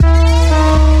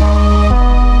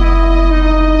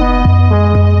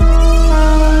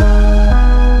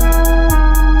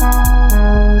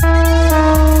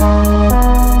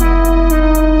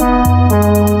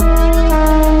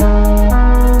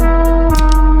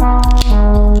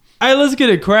let's get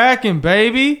it cracking,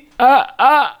 baby.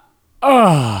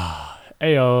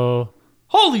 Ayo.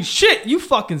 Holy shit, you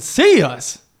fucking see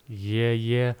us.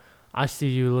 Yeah. I see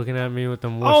you looking at me with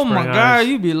them Oh whispering my God, eyes.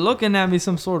 you be looking at me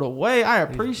some sort of way. I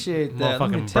appreciate that. Let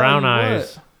me Motherfucking tell brown you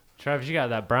eyes. what. Travis, you got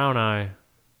that brown eye.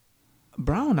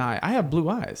 Brown eye? I have blue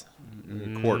eyes.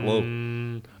 Court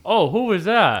low. Oh, who was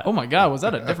that? Oh my God, was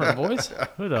that a different voice?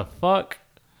 Who the fuck?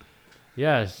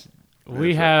 Yes,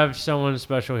 we have someone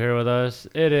special here with us.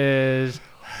 It is...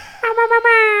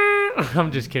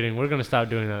 I'm just kidding. We're going to stop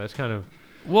doing that. It's kind of...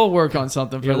 We'll work on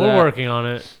something for that. we're working on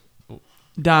it.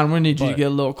 Don, we need you to But get a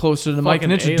little closer to the mic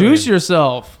and fucking introduce alien.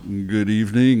 yourself. Good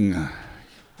evening.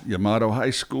 Yamato High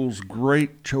School's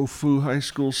great. Chofu High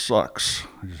School sucks.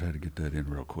 I just had to get that in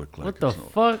real quick. What the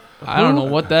fuck? I don't know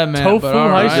what that meant. Tofu but all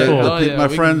High right. School. Oh, yeah, my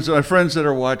we friends that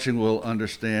are watching will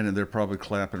understand, and they're probably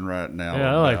clapping right now. Yeah,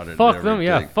 about like, it fuck and them.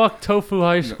 Yeah, everything. fuck Tofu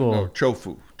High School. No,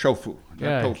 Chofu.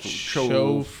 Yeah, Not tofu.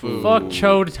 Chofu. Fuck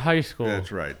Chode High School.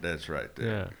 That's right. There.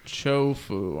 Yeah.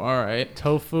 Chofu. All right.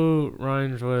 Tofu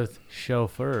rhymes with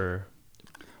chauffeur.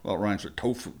 Well, it rhymes with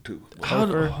tofu, too.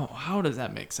 How does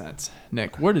that make sense?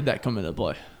 Nick, where did that come into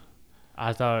play?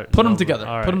 I thought... Put them together.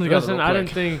 All right. Put them together Listen, real I quick.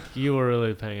 didn't think you were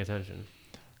really paying attention.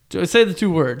 Say the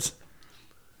two words.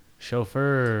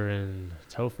 Chauffeur and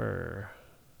topher.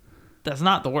 That's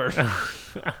not the word.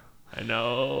 I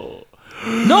know.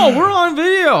 No, we're on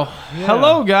video.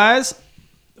 Hello, guys.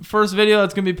 First video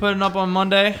that's going to be putting up on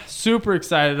Monday. Super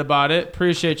excited about it.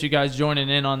 Appreciate you guys joining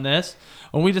in on this.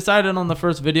 And we decided on the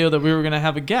first video that we were going to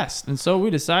have a guest. And so we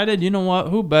decided, you know what?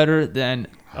 Who better than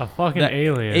A fucking the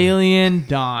alien. Alien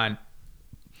Don.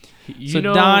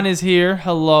 Don is here.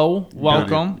 Hello.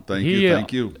 Welcome. Thank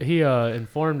you. He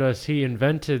informed us he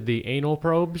invented the anal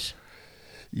probes.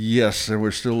 Yes, and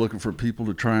we're still looking for people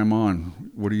to try them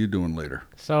on. What are you doing later?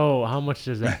 So how much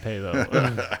does that pay, though?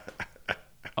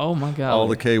 Oh, my God. All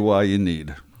the KY you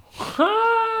need.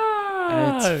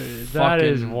 That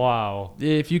is wow.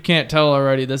 If you can't tell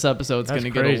already, this episode's That's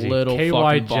going to get crazy. a little KY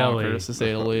fucking jelly. bonkers, to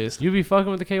say the least. You be fucking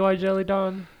with the KY jelly,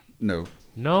 Don? No.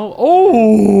 No?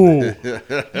 Oh!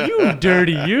 You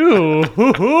dirty you.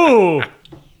 Hoo-hoo.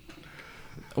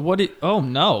 Oh,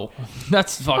 no.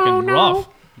 That's fucking rough.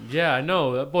 Yeah, I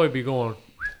know. That boy be going.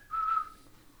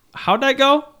 How'd that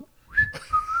go?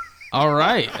 All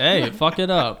right. Hey, fuck it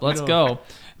up. Let's go.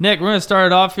 Nick, we're going to start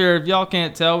it off here. If y'all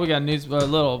can't tell, we got a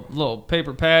little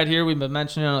paper pad here. We've been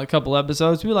mentioning it on a couple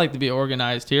episodes. We like to be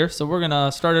organized here. So we're going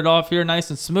to start it off here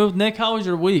nice and smooth. Nick, how was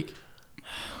your week?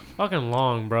 Fucking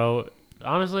long, bro.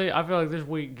 Honestly, I feel like this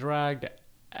week dragged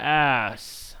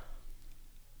ass.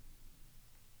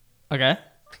 Okay.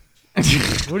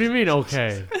 What do you mean,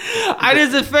 okay?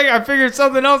 I figured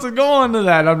something else would go into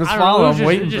that. I'm just following. I'm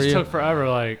waiting it for just you. took forever.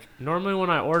 Like, normally when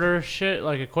I order shit,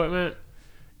 like equipment,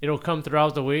 it'll come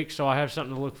throughout the week, so I have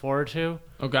something to look forward to.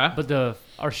 Okay. But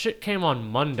our shit came on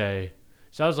Monday,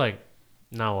 so I was like,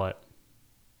 now what?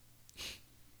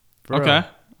 For Okay. real.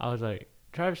 I was like,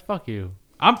 Travis, fuck you.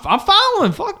 I'm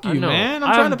following. Fuck you, know. man.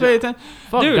 I'm trying to pay attention.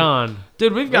 Fuck Dude, Don.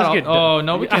 Dude, we've got... Let's get Oh,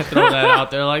 no, we can't throw that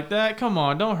out there like that. Come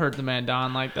on, don't hurt the man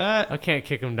Don like that. I can't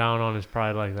kick him down on his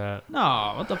pride like that.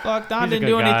 No, what the fuck? Don He's a didn't good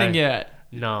do anything guy. yet.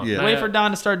 No. Yeah. Wait for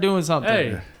Don to start doing something.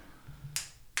 Hey.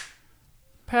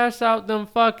 Pass out them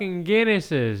fucking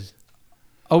Guinnesses.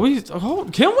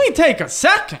 Can we take a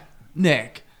second,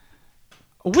 Nick?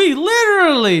 We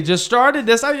literally just started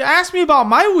this. Ask me about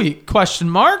my week, question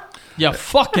mark. You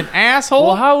fucking asshole.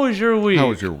 Well, how was your week? How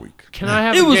was your week? Can I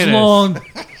have It a was Guinness? long.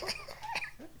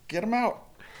 Get them out.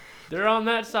 They're on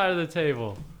that side of the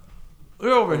table.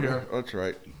 We're over here. That's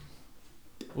right.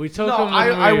 We took No, them.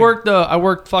 I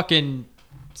worked fucking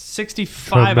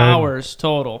 65 man. hours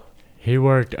total. He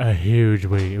worked a huge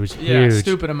week. It was huge. Yeah,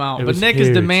 stupid amount. It But was Nick is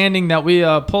huge. demanding that we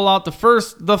pull out the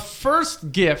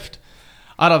first gift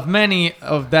out of many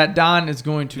of that Don is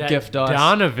going to That gift us.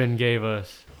 Donovan gave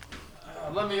us.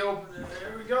 Let me open it.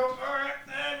 There we go. All right.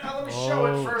 And now let me show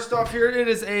Oh. it first off here. It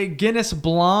is a Guinness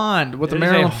Blonde with It a is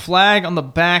Maryland a- flag on the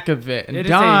back of it. And It is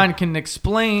Don can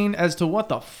explain as to what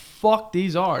the fuck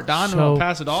these are. Don, will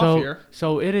pass it off here.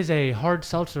 So it is a hard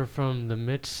seltzer from the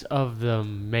midst of the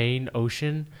main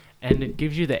ocean, and it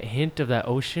gives you that hint of that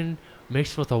ocean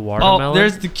mixed with a watermelon. Oh,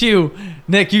 there's the cue.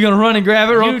 Nick, you going to run and grab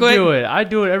it real you quick? do it. I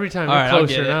do it every time. All You're right, I'll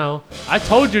closer get it. now. I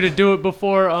told you to do it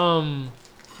before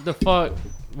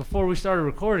before we started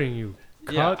recording. You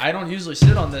Yeah, cuck. I don't usually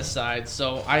sit on this side,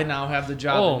 so I now have the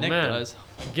job Oh, that Nick man. does.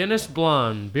 Guinness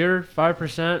Blonde beer,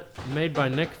 5%, made by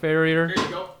Nick Ferrier. Here you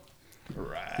go.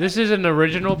 This is an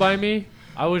original by me.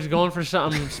 I was going for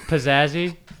something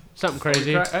pizzazzy, something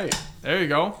crazy. Hey, there you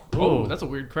go. Oh, Ooh. that's a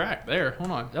weird crack there.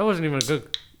 Hold on. That wasn't even a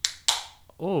good.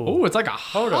 Oh, it's like a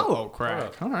Hold up. hollow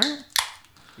crack. All right.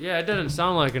 Yeah, it doesn't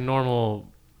sound like a normal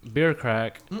beer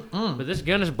crack. But this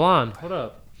Guinness Blonde, hold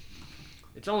up.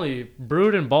 It's only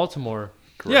brewed in Baltimore.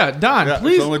 Yeah, Don, Yeah,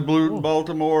 please. it's only brewed in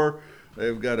Baltimore.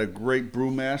 They've got a great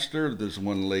brewmaster. There's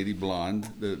one lady blonde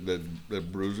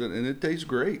that brews it, and it tastes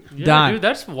great. Yeah, Don. dude,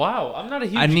 that's wow. I'm not a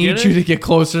huge I need Guinness. you to get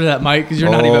closer to that mic because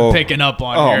you're not even picking up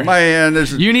on here. Oh man,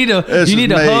 this is You need to this is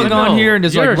hug made. on here and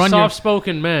just You're like a run your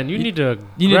soft-spoken man. You need to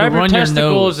you need to grab your run your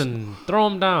testicles nose. and throw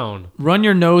them down. run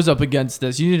your nose up against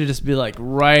this. You need to just be like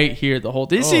right here the whole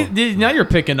thing. See, now you're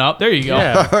picking up. There you go.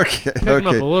 Yeah, Okay, picking up a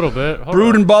okay. little bit. Hold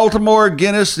Brewed up. in Baltimore,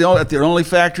 Guinness, at the only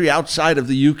factory outside of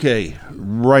the UK.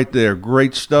 Right there,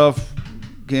 great stuff.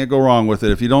 Can't go wrong with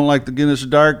it. If you don't like the Guinness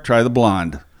Dark, try the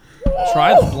Blonde.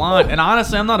 Try the blonde. And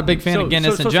honestly, I'm not a big fan So- of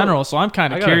Guinness so- in so- general, so I'm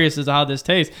kind I of gotta- curious as to how this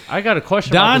tastes. I got a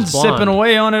question about Don's this blonde. sipping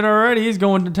away on it already. He's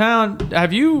going to town.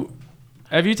 Have you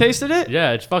tasted it?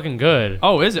 Yeah, it's fucking good.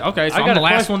 Oh, is it? Okay, so I I'm got the a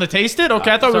last question. one to taste it?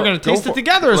 Okay, I thought we were so- going to taste go it for-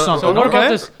 together or so something. So what okay. about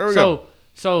this? There we go.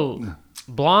 So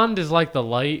blonde is like the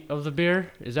light of the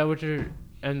beer. Is that what you're?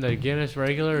 And the Guinness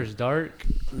regular is dark.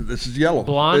 This is yellow.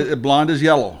 Blonde? Blonde is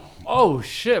yellow. Oh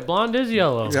shit, blonde is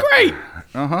yellow. Yeah. Great.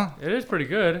 It is pretty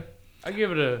good. I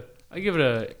give it a. I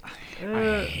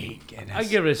hate Guinness. I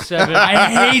give it a 7.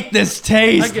 I hate this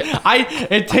taste.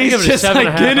 it It tastes a just 7.5 like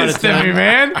out Guinness of to 10. me,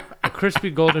 man. A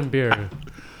crispy golden beer,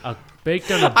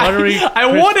 baked on a buttery. I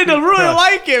wanted to crispy really crust.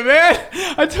 like it,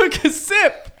 man. I took a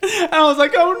sip and I was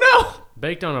like, oh no.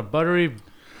 Baked on a buttery.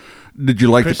 Did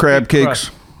you like the Crispy crab cakes?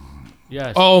 crust.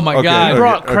 Yes. Oh my Okay, god. I okay.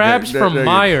 brought crabs there from you go.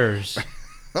 Myers.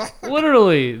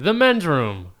 Literally, the men's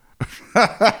room.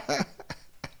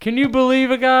 Can you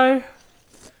believe a guy?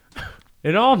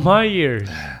 In all my years.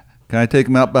 Can I take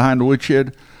him out behind the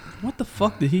woodshed? What the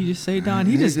fuck did he just say, Don?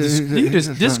 He just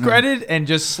discredited and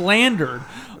just slandered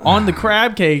on the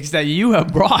crab cakes that you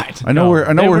have brought. I know No,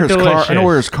 where they were his car. I know delicious.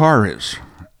 where his car is,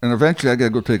 and eventually I gotta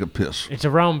go take a piss. It's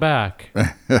around back.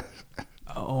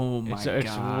 Oh my It's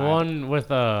god. one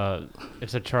with a.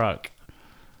 It's a truck.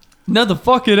 No, the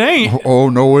fuck it ain't. Oh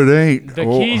no, it ain't. The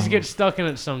Oh, keys get stuck in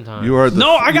it sometimes. You are the.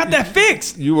 No, I got that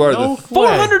fixed. You are No the.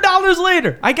 $400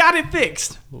 later, I got it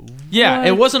fixed. Yeah, What?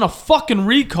 it wasn't a fucking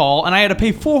recall, and I had to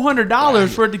pay $400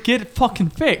 for it to get it fucking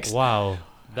fixed. Wow.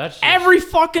 That's just- Every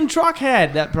fucking truck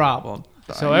had that problem.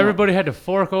 So everybody had to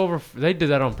fork over. They did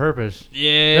that on purpose.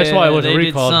 Yeah, That's why it was they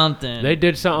recalled. did something. They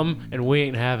did something, and we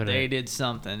ain't having They it. did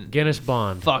something. Guinness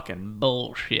Bond. Fucking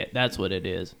bullshit. That's what it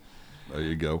is. There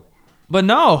you go. But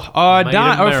no, Made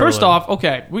Don. in Or first Maryland. off,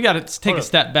 okay, we got to take Hold a up.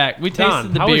 step back. We tasted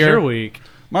Don, the how beer. was your week?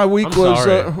 My week I'm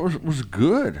sorry. was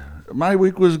good. My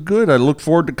week was good. I look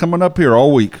forward to coming up here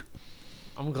all week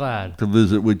I'm glad. to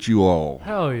visit with you all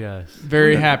Hell yes.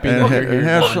 Very happy and, that ha- you're and here.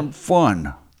 have Don. some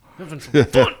fun. Having some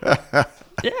fun.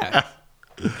 Yeah.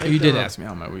 You did ask me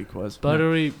how my week was.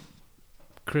 Buttery,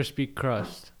 crispy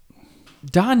crust.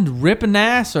 Don ripping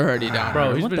ass already, Don.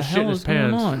 Bro, he's what been the hell shitting is his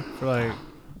going pants on? for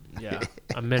like,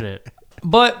 a minute.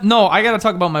 But no, I got to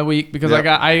talk about my week because Yep.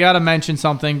 I got to mention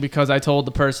something because I told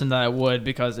the person that I would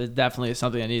because it definitely is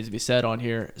something that needs to be said on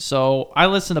here. So I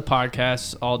listen to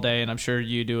podcasts all day, and I'm sure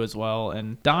you do as well.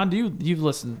 And Don, do you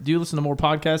listen to more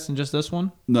podcasts than just this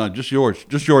one? No, just yours.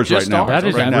 Just yours Just right now. ours. That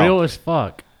is right now. real as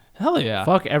fuck. Hell yeah!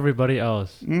 Fuck everybody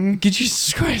else. Get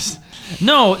Jesus Christ.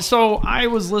 No, so I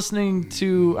was listening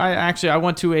to. I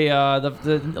went to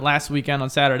the last weekend on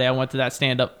Saturday. I went to that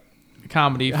stand up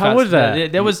comedy. How was that?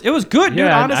 It was good, dude.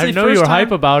 Yeah, Honestly, I know you first were time.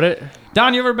 hype about it.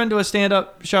 Don, you ever been to a stand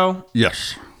up show?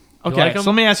 Yes. Okay, like 'em?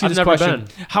 so let me ask you I've this never question: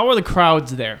 been. How are the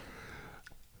crowds there?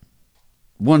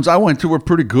 Ones I went to were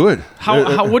pretty good.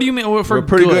 How? What do you mean? For Were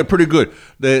pretty good. Pretty good.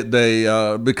 They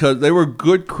because they were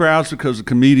good crowds because the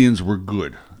comedians were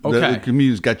good. Okay. The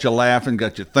comedians got you laughing,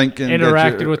 got you thinking,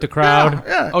 Interacted with the crowd.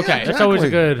 Yeah, Okay. That's always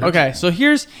exactly. good. Okay, so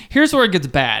here's where it gets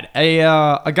bad.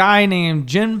 A guy named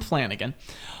Jim Flanagan.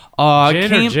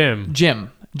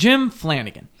 Jim? Jim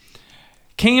Flanagan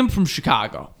came from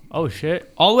Chicago, Oh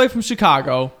shit. all the way from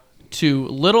Chicago to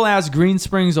little ass Green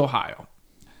Springs, Ohio,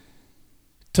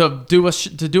 to do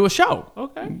a show.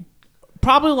 Okay.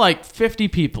 Probably like 50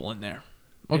 people in there.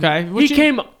 Okay, He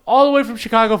came all the way from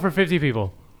Chicago for 50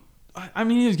 people. I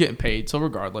mean, he was getting paid, so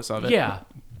regardless of it. Yeah,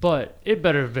 but it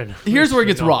better have been. Here's where it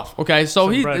gets you know, rough. Okay, so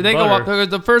some bread and they go up. butter.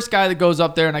 The first guy that goes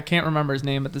up there, and I can't remember his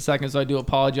name at the second, so I do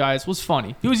apologize. Was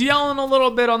funny. He was yelling a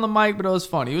little bit on the mic, but it was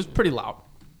funny. He was pretty loud,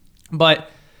 but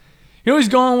he was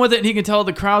going with it. And he can tell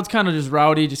the crowd's kind of just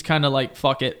rowdy, just kind of like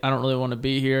fuck it. I don't really want to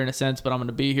be here in a sense, but I'm going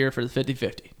to be here for the 50-50.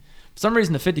 For some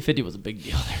reason, the 50-50 was a big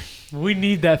deal there. We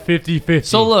need that 50-50.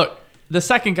 So look, the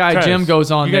second guy, Travis, Jim, goes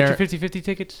on you there. got your 50-50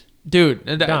 tickets? Dude,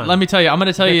 Done. let me tell you. I'm going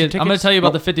to tell Got you. your I'm going to tickets? tell you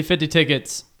about the 50-50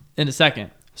 tickets in a second.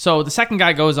 So the second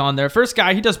guy goes on there. First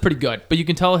guy, he does pretty good, but you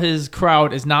can tell his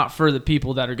crowd is not for the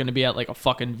people that are going to be at like a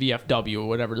fucking VFW or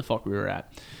whatever the fuck we were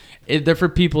at. They're for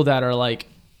people that are like,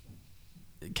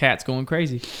 Cat's going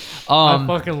crazy. I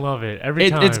fucking love it every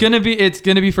time. It's gonna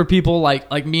be for people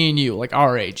like me and you, like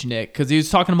our age, Nick, because he was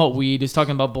talking about weed, he was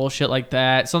talking about bullshit like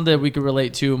that, something that we could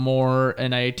relate to more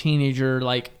in a teenager,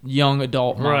 like young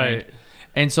adult mind. Right.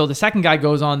 And so the second guy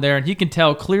goes on there, and he can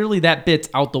tell clearly that bit's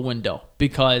out the window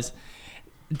because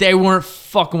they weren't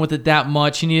fucking with it that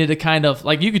much. He needed to kind of,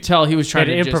 like, you could tell he was trying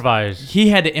to improvise. He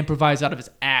had to improvise out of his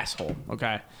asshole.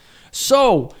 Okay.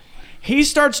 So he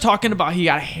starts talking about he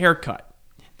got a haircut.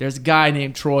 There's a guy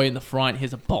named Troy in the front. He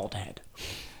has a bald head.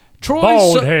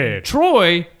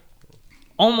 Troy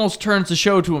almost turns the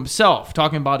show to himself,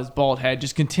 talking about his bald head,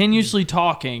 just continuously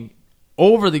talking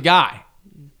over the guy.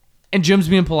 And Jim's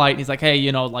being polite. And he's like,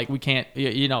 hey, like, we can't,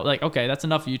 like, okay, that's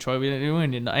enough of you, Troy. We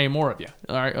don't need any more of you.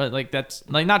 All right. Like, that's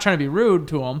like not trying to be rude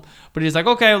to him, but he's like,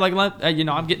 okay, like,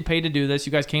 I'm getting paid to do this.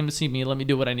 You guys came to see me. Let me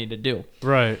do what I need to do.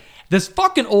 Right. This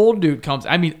fucking old dude comes.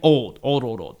 I mean, old.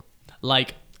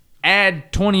 Like,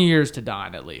 add 20 years to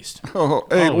Don at least. Oh,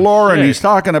 hey, Lauren, shit. He's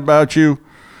talking about you.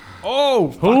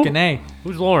 Oh, fucking A.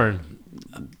 Who's Lauren?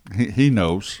 He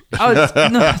knows.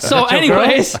 So,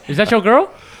 anyways. Is that your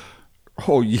girl?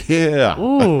 Oh, yeah.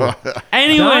 Ooh.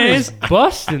 Anyways.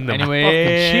 Busting the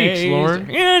fucking cheeks,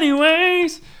 Lauren.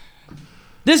 Anyways.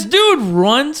 This dude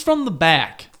runs from the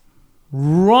back.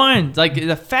 Runs. Like,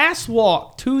 the fast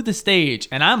walk to the stage.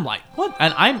 And I'm like, what?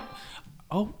 And I'm...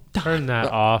 Oh. Turn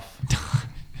that off.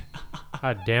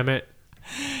 God damn it.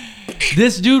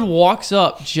 This dude walks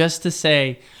up just to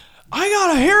say, I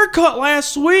got a haircut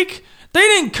last week. They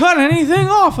didn't cut anything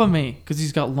off of me. Because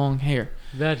he's got long hair.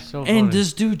 That's so funny. And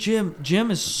this dude,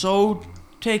 Jim is so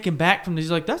taken back from this.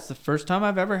 He's like, that's the first time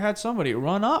I've ever had somebody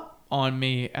run up on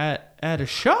me at a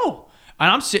show. And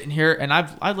I'm sitting here, and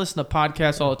I listen to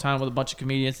podcasts all the time with a bunch of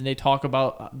comedians, and they talk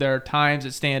about their times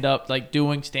at stand-up, like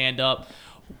doing stand-up,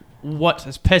 what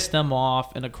has pissed them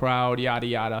off in a crowd, yada,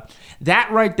 yada.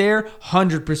 That right there,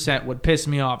 100% would piss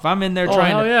me off. If I'm in there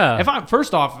trying to... Yeah. If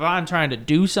I'm trying to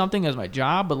do something as my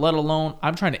job, but let alone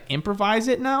I'm trying to improvise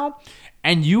it now...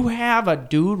 And you have a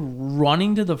dude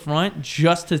running to the front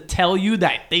just to tell you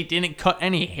that they didn't cut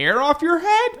any hair off your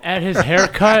head? At his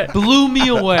haircut? Blew me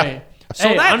away. So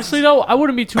hey, honestly, though, I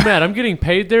wouldn't be too mad. I'm getting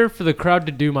paid there for the crowd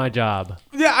to do my job.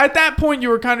 Yeah, at that point, you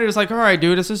were kind of just like, all right,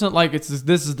 dude, this isn't like this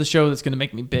is the show that's going to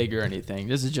make me big or anything.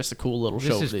 This is just a cool little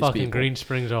show for these people. This is fucking Green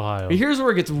Springs, Ohio. But here's where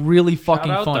it gets really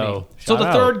fucking Shout out, funny. though. So the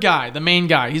Shout third out. guy, the main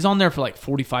guy, he's on there for like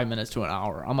 45 minutes to an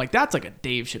hour. I'm like, that's like a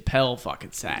Dave Chappelle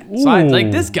fucking set. So like,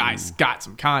 this guy's got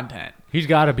some content. He's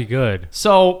got to be good.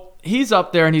 So he's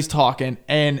up there and he's talking,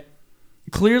 and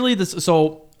clearly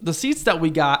the seats that we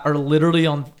got are literally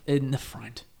in the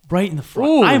front. Right in the front.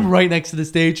 Ooh. I'm right next to the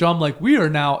stage. So I'm like, we are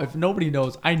now, if nobody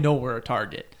knows, I know we're a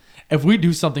target. If we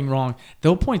do something wrong,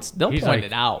 they'll point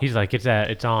it out. He's like,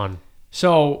 it's on.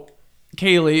 So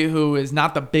Kaylee, who is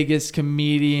not the biggest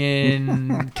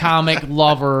comedian, comic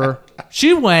lover,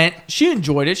 she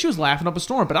enjoyed it. She was laughing up a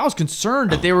storm, but I was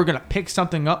concerned that they were going to pick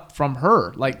something up from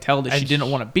her, like tell that she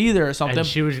didn't want to be there or something. And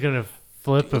she was going to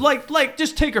flip. Like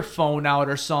just take her phone out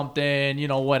or something,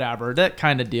 whatever, that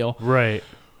kind of deal. Right.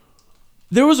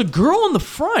 There was a girl in the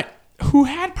front who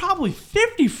had probably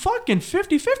 50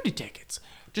 tickets.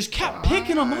 Just kept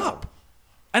picking them up.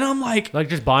 And I'm like... Like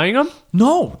just buying them?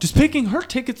 No, just picking her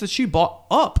tickets that she bought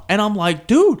up. And I'm like,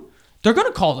 dude, they're going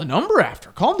to call the number after.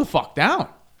 Calm the fuck down.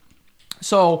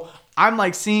 So I'm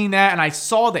like seeing that, and I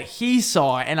saw that he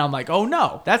saw it, and I'm like, oh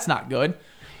no, that's not good.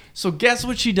 So guess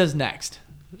what she does next?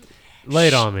 Lay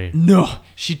it on me. No,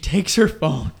 she takes her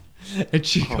phone. And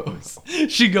she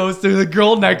goes to the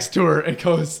girl next to her and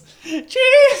goes,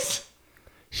 cheese.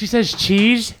 She says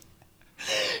cheese?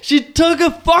 She took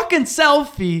a fucking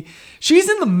selfie. She's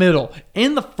in the middle,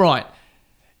 in the front.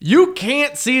 You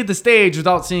can't see the stage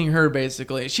without seeing her,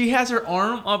 basically. She has her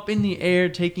arm up in the air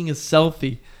taking a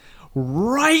selfie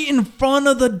right in front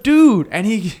of the dude. And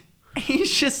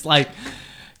he's just like,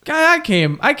 guy, I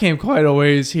came quite a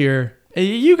ways here.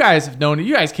 You guys have known it.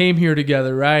 You guys came here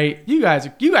together, right? You guys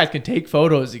can take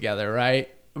photos together, right?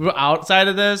 Outside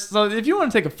of this. So if you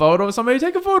want to take a photo of somebody,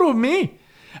 take a photo of me.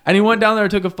 And he went down there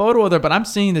and took a photo with her. But I'm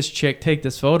seeing this chick take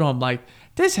this photo. I'm like,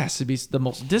 this has to be the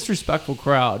most disrespectful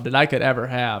crowd that I could ever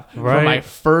have for my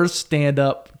first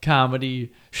stand-up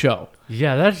comedy show.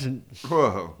 Yeah, that's...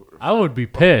 I would be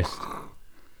pissed.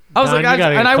 I was like,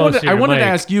 I wanted to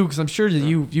ask you, because I'm sure that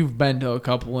you've been to a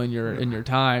couple in your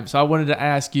time. So I wanted to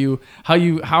ask you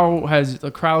how has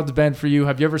the crowds been for you?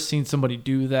 Have you ever seen somebody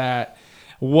do that?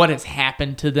 What has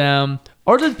happened to them?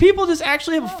 Or did people just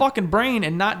actually have a fucking brain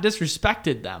and not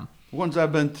disrespected them? The ones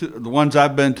I've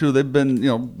been to, they've been,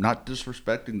 not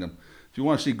disrespecting them. If you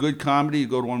want to see good comedy, you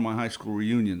go to one of my high school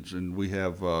reunions, and we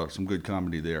have some good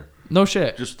comedy there. No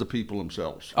shit. Just the people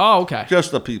themselves. Oh, okay.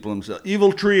 Just the people themselves.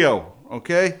 Evil trio,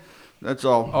 okay? That's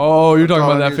all. Oh, you're That's talking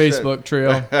all about I that need to say. Facebook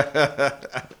trio.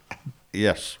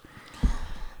 Yes.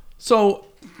 So,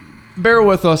 bear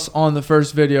with us on the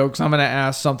first video because I'm going to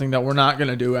ask something that we're not going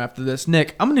to do after this.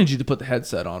 Nick, I'm going to need you to put the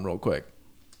headset on real quick.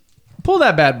 Pull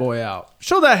that bad boy out.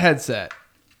 Show that headset.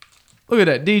 Look at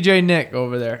that. DJ Nick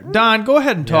over there. Don, go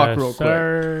ahead and talk real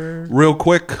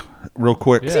quick. Real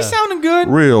quick. Is he sounding good?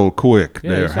 Real quick Yeah,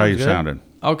 there. he How you sounds good. sounding?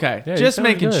 Okay, Yeah, just he sounds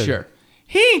making good. sure.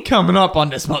 He ain't coming up on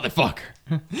this motherfucker.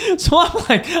 So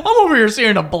I'm over here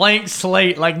seeing a blank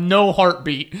slate, like no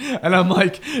heartbeat. And I'm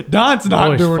like, Don's not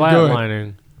Always doing good.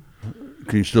 flatlining.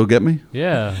 Can you still get me?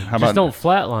 Yeah. How Just about- don't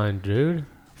flatline, dude.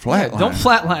 Flat. Don't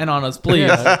flatline on us, please.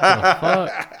 Yeah, what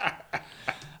the fuck?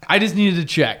 I just needed to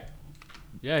check.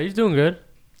 Yeah, he's doing good.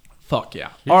 Fuck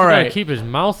yeah. He's All gotta right. keep his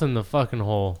mouth in the fucking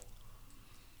hole.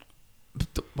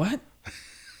 What?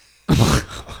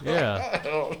 Yeah.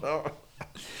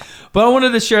 But I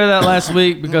wanted to share that last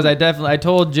week because I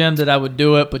told Jim that I would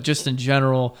do it, but just in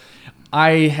general,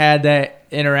 I had that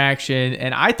interaction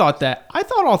and I thought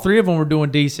all three of them were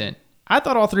doing decent. I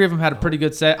thought all three of them had a pretty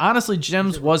good set. Honestly,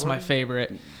 Jim's was my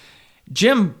favorite.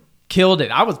 Jim killed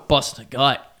it. I was busting a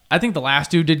gut. I think the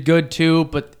last dude did good too,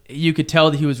 but you could tell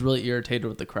that he was really irritated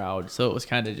with the crowd. So it was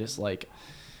kind of just like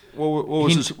What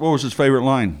was his favorite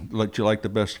line that you liked the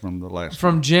best from the last?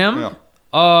 from Jim. Yeah.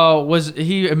 Was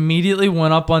he immediately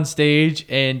went up on stage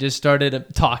and just started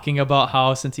talking about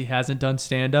how since he hasn't done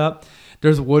stand up,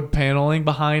 there's wood paneling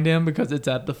behind him because it's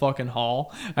at the fucking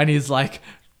hall, and he's like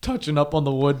touching up on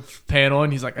the wood panel,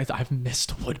 and he's like, I've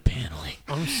missed wood paneling.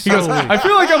 He goes, I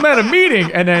feel like I'm at a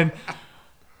meeting, and then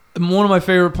one of my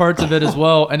favorite parts of it as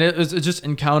well, and it was just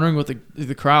encountering with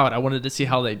the crowd. I wanted to see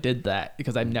how they did that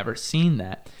because I've never seen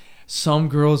that. Some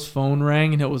girl's phone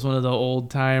rang and it was one of the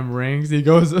old time rings. He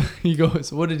goes,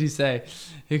 what did he say?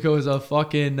 He goes,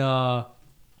 well,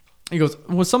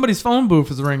 somebody's phone booth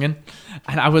was ringing.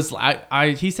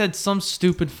 And he said some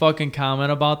stupid fucking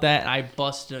comment about that. And I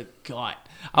busted a gut.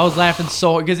 I was laughing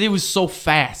because it was so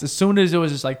fast. As soon as it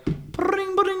was just like,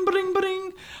 bring, bring, bring,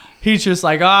 bring. He's just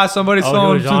like, somebody's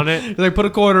phone. He was on it? He's like, put a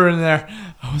quarter in there.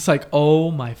 I was like, oh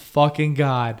my fucking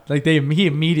God. Like he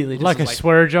immediately just Like a was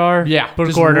swear jar? yeah, Put a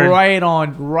just quarter in. right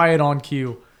on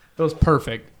cue. It was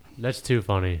perfect. That's too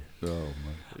funny. Oh, man.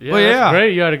 Yeah, Well, yeah. that's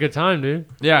great. You had a good time, dude.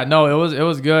 Yeah, no, it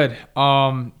was good.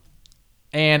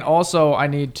 And also I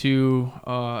need to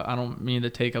I don't mean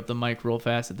to take up the mic real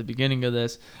fast at the beginning of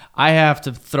this. I have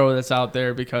to throw this out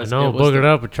there because No, it was Boogered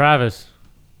Up with Travis.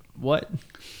 what?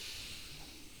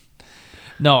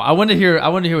 No, I want to hear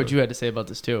what you had to say about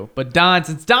this too. But Don,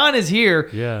 since Don is here,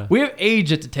 Yeah. we have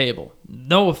age at the table.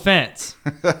 No offense.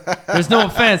 There's no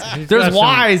offense. got There's some-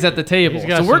 Y's at the table. he's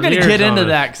got So we're some gonna years get into on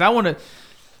that us. because I want to.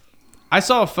 I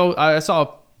saw a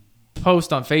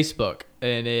post on Facebook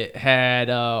and it had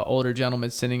older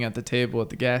gentlemen sitting at the table at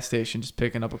the gas station just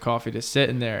picking up a coffee, just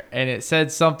sitting there, and it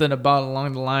said something about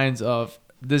along the lines of,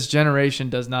 this generation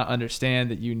does not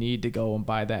understand that you need to go and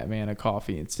buy that man a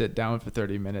coffee and sit down for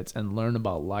 30 minutes and learn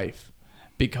about life.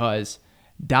 Because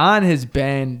Don has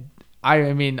been,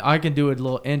 I mean, I can do a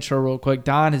little intro real quick.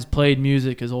 Don has played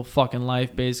music his whole fucking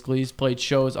life, basically. He's played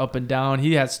shows up and down.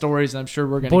 He has stories I'm sure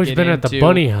we're going to Boy's get been into. at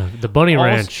the bunny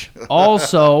ranch.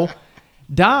 Also,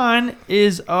 Don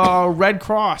is a Red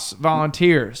Cross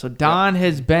volunteer. So Don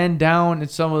has been down in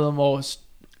some of the most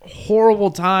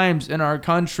horrible times in our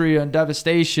country and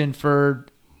devastation for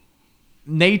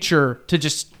nature to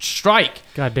just strike.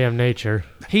 Goddamn nature.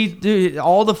 Dude,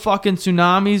 all the fucking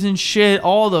tsunamis and shit,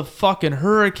 all the fucking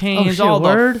hurricanes, Oh, shit, all the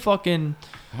word? fucking.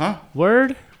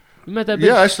 Word? You met that bitch?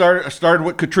 Yeah, I started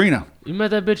with Katrina. You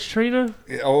met that bitch Trina?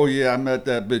 Oh yeah, I met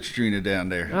that bitch Trina down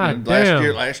there. God And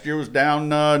damn. last year was down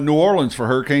New Orleans for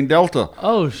Hurricane Delta.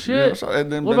 Oh, shit.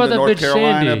 And then What been about to that North bitch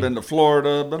Carolina, Sandy? been to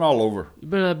Florida, been all over. You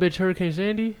been at that bitch Hurricane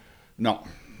Sandy? No,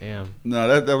 Damn.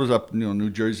 that was up New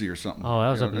Jersey or something. Oh, that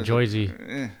was up in Jersey.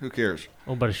 Who cares?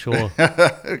 Oh, by the shore. Who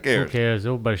Who cares? cares?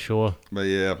 Oh, by the shore. But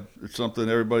yeah, it's something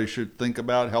everybody should think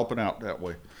about, helping out that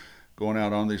way. Going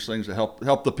out on these things to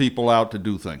help the people out to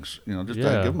do things. Just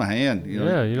Yeah. give them a hand.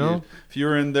 Yeah, If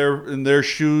you're in their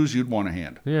shoes, you'd want a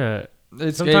hand. Yeah.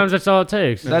 It's, Sometimes that's all it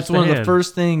takes. That's Just a one of the hand.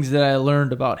 first things that I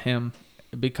learned about him,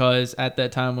 because at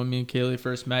that time when me and Kaylee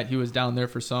first met, he was down there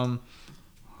for some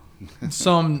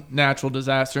natural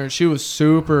disaster, and she was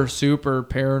super, super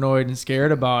paranoid and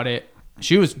scared about it.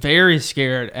 She was very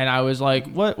scared, and I was like,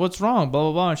 what's wrong? Blah,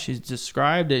 blah, blah. And she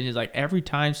described it, and he's like, every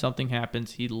time something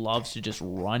happens, he loves to just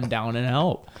run down and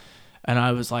help. And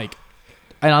I was like,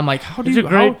 and I'm like, how do you...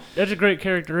 That's a great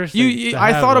characteristic.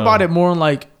 I thought about it more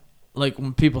like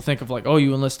when people think of like, oh,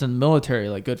 you enlist in the military,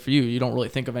 like good for you. You don't really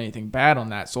think of anything bad on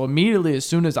that. So immediately, as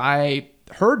soon as I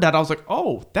heard that, I was like,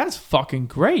 oh, that's fucking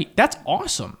great. That's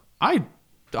awesome. I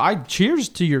cheers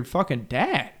to your fucking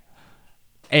dad.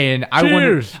 And I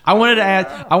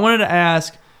wanted to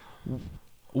ask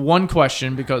one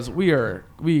question, because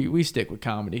we stick with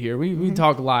comedy here. We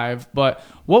talk live, but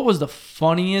what was the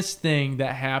funniest thing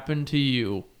that happened to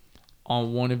you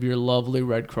on one of your lovely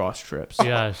Red Cross trips?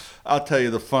 Yes. I'll tell you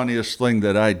the funniest thing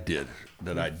that I did.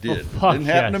 Didn't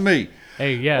happen to me.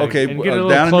 Hey, yeah. Okay, and get a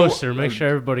little closer. Make sure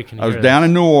everybody can hear I was down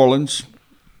in New Orleans.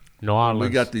 We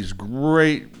got these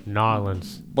great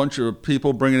bunch of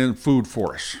people bringing in food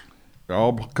for us. They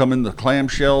all come in the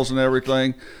clamshells and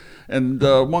everything. And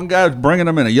one guy was bringing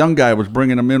them in. A young guy was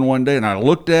bringing them in one day, and I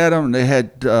looked at them, and they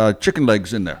had chicken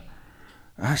legs in there.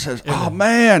 I says, "Oh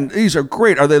man, these are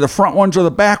great. Are they the front ones or the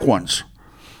back ones?"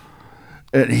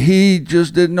 And he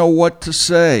just didn't know what to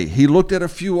say. He looked at a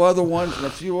few other ones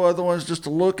just to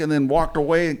look, and then walked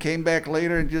away and came back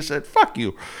later and just said, "Fuck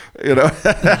you," you know.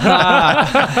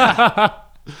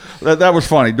 That was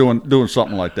funny doing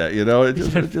something like that, you know. It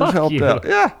just helped out.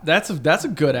 Yeah, that's a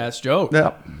good ass joke.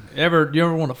 Yeah. You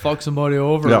ever want to fuck somebody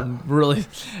over and really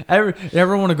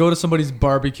ever want to go to somebody's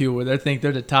barbecue where they think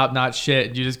they're the top notch shit,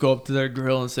 and you just go up to their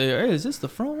grill and say, "Hey, is this the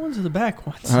front ones or the back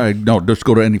ones?" All right, no, just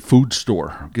go to any food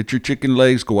store, get your chicken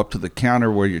legs, go up to the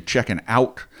counter where you're checking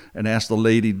out, and ask the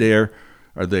lady there,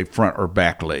 are they front or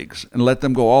back legs, and let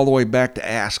them go all the way back to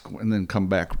ask, and then come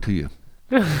back to you.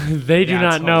 They do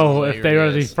not know if they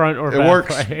are the front or back. It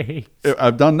works. Legs.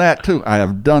 I've done that too. I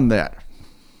have done that.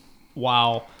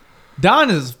 Wow, Don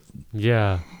is.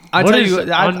 Yeah.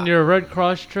 On your Red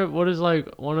Cross trip, what is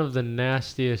like one of the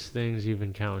nastiest things you've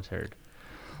encountered?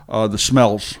 The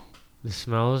smells. The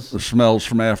smells? The smells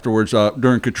from afterwards.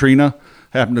 During Katrina,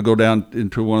 happened to go down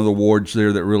into one of the wards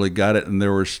there that really got it, and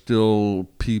there were still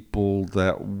people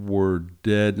that were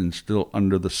dead and still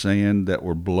under the sand that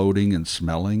were bloating and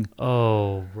smelling.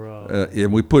 Oh, bro.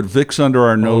 And we put Vicks under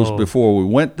our nose before we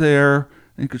went there,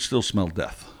 and you could still smell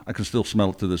death. I can still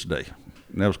smell it to this day.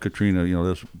 And that was Katrina, you know,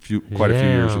 that was quite a few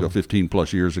years ago, 15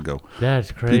 plus years ago.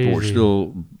 That's crazy. People were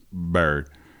still buried.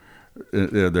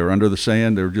 They were under the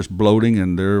sand. They were just bloating,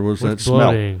 and there was that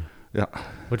bloating? Smell. Yeah.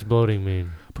 What's bloating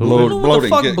mean? Bloating. What the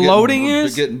fuck bloating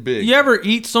is? Getting big. You ever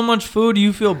eat so much food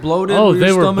you feel bloated? Oh,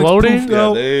 they were bloating?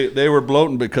 Yeah, they were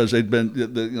bloating because they'd been,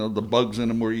 the bugs in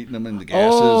them were eating them, and the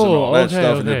gases and all that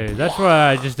stuff. Okay, that's why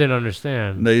I just didn't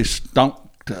understand. And they stunk.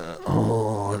 It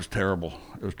was terrible.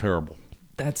 It was terrible.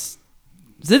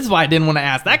 This is why I didn't want to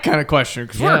ask that kind of question.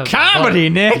 Because we're comedy,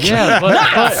 Nick. Yeah, but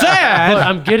sad. But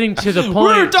I'm getting to the point.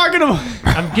 We're talking about.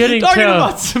 I'm getting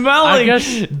about smelling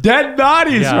dead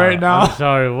bodies right now. I'm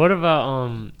sorry. What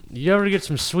about you ever get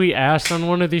some sweet ass on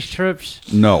one of these trips?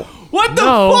 No. What the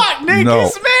fuck, Nick? No.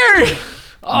 He's married.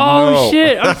 Oh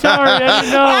shit! I'm sorry. I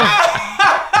didn't know.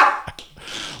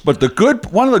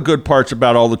 But one of the good parts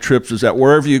about all the trips is that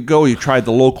wherever you go, you try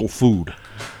the local food.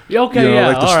 Okay,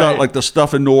 like the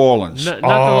stuff in New Orleans. Not the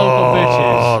local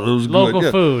bitches. It was local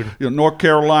good. food. You know, North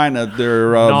Carolina,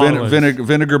 their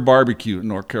vinegar barbecue in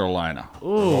North Carolina. Ooh.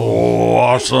 Oh,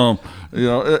 awesome! You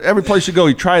know, every place you go,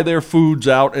 you try their foods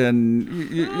out, and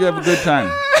you have a good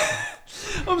time.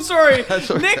 I'm sorry.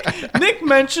 Nick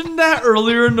mentioned that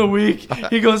earlier in the week.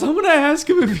 He goes, I'm going to ask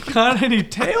him if he got any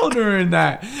tail during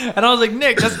that. And I was like,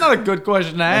 Nick, that's not a good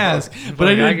question to ask. But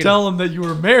I didn't tell him that you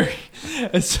were married.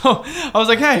 And so I was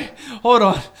like, hey, hold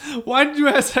on. Why did you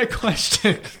ask that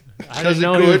question? I didn't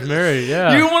know he was married,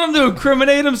 yeah. You want him to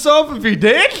incriminate himself if he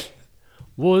did?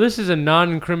 Well, this is a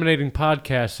non-incriminating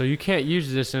podcast, so you can't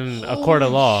use this in a court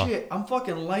of law. Shit, I'm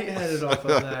fucking lightheaded off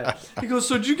of that. He goes,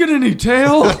 so did you get any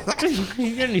tail?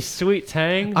 You get any sweet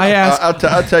tang? I asked.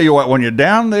 I'll tell you what, when you're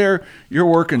down there, you're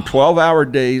working 12-hour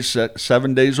days,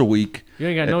 7 days a week. You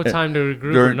ain't got no time to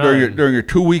regroup. During your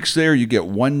 2 weeks there, you get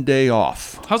 1 day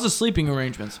off. How's the sleeping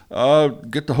arrangements?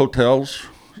 Get the hotels.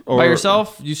 By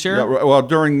yourself? You share? Yeah, well,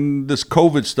 during this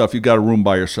COVID stuff, you got a room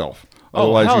by yourself.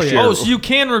 Oh, hell yeah. Oh, so you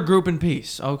can regroup in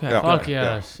peace. Okay. Yeah, fuck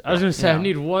yes. Yeah. I was going to say, I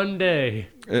need 1 day.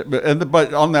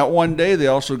 But on that 1 day, they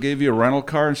also gave you a rental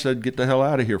car and said, get the hell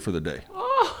out of here for the day.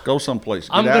 Go someplace.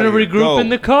 I'm going to regroup in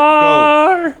the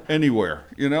car. Go anywhere.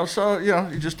 You know, so,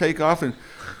 you just take off and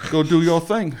go do your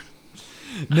thing.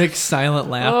 Nick's silent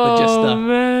laugh, but just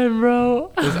man,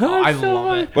 bro. I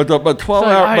love it. But 12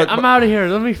 hours. I'm out of here.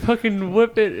 Let me fucking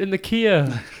whip it in the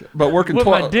Kia. But working with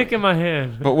my dick in my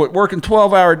hand. But working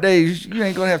 12-hour days, you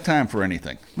ain't gonna have time for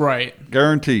anything. Right.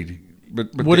 Guaranteed.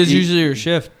 But what is usually your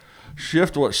shift?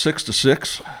 Shift 6 to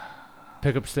 6.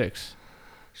 Pick up 6.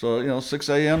 So 6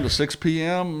 a.m. to 6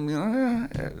 p.m.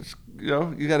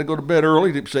 You got to go to bed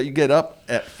early. So you get up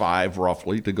at 5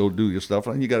 roughly to go do your stuff,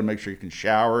 and you got to make sure you can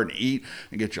shower and eat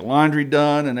and get your laundry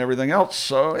done and everything else.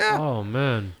 So yeah. Oh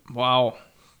man. Wow.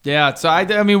 Yeah, so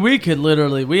I mean, we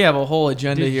have a whole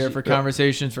agenda here for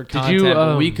conversations, for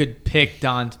content. We could pick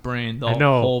Don's brain the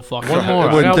whole fucking one time. more.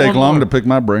 It wouldn't take long to pick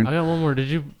my brain. I got one more. Did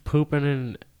you poop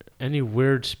in any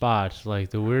weird spots?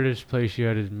 Like the weirdest place you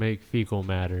had to make fecal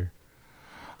matter?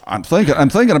 I'm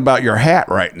thinking about your hat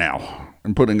right now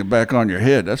and putting it back on your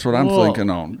head. That's what I'm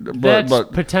thinking on. That's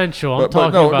potential. I'm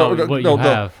talking about what you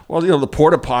have. Well, the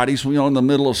porta potties, in the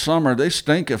middle of summer, they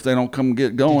stink if they don't come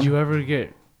get going. Did you ever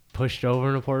get pushed over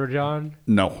in a porta john?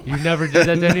 No. You never did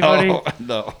that to anybody?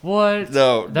 No. What?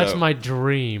 No. That's my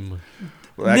dream.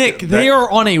 Nick, they are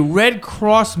on a Red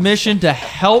Cross mission to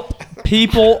help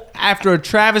people after a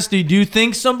travesty. Do you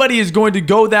think somebody is going to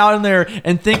go down there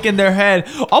and think in their head,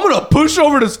 I'm going to push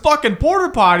over this fucking porta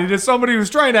potty to somebody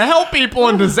who's trying to help people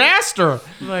in disaster?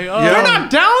 Like, they're not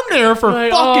down there for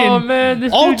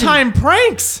fucking all-time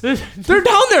pranks. They're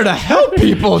down there to help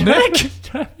people, Nick.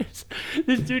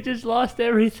 This dude just lost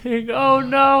everything. Oh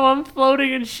no, I'm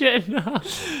floating in shit now.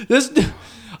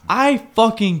 I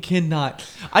fucking cannot.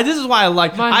 This is why I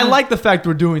like the fact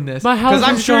we're doing this. My house because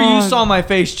I'm is sure gone. You saw my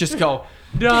face just go.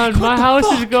 Done. My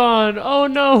house is gone. Oh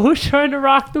no, who's trying to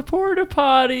rock the porta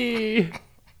potty?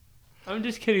 I'm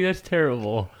just kidding. That's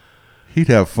terrible. He'd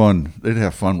have fun. They'd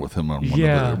have fun with him on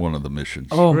one of the missions.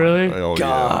 Oh really? Oh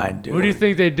God, dude. What do you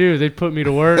think they'd do? They'd put me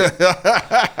to work.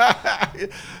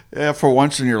 Yeah, for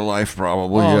once in your life,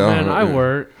 probably. Oh yeah. man, I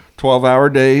work 12-hour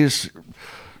days.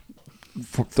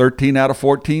 13 out of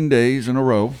 14 days in a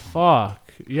row. Fuck.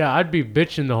 Yeah, I'd be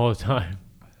bitching the whole time.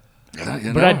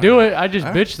 But I'd do it. I'd just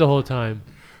bitch the whole time.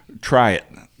 Try it.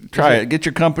 Try it. Get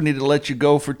your company to let you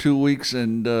go for 2 weeks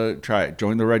and try it.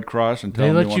 Join the Red Cross and tell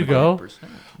them they let you go.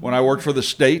 When I worked for the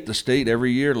state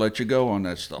every year let you go on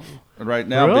that stuff. And right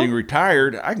now, really? being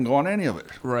retired, I can go on any of it.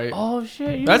 Right. Oh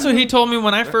shit. That's what he told me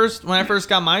when I first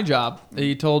got my job.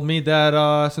 He told me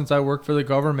that since I work for the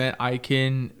government, I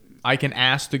can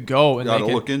ask to go, and gotta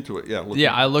look into it.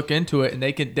 I look into it, and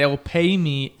they'll pay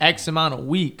me X amount of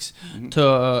weeks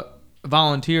to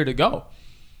volunteer to go.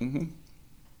 Mm-hmm.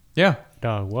 Yeah.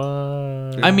 Dog,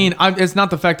 what? I mean, it's not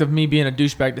the fact of me being a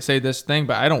douchebag to say this thing,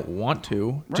 but I don't want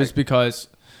to, just because.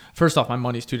 First off, my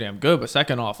money's too damn good, but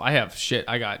second off, I have shit.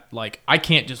 I got I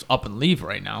can't just up and leave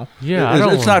right now.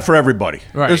 Yeah, it's not for everybody.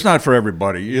 Right. It's not for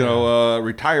everybody.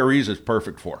 Retirees is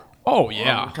perfect for. Oh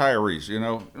yeah, retirees.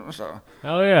 So.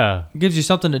 Hell yeah, it gives you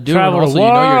something to do. Travel and also, the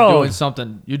world. you're doing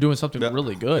something. You're doing something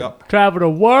really good. Yep. Travel the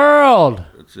world.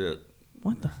 That's it.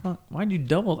 What the fuck? Why'd you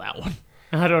double that one?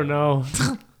 I don't know.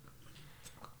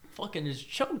 Fucking just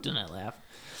choked in that laugh.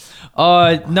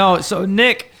 No. So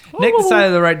Nick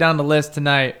decided to write down the list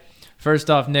tonight.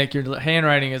 First off, Nick, your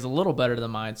handwriting is a little better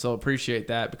than mine, so appreciate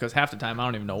that, because half the time I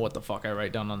don't even know what the fuck I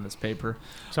write down on this paper.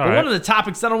 But one of the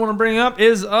topics that I want to bring up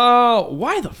is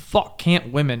why the fuck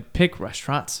can't women pick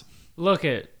restaurants? Look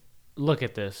at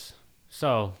this.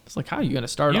 So it's like, how are you gonna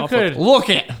start off with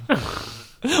look at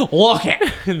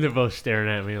they're both staring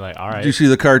at me like, all right. Did you see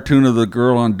the cartoon of the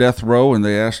girl on death row and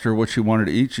they asked her what she wanted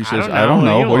to eat? She says, I don't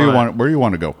know. What do you want? Where do you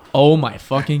want to go? Oh my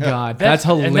fucking God. That's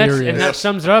hilarious. And that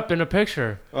sums it up in a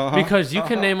picture. Because you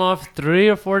can name off 3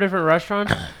 or 4 different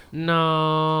restaurants.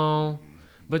 No.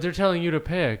 But they're telling you to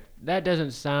pick. That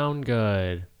doesn't sound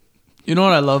good. You know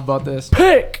what I love about this?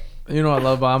 Pick! You know what I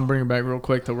love about, I'm bringing it back real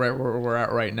quick to right where we're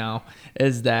at right now,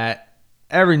 is that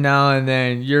every now and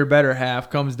then your better half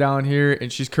comes down here,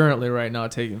 and she's currently right now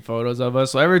taking photos of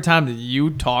us. So every time that you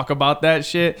talk about that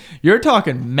shit, you're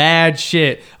talking mad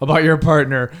shit about your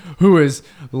partner who is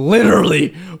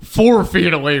literally 4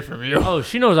 feet away from you. Oh,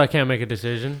 she knows I can't make a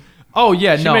decision. Oh,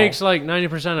 yeah, she makes like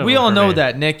 90% of We them all for know me.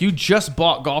 that, Nick. You just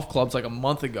bought golf clubs like a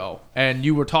month ago, and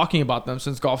you were talking about them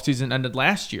since golf season ended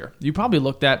last year. You probably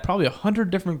looked at 100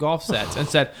 different golf sets and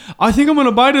said, I think I'm going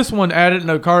to buy this one, add it in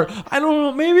a cart. I don't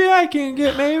know. Maybe I can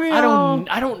get, maybe I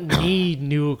don't need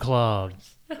new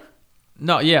clubs.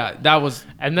 No, yeah, that was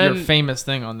and then, your famous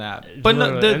thing on that. But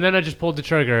and then I just pulled the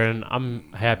trigger, and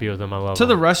I'm happy with them. I love them. To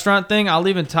the restaurant thing, I'll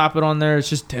even top it on there. It's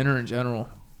just dinner in general.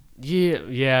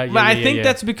 Yeah. But I think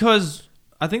that's because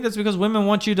women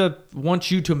want you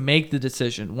to make the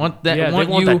decision. They want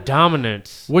that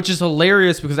dominance, which is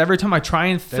hilarious because every time I try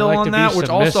and fill on that, which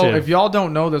also, if y'all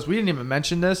don't know this, we didn't even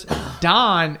mention this.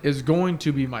 Don is going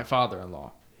to be my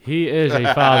father-in-law. He is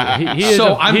a father. He is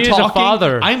a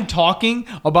father. I'm talking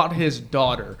about his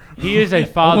daughter. He is a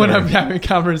father. When I'm having a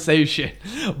conversation.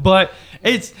 But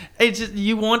it's just,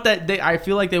 you want that. I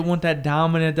feel like they want that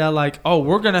dominant, that like, oh,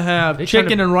 we're going to have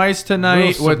chicken and rice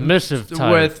tonight with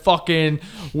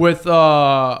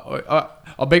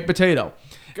a baked potato.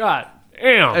 God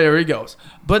damn. There he goes.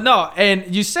 But no,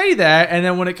 and you say that, and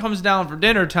then when it comes down for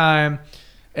dinner time,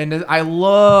 and I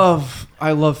love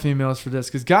females for this,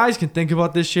 because guys can think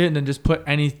about this shit and then just put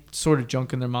any sort of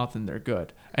junk in their mouth and they're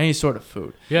good. Any sort of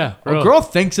food. Yeah. A girl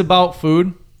thinks about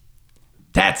food,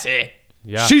 that's it.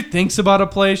 Yeah. She thinks about a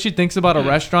place, she thinks about a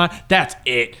restaurant, that's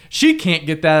it. She can't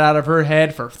get that out of her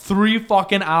head for 3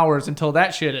 fucking hours until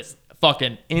that shit is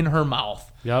fucking in her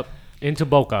mouth. Yep. Into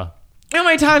boca. How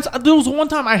many times? There was one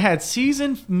time I had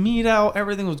seasoned meat out.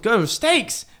 Everything was good. It was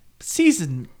steaks.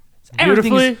 Seasoned.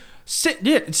 Everything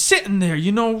is sitting there,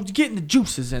 getting the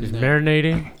juices in there.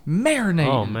 Marinating.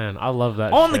 Oh, man. I love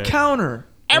that on shit. The counter.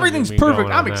 Everything's perfect.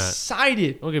 I'm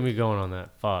excited. Don't get me going on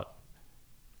that. Fuck.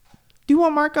 Do you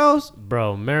want Marcos?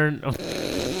 Bro,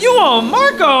 You want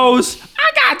Marcos?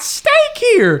 I got steak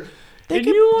here.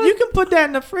 You can put that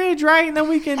in the fridge, right? And then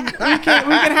we can have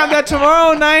that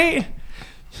tomorrow night.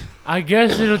 I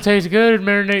guess it'll taste good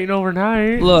marinating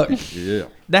overnight. Look,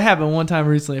 that happened one time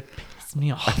recently. It pissed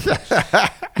me off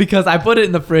because I put it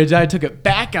in the fridge. I took it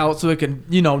back out so it can,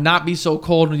 not be so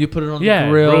cold when you put it on the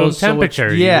grill. Room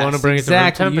temperature. You want to bring it to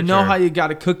room temperature. You know how you got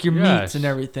to cook your meats and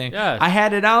everything. Yes. I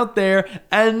had it out there,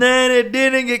 and then it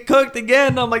didn't get cooked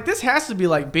again. I'm like, this has to be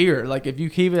like beer. Like if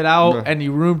you keep it out and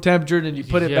you room temperature and you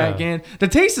put it back in, the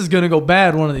taste is gonna go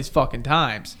bad one of these fucking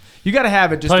times. You got to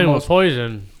have it just playing with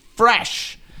poison,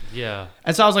 fresh. Yeah.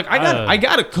 And so I was like, I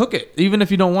gotta cook it. Even if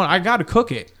you don't want it, I gotta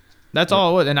cook it. That's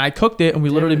all it was. And I cooked it, and we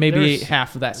literally maybe ate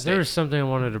half of that steak. There was something I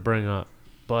wanted to bring up,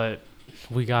 but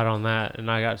we got on that, and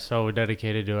I got so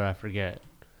dedicated to it, I forget.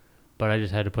 But I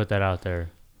just had to put that out there.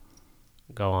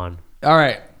 Go on. All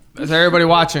right. As everybody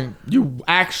watching, you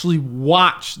actually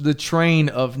watch the train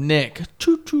of Nick.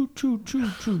 Choo, choo, choo, choo,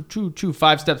 choo, choo, choo.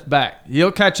 5 steps back.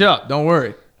 He'll catch up. Don't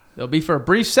worry. It'll be for a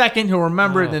brief second. He'll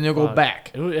remember it, and then he'll go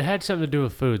back. It had something to do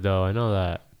with food, though. I know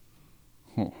that.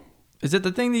 Is it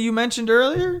the thing that you mentioned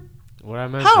earlier? What I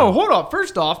mentioned? Oh, hold on.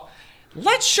 First off,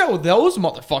 let's show those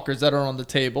motherfuckers that are on the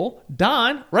table,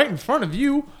 Don, right in front of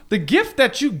you, the gift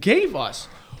that you gave us.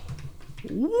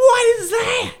 What is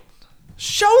that?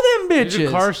 Show them bitches. These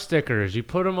are car stickers. You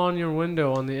put them on your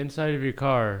window on the inside of your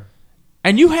car.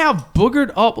 And you have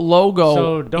Boogered-Up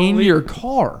logo your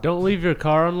car. Don't leave your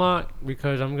car unlocked,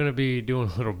 because I'm going to be doing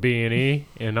a little B&E,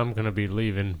 and I'm going to be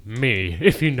leaving me,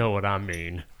 if you know what I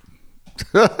mean.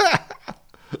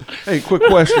 Hey, quick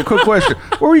question.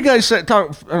 What were you guys talking, I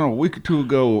don't know, a week or two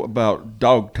ago about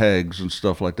dog tags and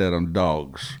stuff like that on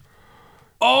dogs?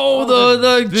 Oh,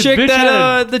 the chick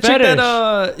that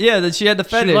she had the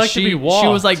fetish. She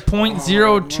was like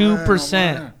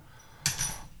 0.02%.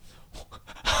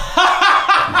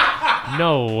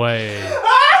 No way.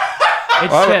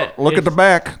 Look at the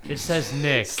back. It says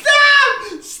Nick.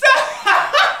 Stop!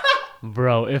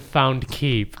 Bro, it found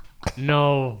keep.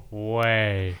 No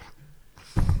way.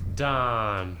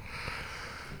 Don.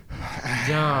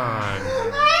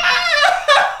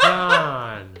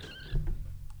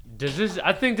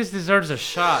 I think this deserves a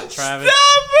shot, Travis.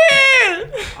 Stop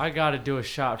it! I gotta do a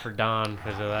shot for Don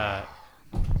because of that.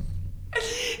 He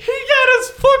got his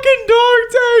fucking dog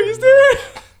tags, dude.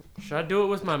 Should I do it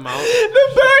with my mouth?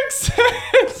 The back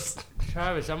says.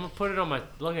 Travis, I'm gonna put it on my.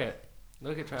 Look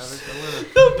at Travis.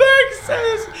 The back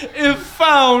says, if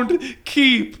found,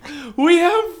 keep. We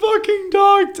have fucking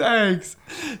dog tags.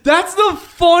 That's the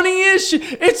funniest shit.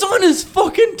 It's on his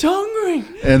fucking tongue ring.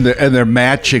 And they're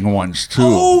matching ones too.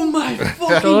 Oh my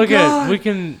fucking so God. We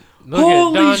can look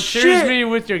at Don. Cheers me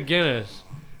with your Guinness.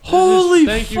 Holy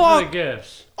fuck. Thank you for the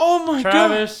gifts. Oh my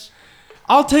Travis. God.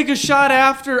 I'll take a shot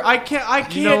after. I can't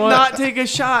not take a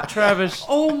shot. Travis.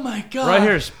 Oh my God. Right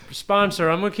here, sponsor.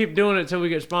 I'm going to keep doing it until we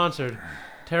get sponsored.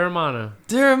 Terramana.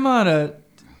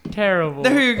 Terrible.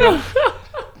 There you go.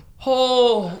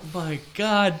 Oh my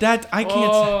God. I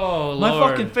can't. Oh, my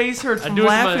Lord. fucking face hurts from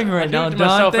laughing right now.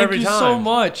 Don, thank you so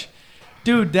much.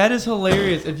 Dude, that is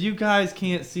hilarious. If you guys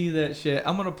can't see that shit,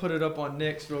 I'm going to put it up on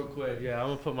Nick's real quick. Yeah, I'm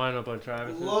going to put mine up on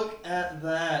Travis. Look at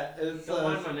that. Don't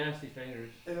mind my nasty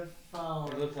fingers. It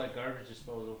looks like garbage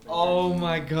disposal fingers. Oh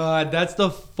my God, that's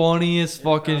the funniest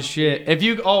fucking shit. If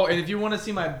you want to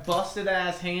see my busted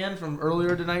ass hand from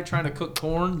earlier tonight trying to cook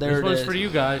corn, there it is. This one's for you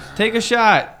guys. Take a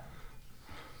shot.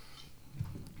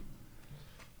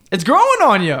 It's growing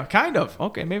on you, kind of.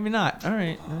 Okay, maybe not. All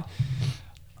right.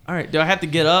 Do I have to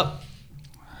get up?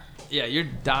 Yeah, you're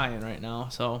dying right now,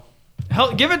 so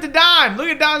Hell, give it to Don. Look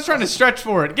at Don's trying to stretch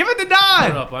for it. Give it to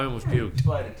Don. Hold up, I almost puked.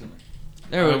 Slide it to me.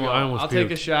 There we go. I'll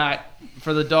take a shot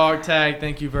for the dog tag.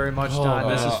 Thank you very much, Don.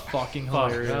 This is fucking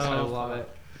hilarious. I love it.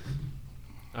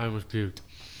 I almost puked.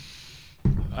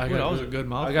 That was a good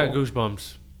mouthful. I got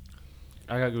goosebumps.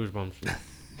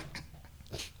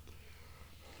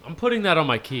 I'm putting that on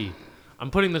my key. I'm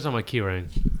putting this on my key ring.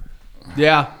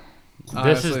 Yeah.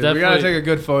 This is definitely. We gotta take a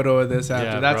good photo of this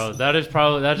after. Yeah, bro. That is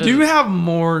probably. Do you have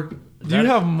more? Do you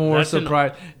have more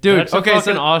surprise, dude? That's a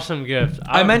fucking awesome gift.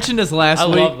 I mentioned this last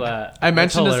week. I love that. I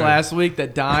mentioned this last week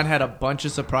that Don had a bunch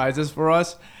of surprises for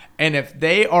us, and if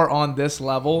they are on this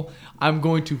level, I'm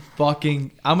gonna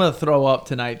throw up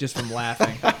tonight just from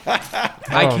laughing.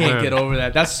 I can't get over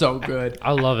that. That's so good.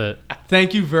 I love it.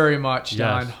 Thank you very much,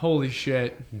 Don. Yes. Holy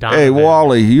shit. Don, hey,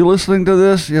 Wally, you listening to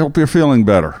this? I hope you're feeling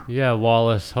better. Yeah,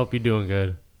 Wallace. Hope you're doing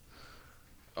good.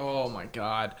 Oh my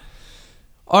God.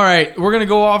 All right, we're going to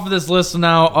go off of this list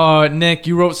now. Nick,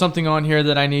 you wrote something on here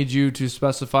that I need you to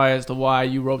specify as to why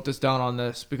you wrote this down on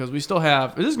this, because we still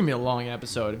have... This is going to be a long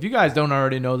episode. If you guys don't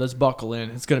already know this, buckle in.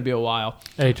 It's going to be a while.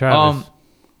 Hey, Travis.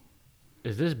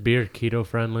 Is this beer keto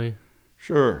friendly?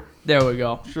 Sure. There we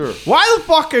go. Sure. Why the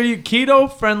fuck are you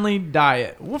keto-friendly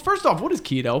diet? Well, first off, what is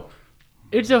keto?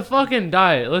 It's a fucking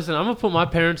diet. Listen, I'm going to put my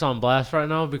parents on blast right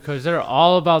now because they're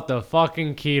all about the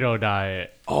fucking keto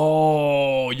diet.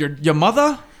 Oh, your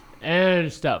mother?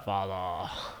 And stepfather.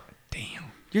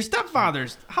 Damn. Your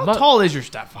stepfather's... How tall is your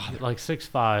stepfather? Like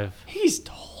 6'5". He's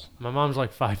tall. My mom's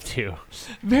like 5'2".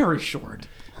 Very short.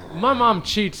 My mom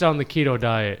cheats on the keto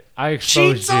diet. I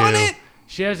exposed Cheats on it?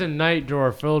 She has a night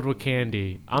drawer filled with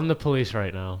candy. I'm the police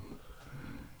right now.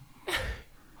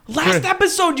 Last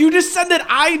episode, you just said that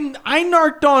I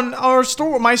narked on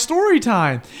my story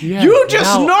time. Yeah, you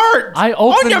just narked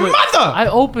on your mother. I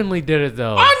openly did it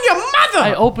though. On your mother.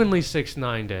 I openly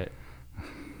 6'9"'d it.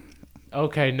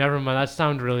 Okay, never mind. That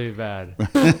sounds really bad.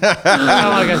 Sound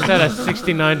like I said I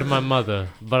 69 to my mother,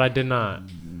 but I did not.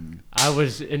 I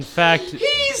was in fact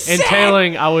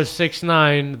entailing. I was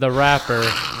 6'9", the rapper,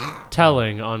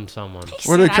 telling on someone.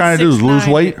 What are they trying to do? Is lose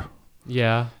weight?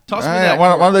 Yeah. Toss me that.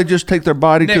 Why don't they just take their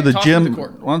body Nick, to the toss gym? me the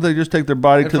court. Why don't they just take their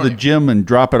body to the gym and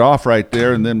drop it off right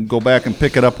there, and then go back and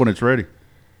pick it up when it's ready?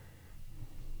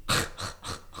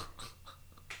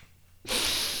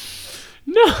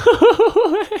 No.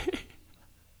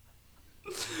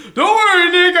 Don't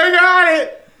worry, Nick. I got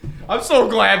it. I'm so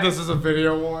glad this is a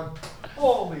video one.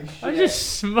 Holy shit. I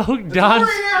just smoked Don's.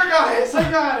 Over here, guys.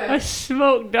 I got it. I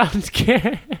smoked Don's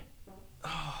can.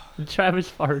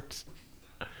 Travis farts.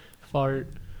 Fart.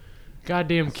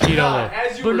 Goddamn keto.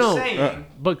 As you were saying.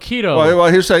 But keto. Well,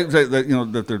 here's saying that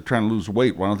that they're trying to lose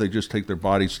weight. Why don't they just take their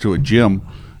bodies to a gym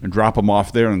and drop them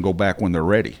off there and go back when they're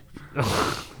ready?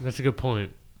 That's a good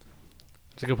point.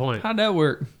 How'd that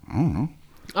work? I don't know.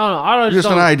 I don't know. Just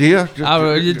an idea.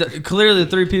 Clearly, the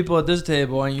three people at this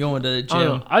table ain't going to the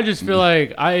gym. I just feel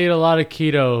like I ate a lot of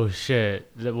keto shit.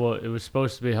 It was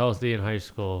supposed to be healthy in high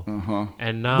school.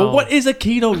 And now. But what is a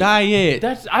keto diet?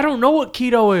 I don't know what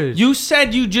keto is. You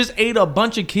said you just ate a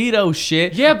bunch of keto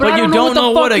shit. Yeah, but you don't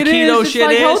know what a keto shit it's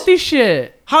like is. Healthy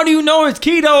shit. How do you know it's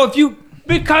keto if you?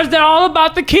 Because they're all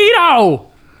about the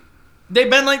keto. They've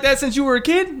been like that since you were a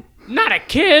kid. Not a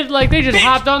kid, like they just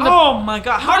hopped on the. Oh my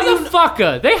god!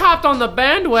 Motherfucker, they hopped on the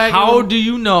bandwagon. How do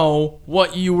you know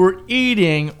what you were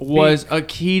eating was a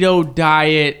keto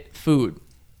diet food?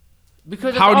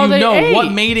 Because how do you know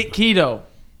what made it keto?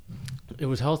 It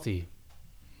was healthy.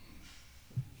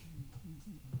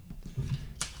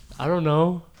 I don't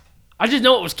know. I just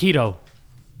know it was keto.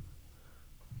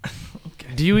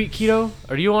 Okay. Do you eat keto?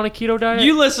 Or do you want a keto diet?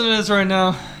 You listen to this right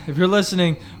now. If you're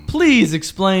listening, please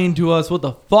explain to us what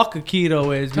the fuck a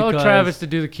keto is. Tell Travis to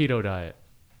do the keto diet.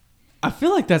 I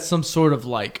feel like that's some sort of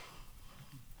like...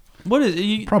 What is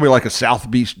it? Probably like a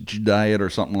South Beach diet or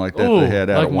something like that. They had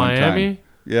out like at one Miami? time.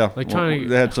 Yeah, like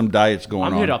they had some diets going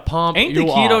on. I'm here to pump. Ain't the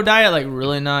keto diet like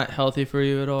really not healthy for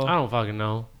you at all? I don't fucking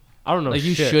know. I don't know. Like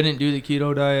you shouldn't do the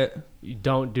keto diet. You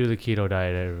don't do the keto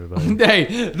diet, everybody.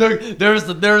 Hey, there's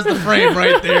the frame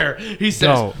right there. He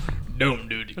says, "Don't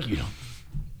do the keto."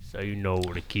 So you know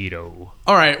the keto.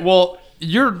 All right. Well,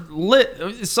 you're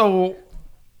lit. So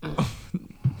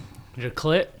your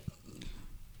clit.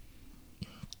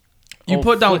 You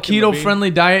put down keto-friendly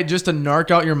diet just to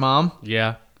narc out your mom?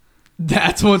 Yeah.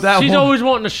 That's what that was. She's always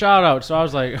wanting a shout out, so I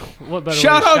was like, what better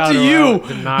shout way to out to you.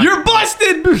 You're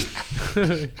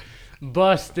busted.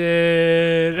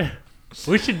 Busted.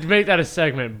 We should make that a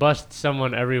segment. Bust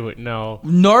someone every week. No.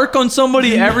 Narc on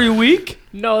somebody every week?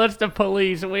 No, that's the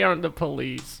police. We aren't the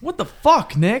police. What the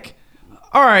fuck, Nick?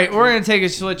 All right, we're gonna take a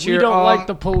switch here. We don't like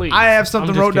the police. I have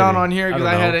something I'm just wrote down kidding. on here because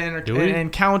I had an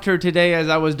encounter today as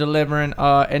I was delivering.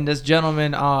 And this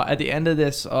gentleman at the end of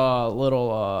this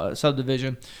little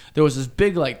subdivision, there was this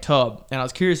big like tub, and I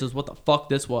was curious as what the fuck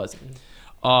this was.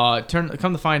 Come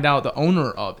to find out, the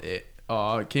owner of it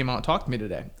came out and talked to me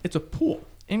today. It's a pool,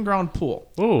 in-ground pool.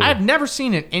 Ooh. I've never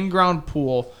seen an in-ground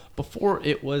pool before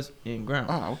it was in-ground.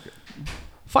 Oh, okay.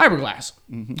 Fiberglass.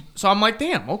 Mm-hmm. So I'm like,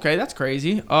 damn, okay, that's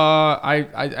crazy.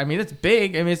 I mean, it's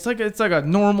big. I mean, it's like a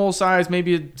normal size,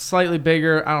 maybe slightly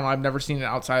bigger. I don't know. I've never seen it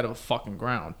outside of a fucking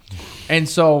ground. And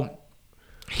so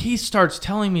he starts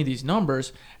telling me these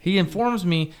numbers. He informs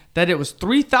me that it was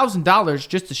 $3,000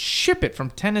 just to ship it from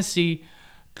Tennessee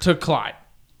to Clyde.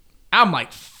 I'm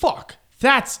like, fuck,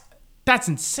 that's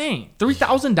insane.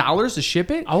 $3,000 to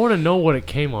ship it? I want to know what it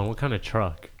came on. What kind of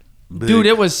truck? Dude,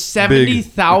 it was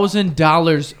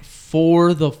 $70,000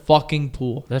 for the fucking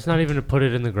pool. That's not even to put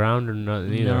it in the ground or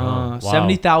nothing either. No, Wow.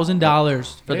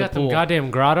 $70,000 for They the got pool. them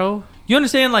goddamn grotto. You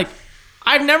understand? Like,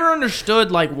 I've never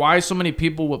understood like why so many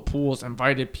people with pools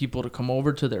invited people to come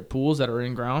over to their pools that are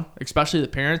in ground, especially the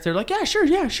parents. They're like, yeah, sure.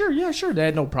 They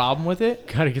had no problem with it.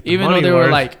 Gotta get the Even money though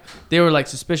worth. they were like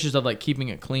suspicious of like keeping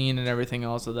it clean and everything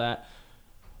else of that.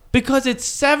 Because it's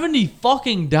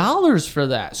 $70 for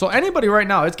that. So anybody right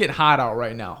now, it's getting hot out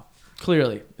right now.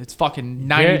 Clearly, it's fucking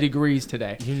 90 degrees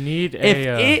today. You need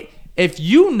If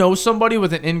you know somebody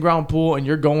with an in-ground pool and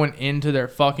you're going into their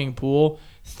fucking pool,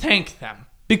 thank them.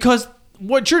 Because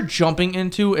what you're jumping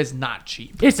into is not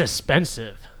cheap. It's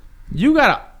expensive. You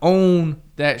gotta own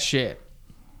that shit.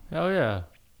 Hell yeah.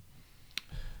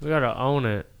 We gotta own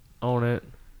it.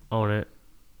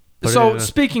 So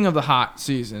speaking of the hot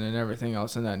season and everything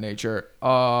else in that nature,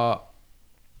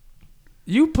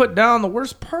 you put down the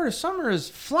worst part of summer is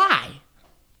flies.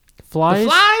 Flies? The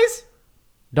flies?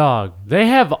 Dog, they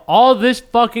have all this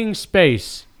fucking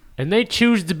space, and they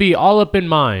choose to be all up in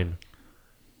mine.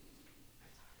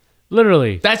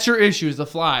 Literally. That's your issue, is the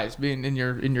flies being in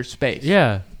your space.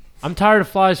 Yeah. I'm tired of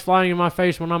flies flying in my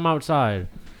face when I'm outside.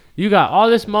 You got all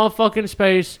this motherfucking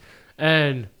space,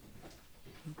 and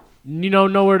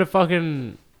nowhere to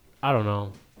fucking, I don't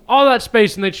know. All that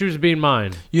space, and they choose to be in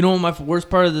mine. You know what my worst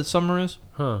part of the summer is?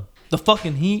 Huh. The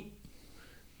fucking heat.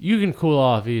 You can cool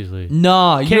off easily.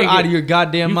 Nah, you're out of your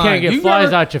goddamn mind. You can't get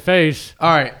flies out your face.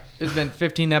 All right. It's been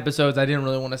 15 episodes. I didn't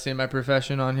really want to say my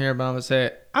profession on here, but I'm going to say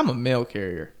it. I'm a mail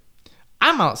carrier.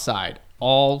 I'm outside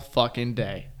all fucking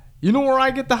day. You know where I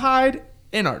get to hide?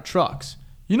 In our trucks.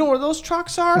 You know where those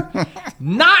trucks are?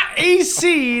 Not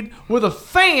AC'd with a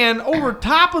fan over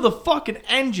top of the fucking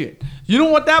engine. You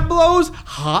know what that blows?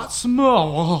 Hot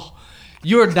smoke. Oh,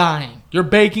 you're dying. You're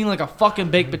baking like a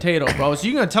fucking baked potato, bro. So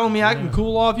you're going to tell me I can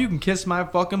cool off? You can kiss my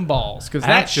fucking balls. Because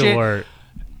that shit... Work.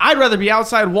 I'd rather be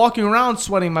outside walking around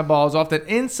sweating my balls off than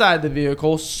inside the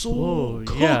vehicle cooking,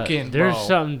 bro. There's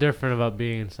something different about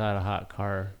being inside a hot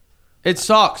car. It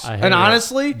sucks. I hate And it.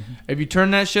 honestly, if you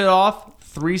turn that shit off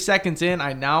 3 seconds in,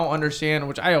 I now understand,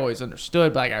 which I always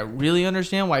understood, but like I really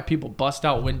understand why people bust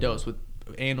out windows with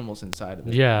animals inside of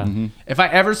it. Yeah. Mm-hmm. If I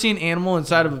ever see an animal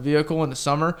inside of a vehicle in the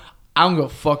summer, I don't go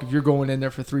fuck if you're going in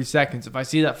there for 3 seconds. If I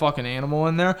see that fucking animal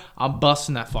in there, I'm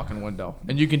busting that fucking window.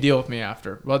 And you can deal with me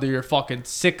after. Whether you're fucking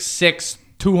 6'6",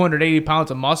 280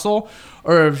 pounds of muscle,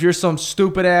 or if you're some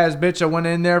stupid ass bitch that went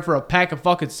in there for a pack of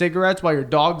fucking cigarettes while your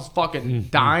dog's fucking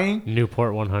dying.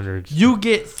 Newport 100s. You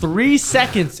get 3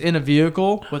 seconds in a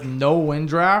vehicle with no wind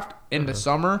draft in the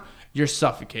summer, you're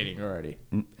suffocating already.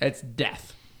 It's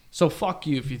death. So fuck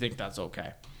you if you think that's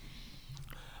okay.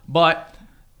 But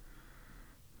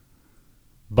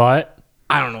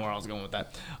I don't know where I was going with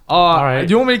that. All right.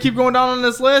 Do you want me to keep going down on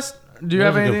this list? Do you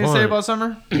That's have a good anything to say point. about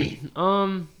summer?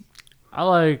 I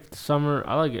like summer.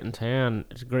 I like getting tan.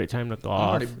 It's a great time to golf.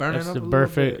 already burning it's up the a little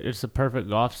perfect. bit. It's the perfect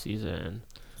golf season.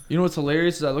 You know what's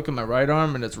hilarious is I look at my right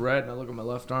arm and it's red, and I look at my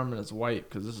left arm and it's white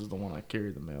because this is the one I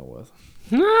carry the mail with.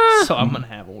 So I'm gonna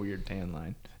have a weird tan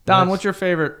line. Don, what's your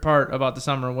favorite part about the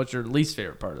summer, and what's your least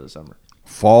favorite part of the summer?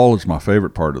 Fall is my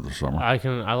favorite part of the summer.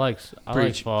 I like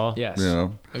Preach. fall. Yes. Yeah.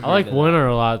 Agreed I like to that. winter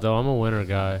a lot though. I'm a winter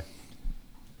guy.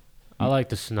 I like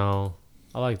the snow.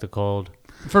 I like the cold.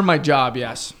 For my job,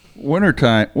 yes.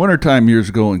 Wintertime years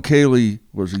ago when Kaylee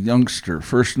was a youngster,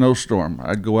 first snowstorm,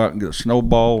 I'd go out and get a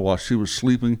snowball while she was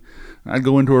sleeping. I'd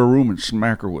go into her room and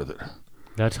smack her with it.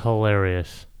 That's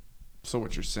hilarious. So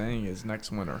what you're saying is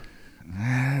next winter.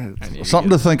 Something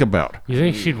to think about. You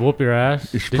think she'd whoop your ass?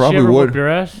 She Did probably she ever would. whoop your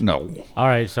ass? No. All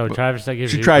right, so Travis, that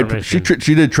gives She you tried. permission.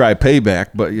 She did try payback,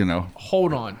 but you know.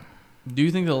 Hold on. Do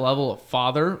you think the level of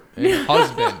father and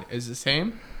husband is the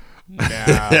same?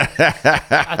 Yeah.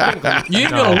 I think You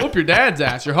ain't gonna whoop your dad's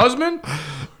ass. Your husband?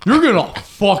 you're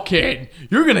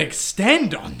gonna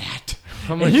extend on that.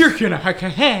 And you're gonna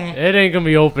It ain't gonna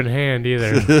be open hand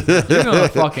either. you're gonna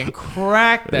fucking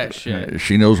crack that shit.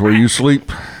 She knows where you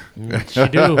sleep. She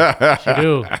do.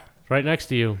 Right next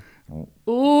to you.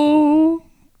 Ooh.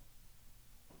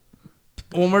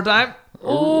 One more time.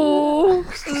 Ooh.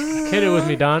 Hit it with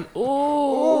me, Don.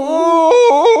 Ooh.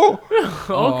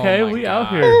 Okay, we out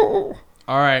here.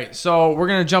 All right, so we're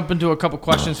gonna jump into a couple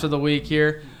questions for the week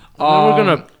here. We're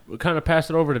gonna kind of pass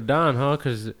it over to Don, huh?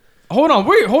 Because hold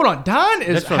on. Don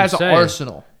has an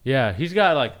arsenal. Yeah, he's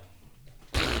got like.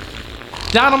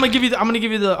 Don, I'm gonna give you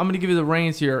the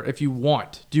reins here if you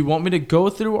want. Do you want me to go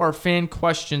through our fan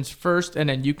questions first, and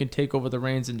then you can take over the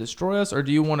reins and destroy us, or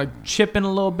do you want to chip in a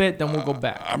little bit, then we'll go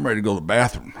back? I'm ready to go to the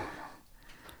bathroom.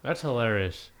 That's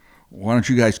hilarious. Why don't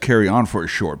you guys carry on for a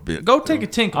short bit? Go take a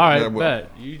tinkle. All right, bet.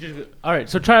 All right,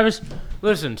 so Travis,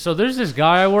 listen. So there's this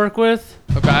guy I work with.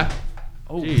 Okay.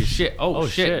 Oh Jeez. shit! Oh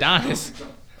shit! Don is.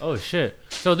 Oh shit!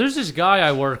 So there's this guy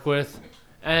I work with,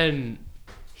 and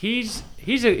he's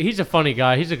a funny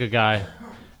guy. He's a good guy,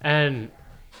 and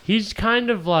he's kind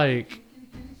of like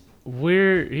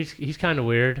weird. He's kind of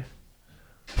weird.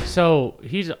 So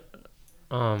he's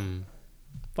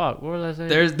fuck. What was I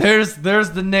saying? There's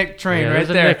the Nick train right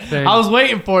there. Nick thing. I was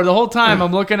waiting for it the whole time.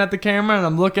 I'm looking at the camera and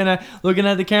I'm looking at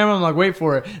the camera. I'm like, wait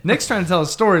for it. Nick's trying to tell a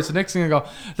story, so Nick's gonna go.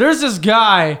 There's this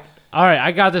guy. All right,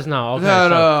 I got this now. Okay.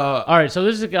 All right, so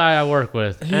this is a guy I work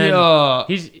with. And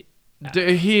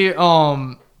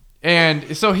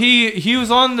and so he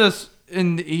was on this,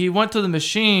 and he went to the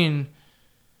machine,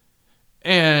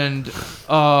 and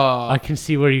I can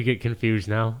see where you get confused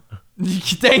now.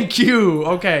 Thank you.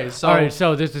 Okay, so all right,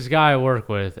 so there's this guy I work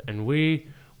with, and we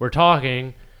were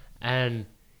talking, and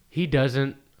he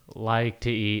doesn't like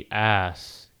to eat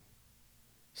ass.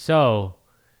 So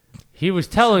he was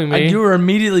telling me. You were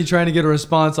immediately trying to get a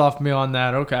response off me on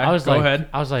that. Okay, go ahead.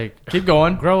 I was like, keep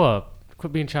going. Grow up.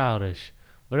 Quit being childish.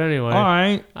 But anyway. All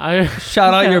right.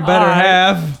 Shout out your better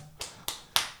half.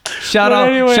 Shout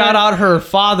out her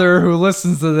father who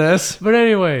listens to this. But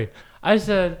anyway, I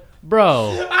said,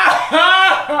 bro.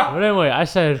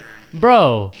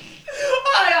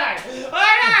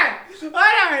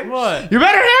 What? Your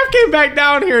better half came back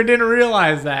down here and didn't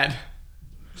realize that.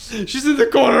 She's in the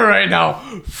corner right now,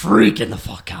 freaking the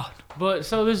fuck out. But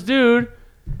so this dude,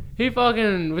 he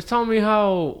fucking was telling me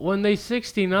how when they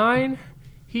 69,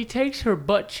 he takes her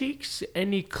butt cheeks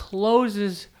and he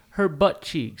closes her butt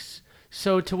cheeks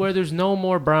so to where there's no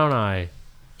more brown eye.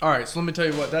 All right, so let me tell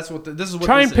you what. This is what.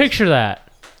 Try and picture that.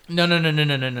 No.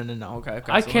 Okay.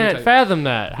 I can't fathom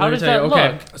that. How does that look?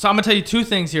 Okay, so I'm gonna tell you two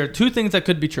things here. Two things that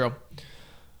could be true.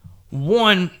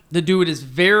 One, the dude is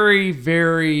very,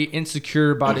 very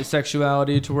insecure about his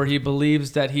sexuality to where he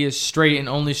believes that he is straight and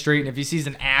only straight, and if he sees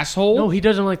an asshole... No, he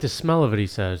doesn't like the smell of it, he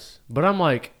says. But I'm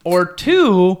like... Or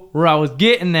two, where I was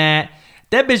getting at,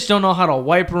 that bitch don't know how to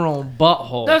wipe her own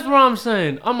butthole. That's what I'm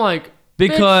saying. I'm like...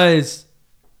 Because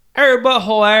every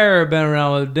butthole I ever been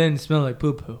around with didn't smell like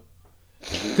poo-poo.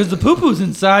 Because the poo-poo's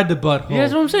inside the butthole. Yeah,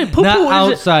 that's what I'm saying. Poo-poo not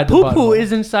outside the butthole. Poo-poo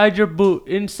is inside your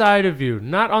inside of you,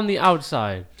 not on the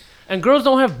outside. And girls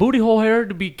don't have booty hole hair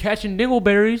to be catching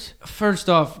dingleberries. First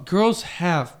off, girls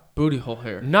have booty hole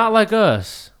hair. Not like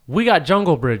us. We got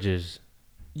jungle bridges.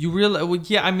 You realize? Well,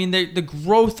 yeah, I mean, the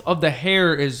growth of the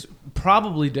hair is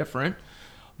probably different.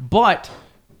 But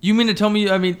you mean to tell me?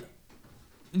 I mean,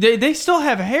 they still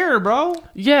have hair, bro.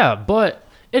 Yeah, but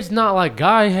it's not like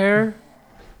guy hair.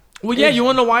 Well, yeah, you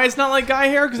want to know why it's not like guy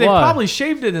hair? Because they probably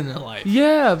shaved it in their life.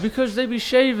 Yeah, because they be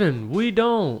shaving. We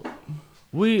don't.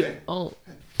 We oh.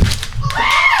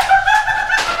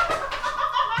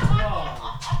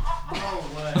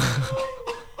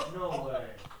 No way.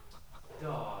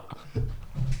 Dog.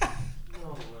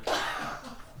 No way.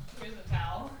 Here's a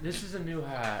towel. This is a new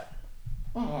hat.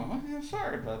 Oh, I'm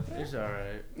sorry about that. It's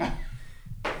alright.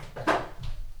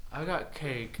 I got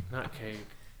cake, not cake.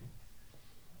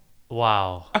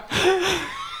 Wow.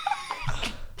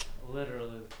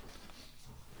 Literally.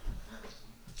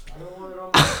 I don't want it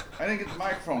on my... I didn't get the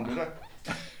microphone, did I?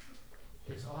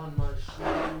 It's on my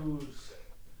shoes.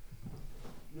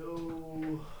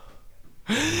 No.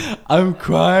 I'm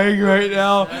crying right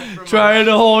now, trying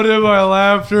to hold in my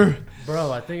laughter.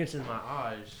 Bro, I think it's in my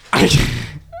eyes.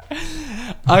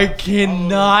 I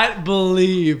cannot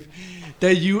believe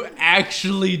that you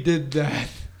actually did that.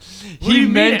 What do you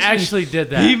mean actually did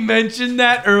that? He mentioned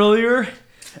that earlier,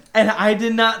 and I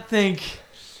did not think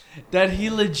that he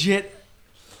legit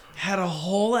had a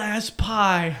whole ass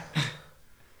pie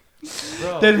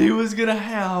that he was gonna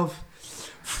have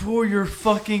for your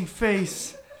fucking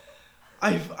face.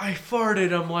 I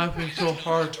farted. I'm laughing so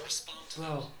hard.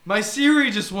 Bro. My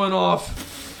Siri just went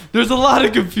off. There's a lot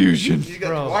of confusion. You got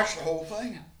Bro. to watch the whole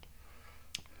thing.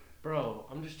 Bro,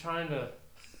 I'm just trying to...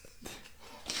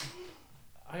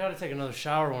 I gotta take another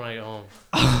shower when I get home.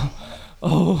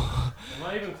 Oh. Am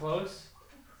I even close?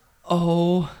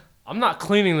 Oh. I'm not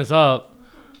cleaning this up.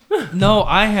 No,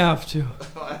 I have to.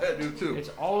 I do too. It's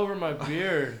all over my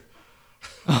beard.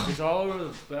 It's all over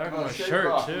the back of my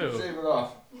shirt, too. Shave it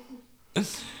off.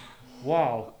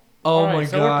 Wow. Oh All right, my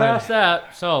so god. we're past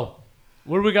that. So,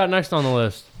 what do we got next on the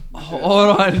list?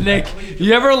 Hold on, Nick.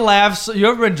 You ever laugh? You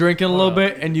ever been drinking a little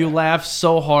bit and you laugh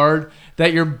so hard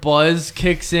that your buzz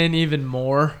kicks in even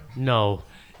more? No.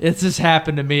 It's just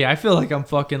happened to me. I feel like I'm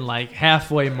fucking like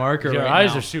halfway marker Your right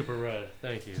eyes now. are super red.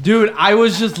 Thank you. Dude, I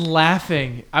was just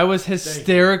laughing. I was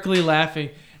hysterically laughing.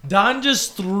 Don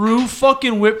just threw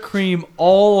fucking whipped cream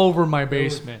all over my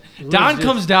basement. Don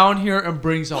comes down here and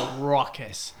brings a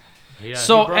ruckus. Yeah,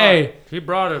 So, he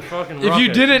brought a fucking If you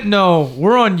rocket. didn't know,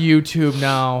 we're on YouTube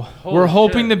now. Holy we're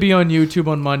hoping shit. to be on YouTube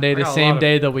on Monday, the got a same lot of-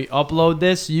 day that we upload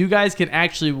this. So you guys can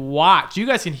actually watch. You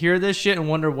guys can hear this shit and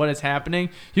wonder what is happening.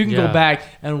 You can go Yeah. back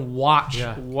and watch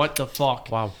Yeah. what the fuck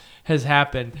Wow. has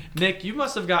happened. Nick, you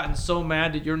must have gotten so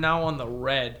mad that you're now on the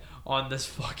red on this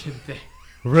fucking thing.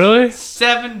 Really?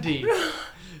 70.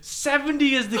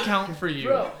 70 is the count for you.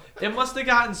 Bro. It must have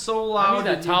gotten so I loud. need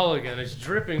that that you- towel again. It's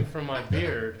dripping from my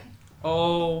beard.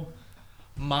 Oh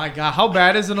my god. How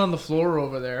bad is it on the floor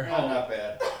over there? Oh, not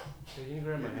bad. Hey, can you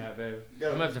grab my hat, babe? You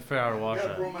I'm gonna have to figure out how to wash got a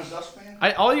that. broom and dustpan?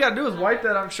 All you gotta do is wipe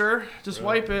that, I'm sure. Just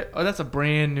Really? wipe it. Oh, that's a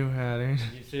brand new hat. You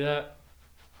see that?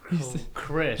 Oh,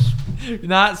 crisp.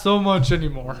 Not so much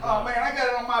anymore. Oh man, I got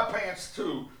it on my pants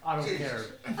too. I don't Jesus.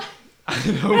 care. I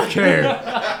don't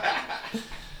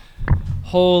care.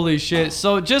 Holy shit.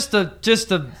 So just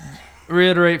to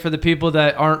reiterate for the people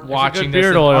that aren't watching good this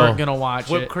beard and oil. aren't gonna watch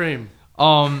Whipped it. cream.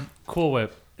 Cool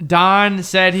Whip. Don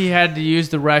said he had to use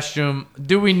the restroom.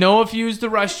 Do we know if he used the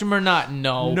restroom or not?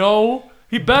 No. No.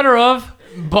 He better have.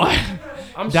 But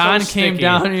I'm Don so came sticky.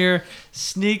 down here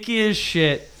sneaky as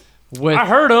shit with I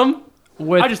heard him.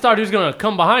 with I just thought he was gonna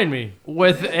come behind me.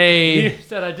 with He a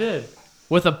said I did.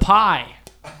 with a pie.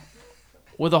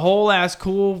 With a whole ass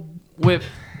Cool Whip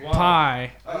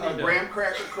pie. A graham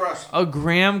cracker crust. A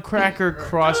graham cracker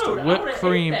crust Dude, I whipped would've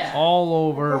cream ate that. all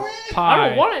over I pie.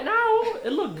 don't want it now.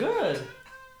 It looked good.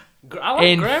 I like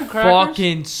And graham crackers.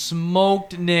 fucking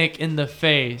smoked Nick in the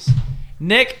face.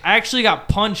 Nick actually got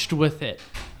punched with it.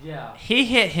 Yeah. He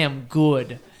hit him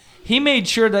good. He made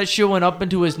sure that shit went up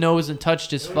into his nose and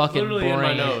touched his fucking Literally in my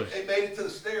brain. nose. They made it to the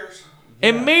stairs.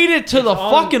 It made it to the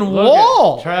On- fucking look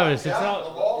wall. At, Travis, it's Yeah, the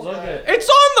out. wall's Look got at It's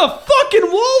on the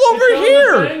fucking wall over It's on the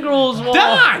here. Bengals wall.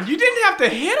 Don, you didn't have to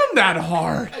hit him that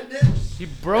hard. I did. He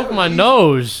broke my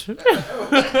nose.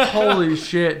 Holy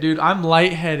shit, dude. I'm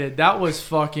lightheaded. That was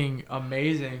fucking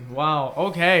amazing. Wow.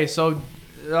 Okay, so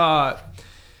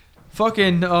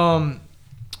fucking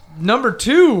number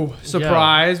 2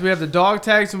 surprise. We have the dog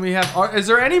tags and we have is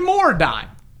there any more, Don?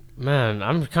 Man,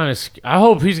 I'm kind of. I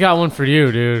hope he's got one for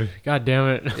you, dude. God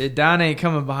damn it. Don ain't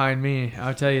coming behind me.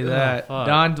 I'll tell you that. fuck.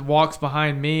 Don walks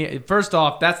behind me. First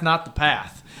off, that's not the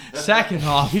path. Second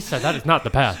off, He said that is not the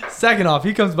path.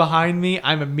 he comes behind me.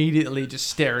 I'm immediately just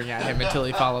staring at him until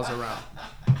he follows around.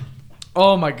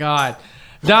 Oh my God,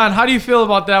 Don, how do you feel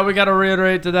about that? We got to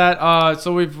reiterate to that.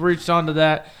 So we've reached on to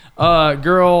that.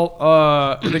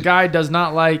 Girl, the guy does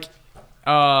not like.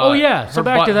 Oh, yeah. So her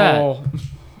back to that. butthole.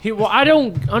 I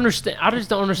don't understand. I just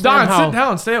don't understand Don, how. sit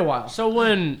down. Stay a while. So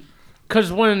when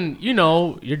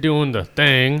you're doing the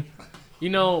thing,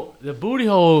 the booty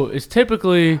hole is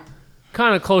typically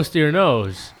kind of close to your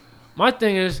nose. My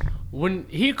thing is, when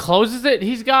he closes it,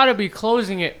 he's got to be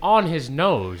closing it on his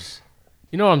nose.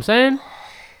 You know what I'm saying?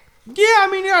 Yeah, I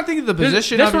mean, you're not thinking the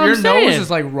position that's of it. what I'm Your nose saying. is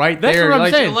like right That's there. what I'm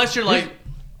Like, saying. unless you're like.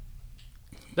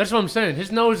 That's what I'm saying.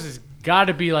 His nose has got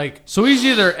to be like So he's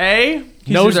either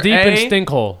nose either deep A, in stink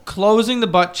hole. closing the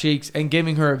butt cheeks and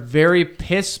giving her a very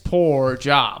piss poor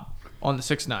job on the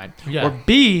 6'9", Yeah. or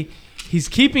B, he's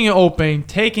keeping it open,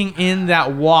 taking in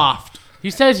that waft, He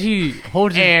says he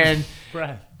holds and his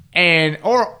breath.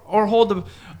 or hold the.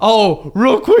 Oh,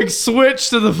 real quick, switch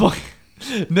to the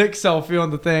fucking Nick selfie on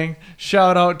the thing.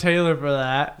 Shout out Taylor for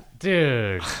that.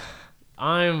 Dude,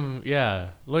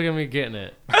 look at me getting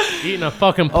it. Eating a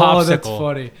fucking popsicle. Oh, that's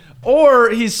funny. Or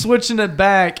he's switching it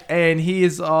back and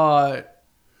he's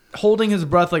holding his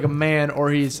breath like a man,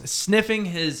 or he's sniffing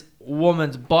his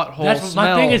woman's butthole. That's what my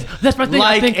smell thing is. That's my thing.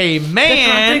 Like I think, a That's what I'm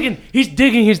man. thinking. He's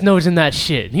digging his nose in that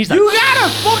shit. And he's like, You gotta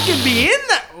fucking be in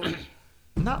that.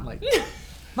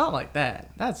 Not like that.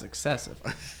 That's excessive.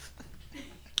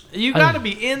 You gotta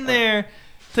be in there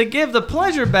to give the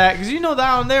pleasure back, because you know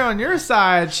down there on your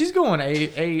side, she's going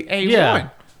A1. Yeah.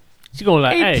 She's going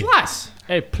like A plus.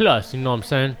 A plus, you know what I'm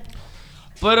saying?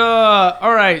 But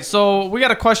all right, so we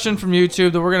got a question from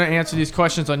YouTube that we're gonna answer these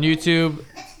questions on YouTube.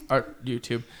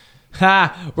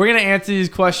 We're gonna answer these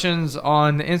questions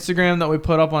on the Instagram that we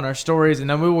put up on our stories, and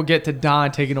then we will get to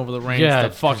Don taking over the reins. Yeah, to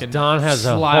fucking Don has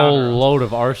a slaughter. whole load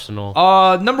of arsenal.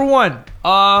 Number one,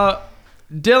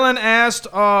 Dylan asked,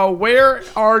 where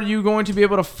are you going to be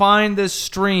able to find this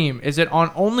stream? Is it on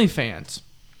OnlyFans?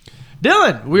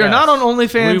 Dylan, we are not on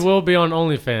OnlyFans. We will be on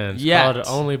OnlyFans. Yet. Called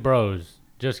Only Bros.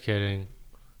 Just kidding.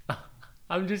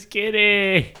 I'm just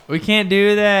kidding. We can't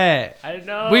do that. I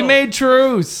know. We made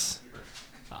truce.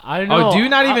 I know. Oh, do you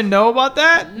not even know about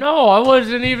that? No, I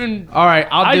wasn't even. All right,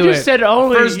 I'll do it. I just said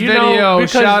only. First you video, know,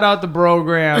 because shout out the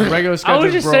program. Regular schedule I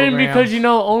was just program. saying because, you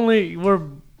know, only we're,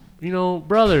 you know,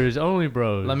 brothers, only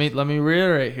bros. Let me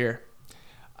reiterate here.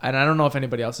 And I don't know if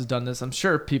anybody else has done this. I'm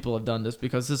sure people have done this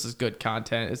because this is good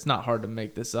content. It's not hard to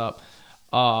make this up.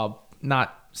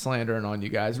 Not slandering on you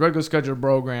guys. Regular schedule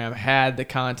program had the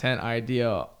content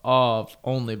idea of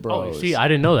Only Bros. Oh, see, I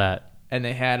didn't know that. And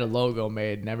they had a logo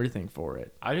made and everything for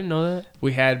it. I didn't know that.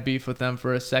 We had beef with them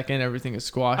for a second. Everything is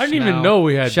squashed. I didn't now. even know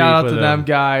we had Shout beef out with to them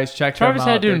guys. Check them out. Travis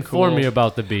had to They're inform cool. me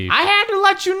about the beef. I had to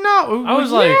let you know. I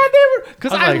was like, yeah, they were,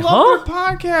 because I like, love their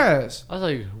podcast. I was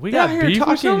like, we They're got here beef with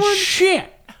talking someone? shit.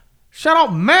 Shout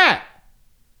out Matt.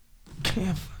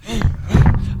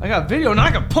 I got video and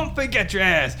I can pump fake at your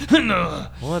ass.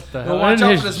 What the hell? Watch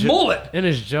out for this mullet. In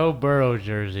his Joe Burrow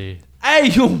jersey. Hey,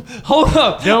 you hold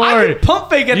up. Don't I worry. can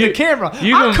pump fake at the camera.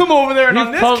 You I'll can- come over there and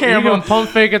on this You camera, can pump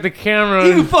fake at the camera.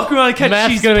 you can and fuck around and catch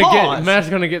Matt's these gonna paws. Matt's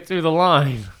gonna get through the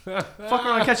line. Fuck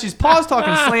around and catch these paws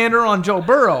talking slander on Joe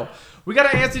Burrow. We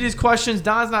got to answer these questions.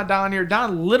 Don's not down here.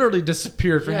 Don literally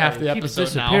disappeared for half the He keeps episode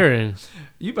disappearing. now.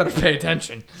 You better pay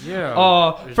attention.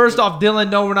 Yeah. First off,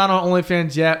 Dylan, no, we're not on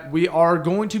OnlyFans yet. We are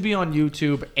going to be on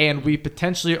YouTube, and we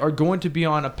potentially are going to be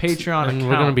on a Patreon And account.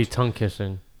 we're gonna be tongue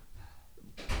kissing.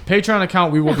 Patreon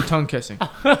account, we will be tongue kissing.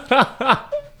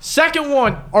 Second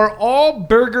one, are all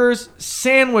burgers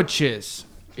sandwiches?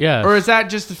 Yeah. Or is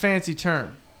that just a fancy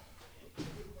term?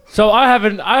 So let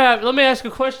me ask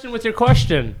a question with your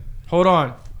question. Hold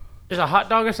on. Is a hot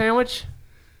dog a sandwich?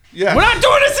 Yeah. We're not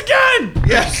doing this again!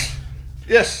 Yes.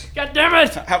 Yes. God damn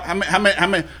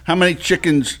it! How many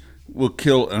chickens will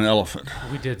kill an elephant?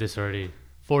 We did this already.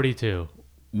 42.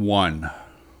 One.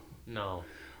 No.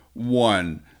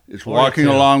 One. It's 42. walking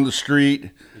along the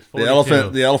street. The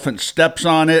 42. elephant steps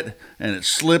on it, and it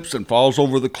slips and falls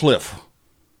over the cliff.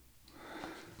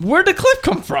 Where'd the cliff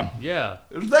come from? Yeah.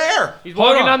 It's there. He's Hold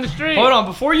walking on. down the street. Hold on,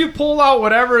 before you pull out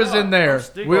whatever is in there,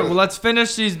 sticky. let's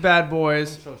finish these bad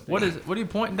boys. What are you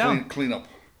pointing down? Clean up.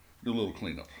 Do a little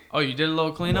cleanup. Oh, you did a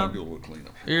little cleanup? Do a little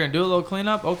cleanup. You're gonna do a little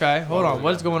cleanup? Okay, hold on.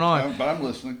 What's going on? But I'm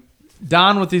listening.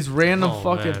 Don with these random Oh,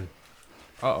 fucking. man.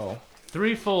 Uh-oh.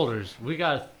 3 folders. We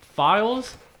got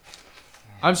files.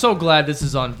 I'm so glad this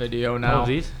is on video now. Oh,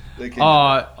 these? They came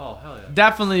Oh, hell yeah.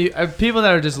 Definitely, people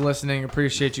that are just listening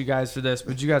appreciate you guys for this,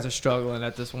 but you guys are struggling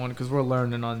at this one because we're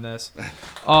learning on this.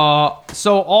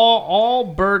 So all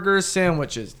burgers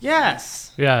sandwiches?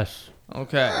 Yes. Yes.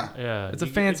 Okay. Yeah. It's a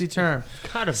fancy term.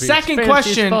 Gotta be. Second It's fancy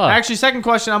question. as fuck. Actually, second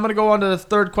question. I'm going to go on to the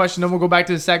third question, then we'll go back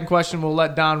to the second question. We'll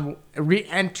let Don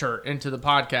re-enter into the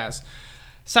podcast.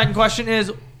 Second question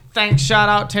is, thanks, shout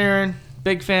out, Taryn.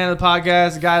 Big fan of the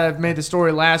podcast. The guy that made the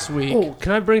story last week. Oh,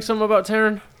 can I bring something about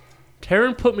Taryn?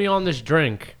 Taryn put me on this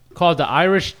drink called the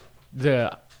Irish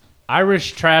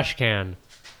trash can.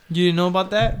 You didn't know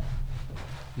about that?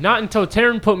 Not until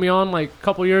Taryn put me on like a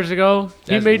couple years ago.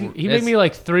 He made me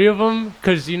like 3 of them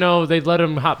because they'd let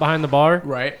him hop behind the bar.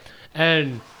 Right.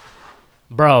 And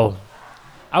bro,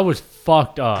 I was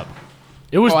fucked up.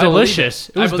 It was Oh, I believe delicious.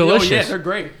 It was delicious. Oh, yeah, they're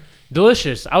great.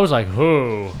 Delicious. I was like,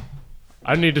 oh,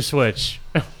 I need to switch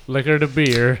liquor to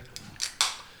beer.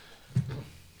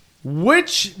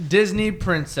 Which Disney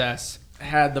princess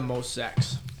had the most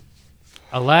sex?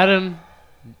 Aladdin.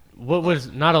 What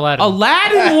was not Aladdin?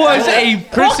 Aladdin was a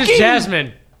Princess fucking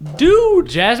Jasmine. dude.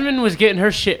 Jasmine was getting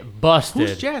her shit busted.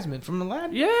 Who's Jasmine from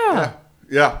Aladdin? Yeah.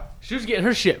 Yeah. She was getting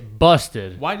her shit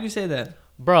busted. Why do you say that?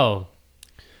 Bro.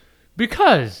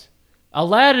 Because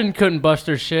Aladdin couldn't bust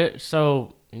her shit,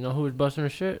 so you know who was busting her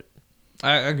shit?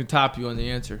 I can top you on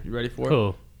the answer. You ready for it?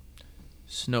 Who?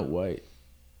 Snow White.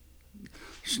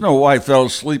 Snow White fell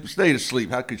asleep, stayed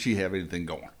asleep. How could she have anything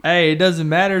going? Hey, it doesn't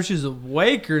matter if she's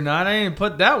awake or not. I didn't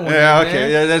put that one Yeah, in okay. there.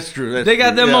 Yeah, that's true. They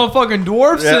got them motherfucking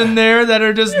dwarfs Yeah. in there that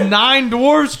are just 9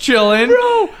 dwarfs chilling.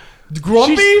 Bro.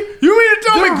 Grumpy? You mean to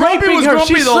tell me Grumpy was her.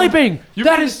 grumpy She's though? sleeping.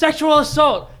 That is sexual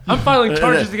assault. I'm filing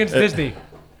charges against Disney.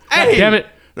 Hey, God damn it.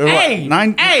 There were Hey,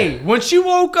 9. hey, when she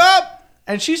woke up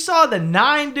and she saw the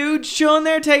 9 dudes chilling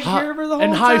there taking care of her the whole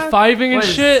and time. high-fiving and What,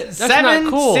 shit? That's 7, not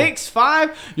cool. 6,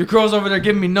 5. Your girl's over there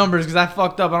giving me numbers because I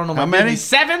fucked up. I don't know How my many? baby.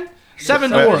 7? 7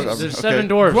 Seven. dwarves. There's Okay. 7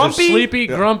 dwarves. Grumpy? There's Sleepy,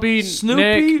 Grumpy, Snoopy?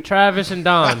 Nick, Travis, and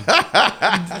Don.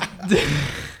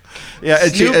 Yeah,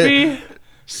 and Snoopy,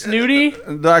 Snooty.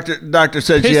 Doctor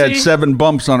said she had Pissy? 7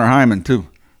 bumps on her hymen too.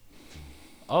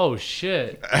 Oh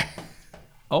shit!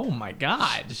 Oh my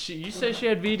God. You say she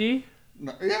had VD?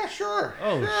 Yeah, sure.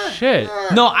 Oh shit!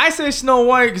 No, I say Snow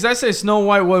White because I say Snow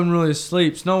White wasn't really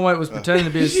asleep. Snow White was pretending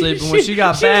to be asleep, and when she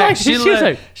got back,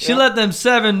 she let them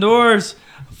 7 dwarves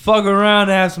fuck around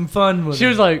and have some fun with She her.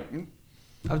 was like,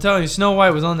 I'm telling you, Snow White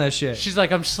was on that shit. she's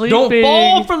like, I'm sleeping. Don't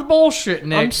fall for the bullshit,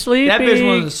 Nick. I'm sleeping. That bitch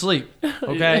wasn't asleep.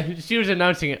 Okay. She was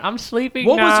announcing it. I'm sleeping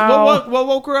What now. was what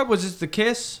woke her up? Was it the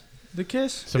kiss? The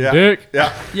kiss? Some Yeah. dick.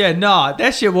 Yeah. Yeah, nah,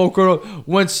 that shit woke her up.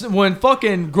 When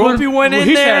fucking Grumpy went Well, in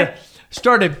he there, said-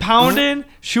 started pounding,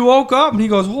 she woke up and he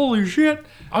goes, "Holy shit!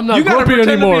 I'm not You gotta grumpy pretend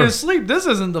to anymore." be asleep. This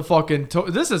isn't the fucking.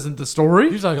 This isn't the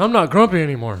story." He's like, I'm not grumpy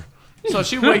anymore. So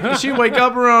she wake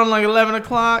up around like 11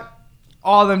 o'clock.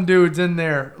 All them dudes in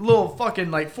there, little fucking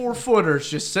like 4-footers,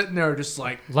 just sitting there, just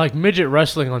like Like midget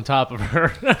wrestling on top of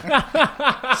her.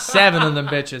 7 of them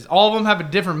bitches. All of them have a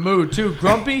different mood too.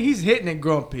 Grumpy, he's hitting it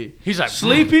grumpy. He's like,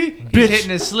 Sleepy, bitch. he's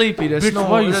hitting it sleepy. That's Bitch,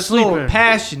 why you that's a little sleeping?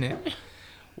 passionate.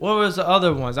 What was the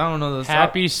other ones? I don't know those.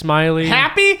 Happy, smiley.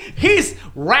 Happy? He's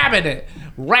rabbit.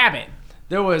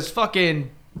 There was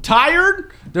fucking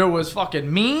tired. There was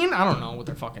fucking mean. I don't know what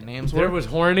their fucking names were. There was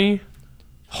horny.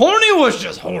 Horny was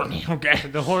just horny. Okay.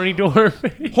 The horny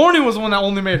dwarf. Horny was the one that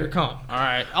only made her come. All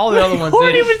right. All the other ones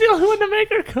Horny didn't. was the only one to make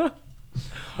her come.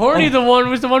 Horny, the one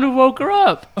was the one who woke her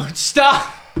up.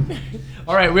 Stop.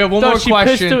 All right, we have one Thought more she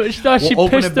question. pissed she thought she We'll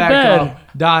open pissed it the back bed. up.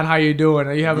 Don, how you doing?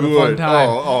 Are you having a fun Good. time?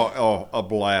 Oh, a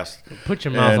blast. Put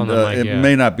your mouth on And the mic. it Yeah.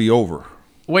 may not be over.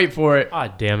 Wait for it.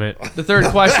 God damn it. The third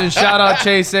question. Shout out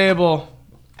Chase Abel,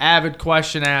 avid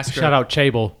question asker. Shout out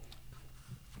Chable.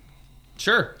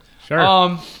 Sure.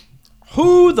 Sure.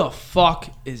 Who the fuck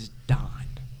is Don?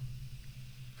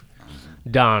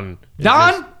 Don. Is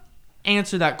Don,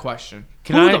 answer that question.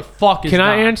 Can Who I- the fuck is Can Don?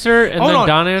 I answer and Hold then on,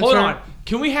 Don answer? Hold on.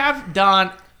 Can we have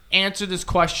Don answer this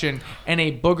question in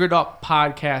a Boogered Up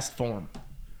podcast form?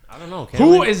 I don't know.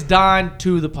 Who is Don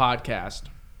to the podcast?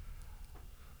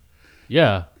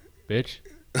 Yeah, bitch.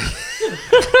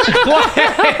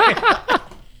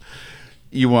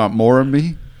 You want more of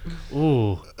me?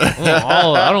 Ooh.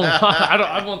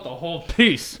 I want the whole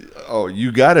piece. Oh,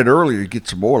 you got it earlier. Get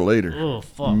some more later. Oh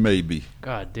fuck. Maybe.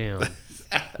 God damn.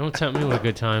 Don't tempt me with a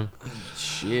good time.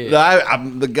 Shit.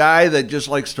 I'm the guy that just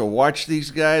likes to watch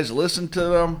these guys, listen to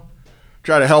them,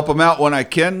 try to help them out when I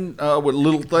can with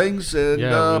little things, and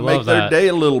Yeah, we make love their that. day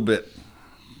a little bit.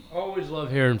 Always love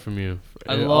hearing from you.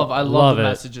 I love the it.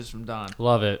 messages from Don.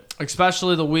 Love it.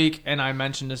 Especially the week, and I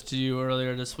mentioned this to you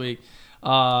earlier this week.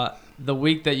 The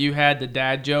week that you had the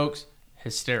dad jokes,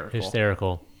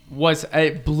 hysterical.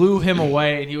 It blew him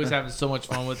away, and he was having so much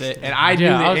fun with it. And I knew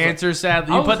the answers.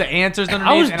 Sadly, you put the answers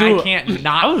underneath, and I can't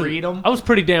not read them. I was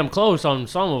pretty damn close on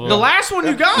some of them. The last one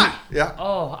you got. Yeah.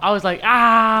 Oh, I was like,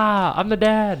 I'm the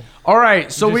dad. All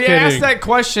right, so Just we kidding. asked that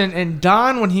question, and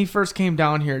Don, when he first came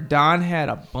down here, Don had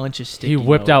a bunch of sticky He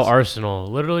whipped out notes. Arsenal.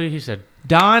 Literally, he said,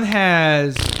 Don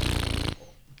has.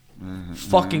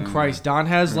 Fucking Christ. Don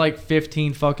has like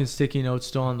 15 fucking sticky notes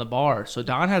still on the bar. So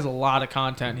Don has a lot of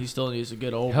content he still needs to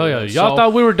get over. hell yeah. with. Y'all So-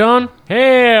 thought we were done?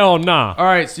 Hell nah. All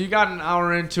right, so you got an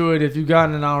hour into it. If you've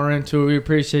gotten an hour into it, we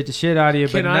appreciate the shit out of you.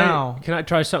 But now. Can I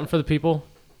try something for the people?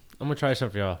 I'm going to try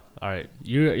something for y'all. All right.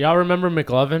 Y'all remember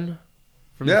McLovin?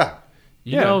 Yeah.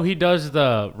 You Yeah. know he does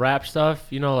the rap stuff.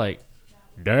 You know, like,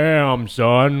 damn,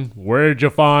 son, where'd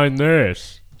you find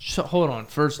this? Hold on.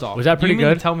 First off, Was that pretty you mean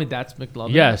good? to tell me that's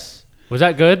McLovin? Yes. Was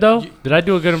that good, though? Did I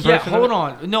do a good Yeah, impression? hold of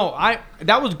it? on. No,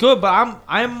 that was good, but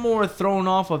I'm more thrown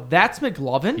off of that's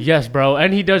McLovin. Yes, bro.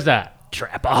 And he does that.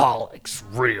 Trapaholics,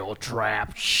 real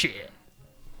trap shit.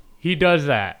 He does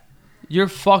that. You're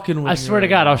fucking with I me swear to right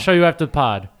God, now. I'll show you after the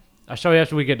pod. I'll show you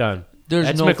after we get done. There's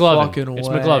That's no McLovin. fucking It's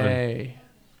way. McLovin.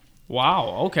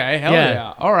 Wow. Okay. Hell Yeah.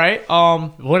 yeah. All right.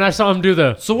 When I saw him do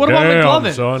the So what about "Damn,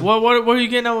 McLovin? son," What are you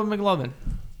getting at with McLovin?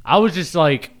 I was just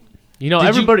like,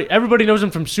 everybody knows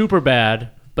him from Superbad,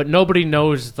 but nobody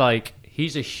knows like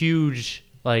he's a huge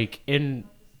like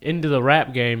into the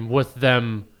rap game with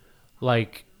them.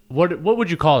 Like what would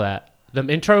you call that? Them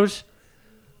intros?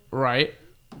 Right.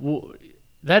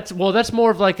 That's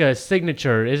more of like a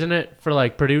signature, isn't it, for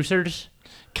like producers?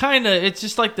 Kind of. It's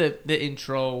just like the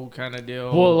intro kind of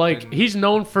deal. Well, like and- he's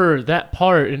known for that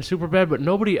part in Superbad, but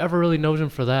nobody ever really knows him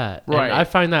for that. Right. And I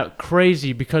find that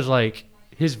crazy because like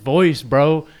his voice,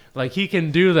 bro, like he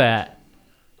can do that.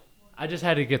 I just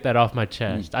had to get that off my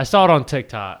chest. I saw it on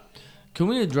TikTok. Can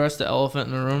we address the elephant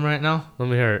in the room right now? Let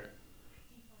me hear it.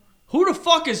 Who the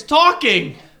fuck is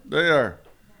talking? They are.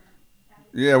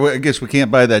 Yeah, well, I guess we can't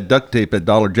buy that duct tape at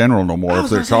Dollar General no more if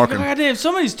they're talking. Goddamn,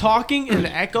 somebody's talking in the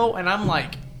echo, and I'm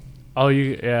like, Oh,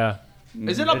 yeah.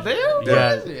 is it up there? Yeah.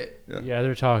 Where is it? Yeah,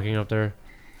 they're talking up there.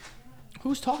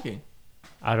 Who's talking?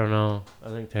 I don't know. I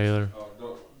think Taylor.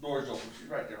 Door's open. She's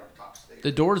right there on top stage.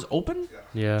 The door's open?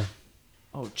 Yeah.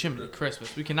 Oh, Jiminy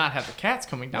Christmas. We cannot have the cats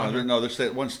coming down here. No, there's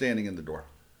one standing in the door.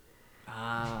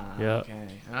 Ah, Yeah. okay.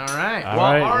 All right. All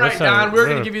Well, right, all right, listen, Don. We're going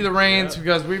to yeah. give you the reins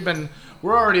because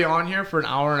we're already on here for an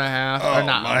hour and a half. Oh, or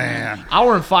not, man.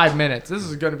 Hour and 5 minutes. This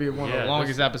is going to be one of Yeah, the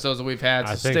longest episodes that we've had.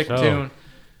 So I think stick so. tuned.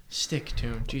 Stick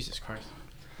tuned. Jesus Christ.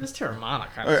 This Terramana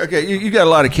kind of. Okay, you got a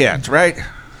lot of cats, right?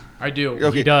 I do.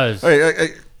 Okay. He does. Hey,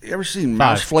 you ever seen Five.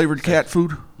 mouse-flavored cat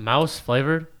food? Mouse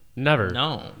flavored? Never.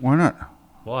 No. Why not?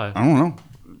 Why? I don't know.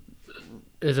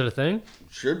 Is it a thing?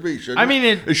 Should be. Shouldn't I mean,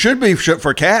 it should be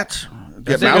for cats.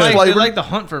 Get They mouse like, flavored. they like to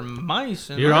hunt for mice.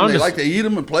 And You're And on they to like to eat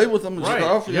them and play with them and Right.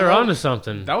 stuff. you You're know? onto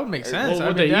something. that would make sense. Well, I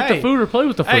would mean, they eat hey. the food or play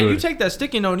with the food? Hey, you take that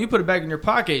sticky note and you put it back in your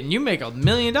pocket and you make $1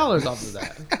 million off of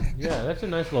that. Yeah, that's a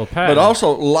nice little pad. But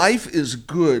also, life is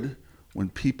good when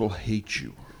people hate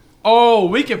you. Oh,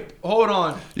 we can hold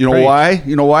on. You know Preach. why?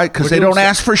 You know why? Because they doing don't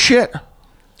ask for shit.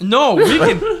 No, we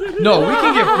can. No, we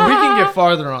can get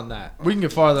farther on that. We can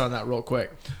get farther on that real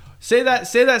quick. Say that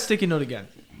sticky note again.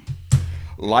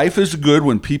 Life is good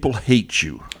when people hate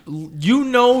you. You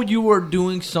know you are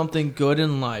doing something good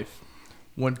in life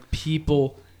when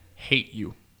people hate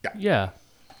you. Yeah.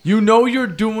 You know you're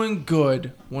doing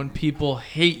good when people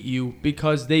hate you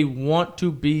because they want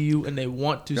to be you and they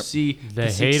want to see They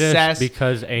the hate us success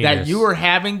because that anus. you are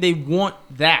having. They want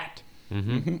that.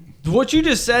 What you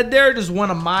just said there just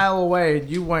went a mile away.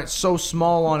 You went so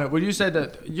small on it. When you said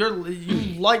that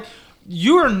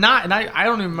you are not, and I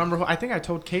don't even remember. I think I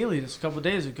told Kaylee this a couple of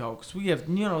days ago because we have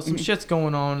some shit's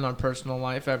going on in our personal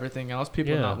life, everything else,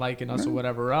 people Yeah. not liking us or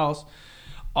whatever else.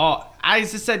 I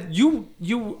just said you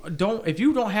don't, if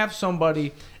you don't have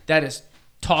somebody that is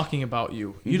talking about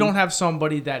you, you don't have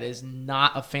somebody that is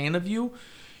not a fan of you,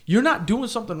 you're not doing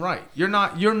something right. You're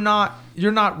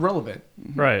not relevant.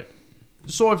 Right.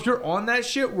 So if you're on that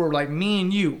shit, we're like me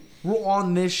and you, we're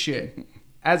on this shit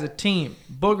as a team,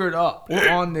 boogered up. We're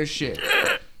on this shit.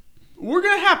 We're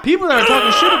gonna have people that are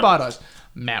talking shit about us.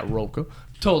 Matt Roca,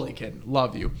 totally kidding,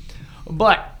 love you,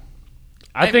 but.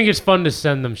 I think it's fun to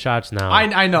send them shots now.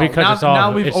 I know. Because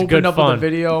Now we've it's opened good up fun. with the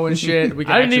video and shit. We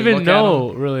can I didn't actually even look at 'em.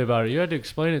 know really about it. You had to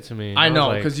explain it to me. I was know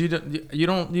like- because you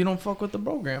don't fuck with the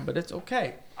program, but it's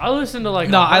okay. I listen to like.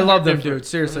 No, I 100 love them, different- dude.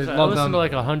 Seriously, I love listen them. to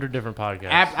like 100 different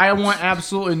podcasts. I want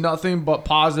absolutely nothing but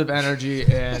positive energy,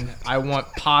 and I want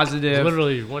positive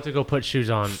Literally went to go put shoes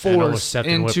on and almost force stepped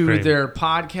in whipped into cream. their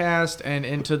podcast and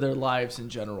into their lives in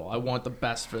general. I want the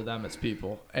best for them as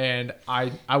people, and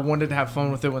I wanted to have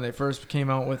fun with it when they first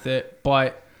came out with it,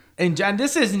 but. And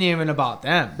this isn't even about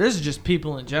them. This is just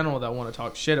people in general that want to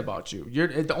talk shit about you.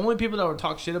 The only people that will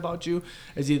talk shit about you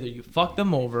is either you fuck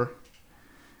them over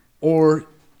or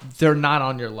they're not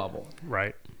on your level.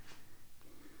 Right.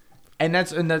 And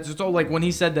that's so like when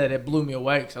he said that, it blew me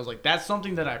away because I was like, that's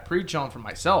something that I preach on for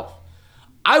myself.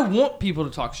 I want people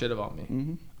to talk shit about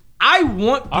me. I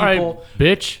want people. All right,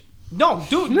 bitch. No,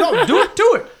 do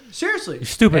it. Seriously, You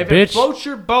stupid if bitch. It floats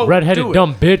your boat. Redheaded do it.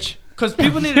 dumb bitch. Because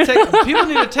people need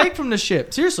to take from the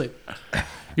ship. Seriously.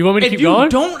 You want me to If keep you going?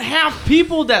 don't have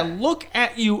people that look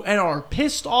at you and are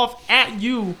pissed off at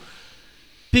you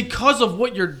because of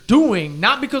what you're doing,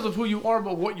 not because of who you are,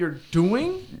 but what you're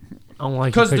doing, I don't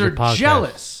like because your they're podcast.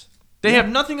 jealous. They have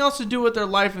nothing else to do with their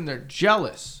life and they're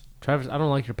jealous. Travis, I don't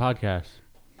like your podcast.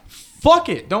 Fuck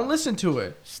it. Don't listen to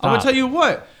it. Stop. I'm going to tell you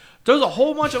what. There's a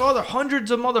whole bunch of other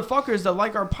hundreds of motherfuckers that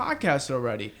like our podcast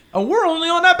already. And we're only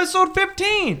on episode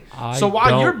 15. So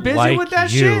while you're don't busy like with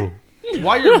that you. shit,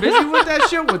 while you're busy with that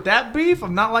shit, with that beef of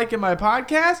not liking my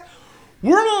podcast,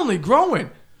 we're only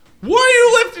growing. What are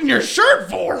you lifting your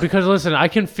shirt for? Because listen, I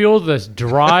can feel this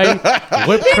dry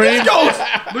whipped cream.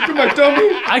 Look at my tummy.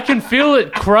 I can feel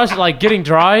it crush, like getting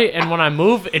dry, and when I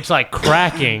move, it's like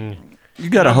cracking. You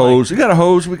got a hose. You got a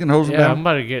hose. We can hose them Yeah, down. I'm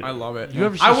about to get. I love it. You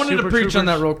ever see I wanted to Super preach on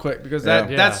Troopers? that real quick because Yeah.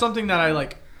 that's something that I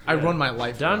like. I run my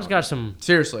life. Don's around. got some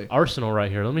Seriously. arsenal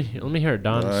right here. Let me hear it,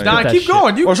 Don. All right. Spit Don, that keep shit.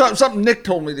 going. You Well, something Nick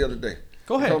told me the other day.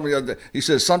 go He ahead. told me the other day. He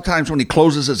says sometimes when he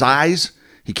closes his eyes,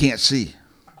 he can't see.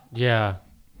 Yeah.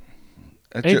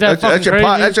 That's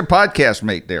your podcast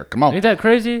mate there. Come on. Ain't that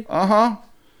crazy? Uh-huh.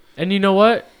 And you know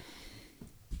what?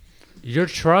 Your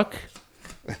truck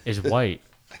is white.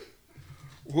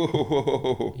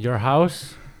 Whoa. Your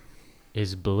house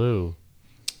is blue.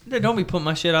 Don't be putting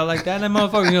my shit out like that. That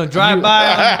motherfucker's gonna drive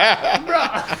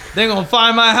by. They gonna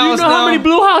find my house. You know how many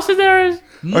blue houses there is?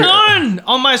 None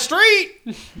on my street.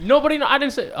 Nobody. I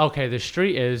didn't say. Okay, the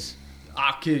street is.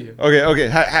 I'll kill you. Okay.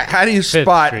 How do you Fifth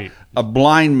spot Street. a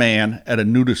blind man at a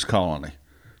nudist colony?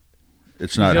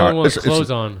 It's not the hard. only one with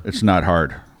clothes on. It's not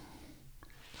hard.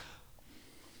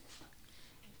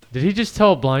 Did he just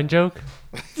tell a blind joke?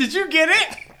 Did you get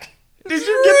it? Did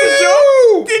you get the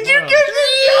joke? Did you get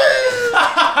the joke?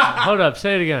 Hold up.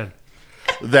 Say it again.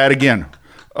 That again.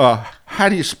 How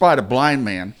do you spot a blind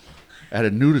man at a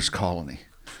nudist colony?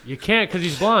 You can't because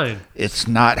he's blind. It's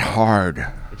not hard.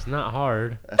 It's not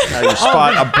hard. That's how you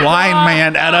spot a blind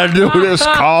man at a nudist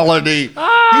colony. He's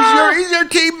your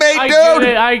teammate,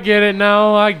 dude. I get it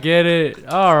now. I get it.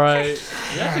 All right.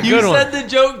 That's a You good one. said the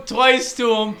joke twice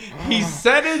to him. He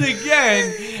said it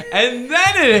again, and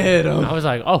then it hit him. I was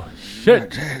like, oh,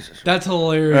 shit. That's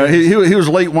hilarious. He was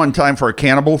late one time for a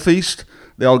cannibal feast.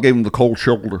 They all gave him the cold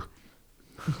shoulder.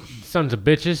 Sons of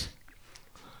bitches.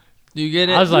 Do you get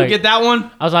it? I was Do you like- get that one?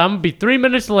 I was like, I'm going to be 3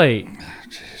 minutes late.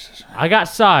 I got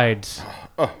sides.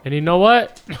 And you know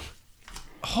what?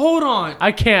 Hold on.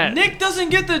 I can't. Nick doesn't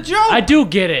get the joke. I do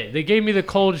get it. They gave me the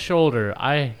cold shoulder.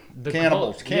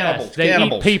 Cannibals. Yes, they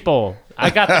eat people. I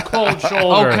got the cold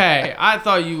shoulder. Okay, I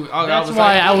thought you. That's was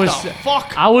why like, I what was. the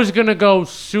fuck. I was gonna go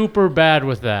super bad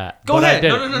with that. Go but ahead.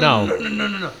 I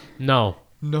didn't. No.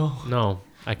 No,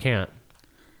 I can't.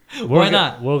 Why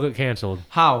not? We'll get canceled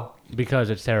How? because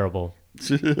it's terrible.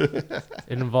 It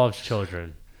involves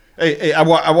children. Hey, I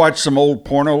watched some old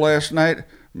porno last night.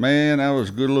 Man, I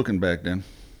was good looking back then.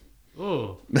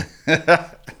 Ooh.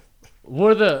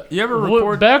 You ever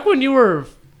record back when you were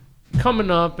coming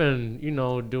up and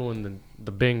doing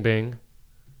the bing bing?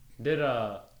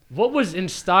 What was in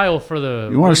style for the?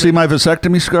 You want to see my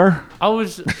vasectomy scar? I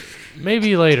was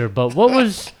maybe later, but what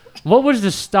was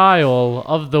the style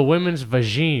of the women's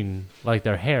vagine, like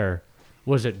their hair?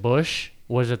 Was it bush?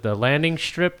 Was it the landing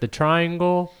strip, the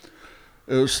triangle?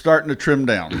 It was starting to trim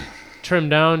down. Trim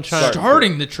down,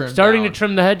 starting to trim starting down. to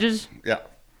trim the hedges. Yeah.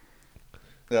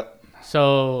 Yep.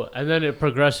 So and then it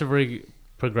progressively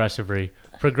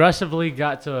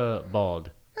got to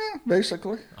bald. Yeah,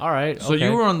 basically. All right. So okay.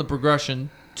 you were on the progression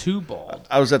to bald.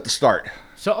 I was at the start.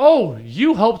 So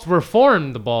you helped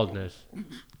reform the baldness.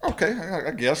 Okay,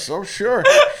 I guess so. Sure.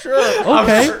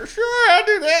 Okay. Sure, I'll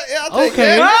do that. Yeah, I'll take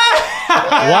Okay.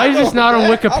 that. Why is this not on I'll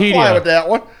fly Wikipedia? with that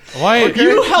one. Why?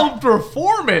 You helped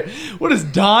perform it. What is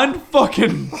Don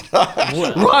fucking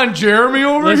Ron Jeremy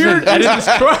over Listen, here? Jesus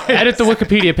Christ. Edit the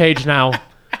Wikipedia page now.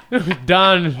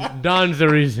 Don's the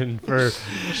reason for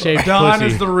shaved Don pussy.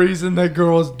 is the reason that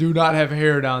girls do not have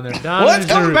hair down there. Don Let's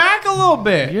is come the- back a little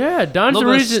bit. Yeah, Don's A the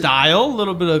little bit of reason. style, a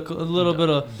little bit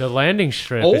of, The landing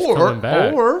strip is coming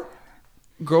back. or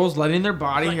girls letting their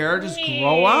body hair just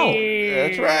grow out.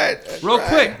 That's right. Real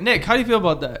quick, Nick, how do you feel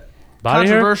about that? Body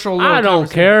hair? Controversial. little I don't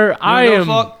conversation. care. You don't I give a am.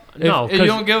 fuck? No, If you 'cause-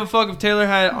 don't give a fuck if Taylor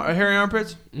had hairy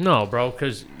armpits? No, bro,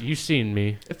 because you've seen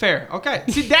me. Fair. Okay.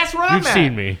 See, that's where I'm You've at.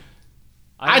 seen me.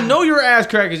 I know your ass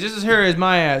crack is just as hairy as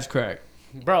my ass crack.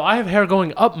 Bro, I have hair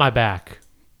going up my back.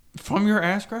 From your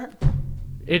ass crack?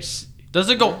 It's Does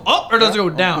it go up or does it go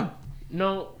down?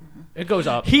 no, it goes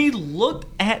up. He looked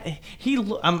at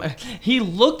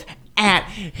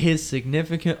his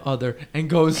significant other and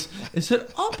goes, "Is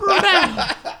it up or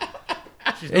down?"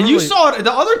 And you saw it.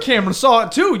 The other camera saw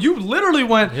it too. You literally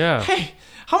went, Yeah. "Hey,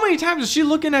 how many times is she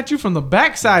looking at you from the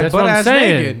backside, That's butt what I'm ass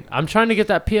saying. naked?" I'm trying to get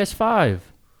that PS5.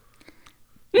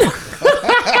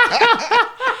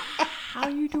 How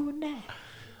you doing that?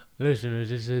 Listen,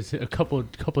 it's a couple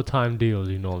time deals.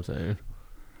 You know what I'm saying?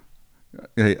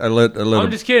 Hey, I let I'm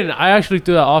him. just kidding. I actually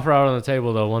threw that offer out on the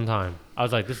table though one time. I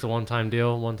was like, "This is a one-time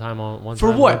deal. One time on. One For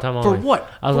time, what? One time For only." what?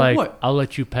 I was For like, what? "I'll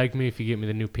let you peg me if you get me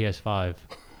the new PS5."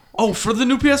 Oh, for the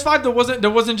new PS5, there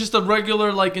wasn't just a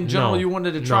regular like in general. No. You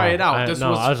wanted to try No. it out. This I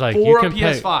was like, for you a can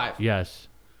peg- PS5. Yes.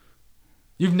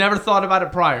 You've never thought about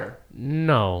it prior.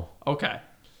 No. Okay,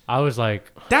 I was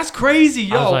like, that's crazy,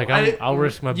 yo. I was like, I'll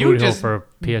risk my you booty hole just- for a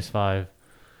PS5.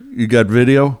 You got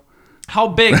video? How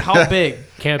big? How big?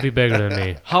 Can't be bigger than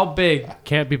me. How big?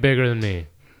 Can't be bigger than me.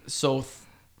 So,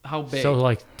 how big? So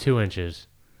like 2 inches.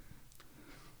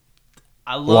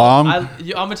 I love. Long? I'm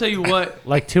gonna tell you what.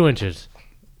 Like 2 inches.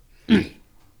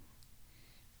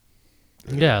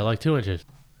 Yeah, like 2 inches.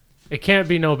 It can't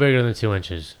be no bigger than 2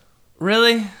 inches.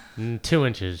 Really? 2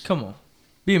 inches. Come on,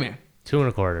 be a man. 2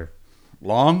 1/4.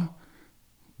 Long?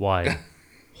 Why?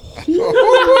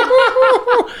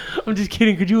 I'm just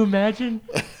kidding. Could you imagine?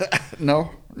 No,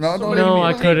 No,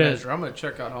 I couldn't. I'm gonna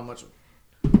check out how much.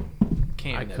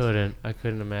 I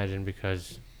couldn't imagine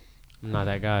because I'm not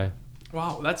that guy.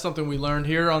 Wow, that's something we learned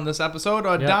here on this episode.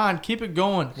 Yep. Don, keep it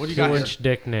going. What do you got here? 2-inch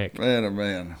dick Nick. Man, oh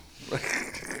man.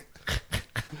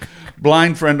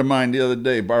 Blind friend of mine the other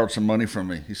day borrowed some money from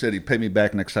me. He said he'd pay me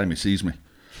back next time he sees me.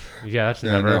 Yeah, that's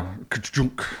Yeah, never. no.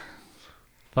 Ka-chunk.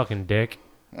 Fucking dick.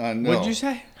 I know. What'd you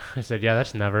say? I said, yeah,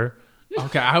 that's never.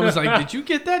 Okay, I was like, did you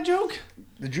get that joke?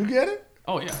 Did you get it?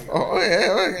 Oh yeah. Oh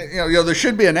yeah. There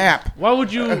should be an app. Why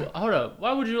would you, hold up,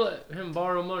 why would you let him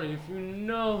borrow money if you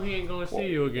know he ain't going to see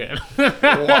you again?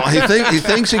 Well, he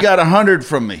thinks he got 100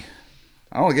 from me.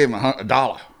 I only gave him $100.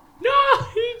 No,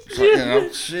 he So,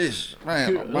 jeez,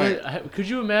 man, oh, man. Could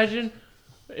you imagine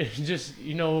just,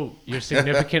 your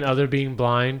significant other being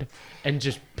blind and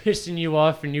just pissing you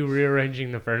off and you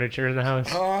rearranging the furniture in the house?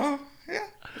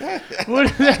 Yeah.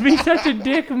 Wouldn't that be such a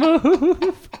dick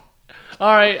move?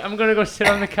 All right, I'm going to go sit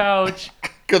on the couch.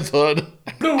 Good thud.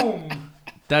 Boom.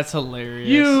 That's hilarious.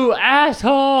 You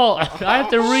asshole. I have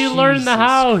to relearn the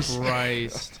house.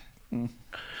 Christ.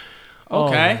 Oh.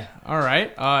 Okay. All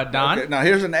right. Don. Okay, now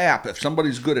here's an app. If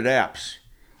somebody's good at apps,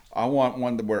 I want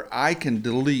one where I can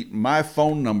delete my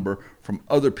phone number from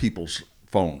other people's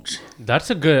phones. That's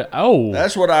a good, oh.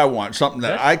 That's what I want. Something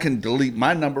that I can delete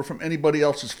my number from anybody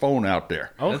else's phone out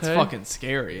there. Okay. That's fucking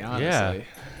scary, honestly.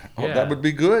 Oh, Yeah. that would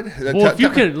be good. Well, if you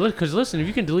can, because listen, if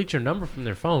you can delete your number from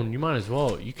their phone, you might as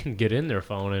well. You can get in their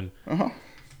phone and,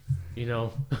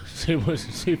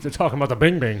 see if they're talking about the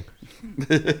Bing Bing.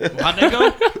 How'd they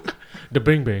go? The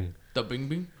Bing Bing. The Bing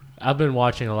Bing. I've been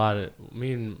watching a lot of.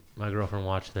 Me and my girlfriend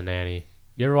watch The Nanny.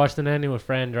 You ever watch The Nanny with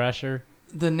Fran Drescher?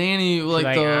 The nanny, like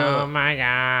She's the. oh my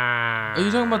god. Are you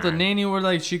talking about the nanny where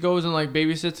like she goes and like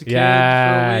babysits a kid for a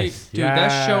Yes, week? Dude, yes.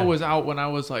 that show was out when I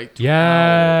was like 12.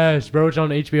 Yes, bro, it's on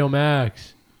HBO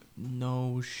Max.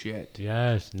 No shit.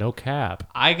 Yes, no cap.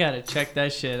 I gotta check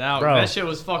that shit out. Bro. That shit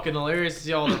was fucking hilarious to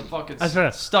see all the fucking That's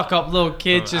right. stuck up little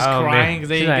kids just Oh, man. crying because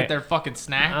they She's didn't like, get their fucking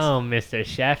snacks. Oh, Mr.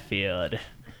 Sheffield.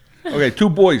 Okay, two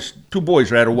boys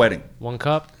were at a wedding. 1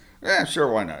 cup. Yeah, sure,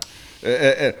 why not?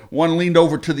 One leaned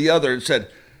over to the other and said,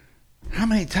 "How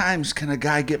many times can a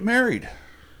guy get married?"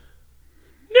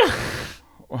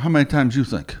 Well, how many times you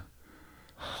think?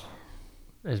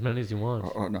 As many as he wants.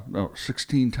 Oh, no,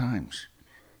 16 times.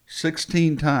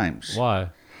 16 times. Why?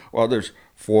 Well, there's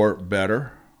for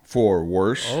better, for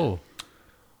worse, Oh.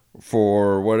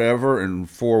 for whatever, and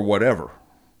for whatever.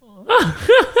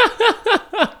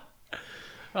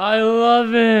 I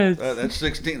love it. That's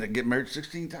 16. They get married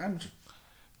 16 times.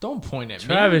 Don't point at me.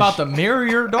 Travis. I'm about to marry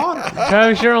your daughter.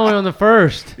 Travis, you're only on the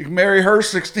first. You can marry her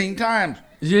 16 times.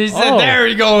 He said, Oh. there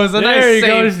he goes. A There nice he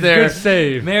save goes. there. Good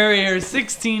save. Marry her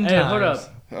 16 Hey, times. hold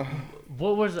up.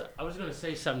 What was it? I was going to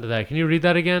say something to that. Can you read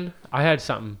that again? I had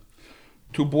something.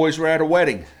 Two boys were at a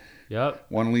wedding. Yep.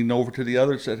 One leaned over to the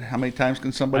other and said, "How many times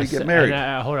can somebody get said- married?"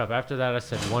 and, hold up. After that, I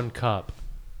said 1 cup.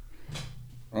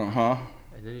 Uh-huh.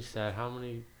 And then he said, how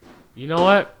many? You know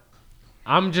what?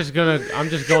 I'm just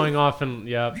going off and,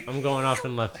 I'm going off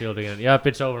in left field again. Yep,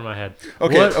 it's over my head.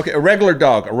 Okay, What? okay. A regular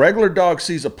dog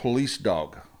sees a police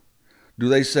dog. Do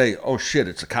they say, "Oh shit,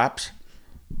 it's the cops"?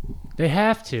 They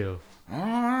have to.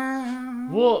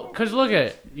 Well, because look at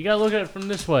it. You got to look at it from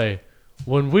this way.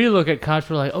 When we look at cops,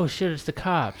 we're like, oh shit, it's the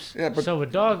cops. Yeah, but- so a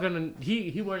dog,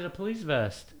 he wears a police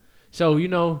vest.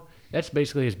 So, that's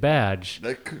basically his badge.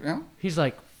 He's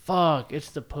like, fuck, it's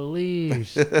the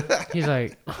police. He's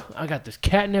like, I got this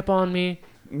catnip on me.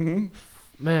 Mm-hmm.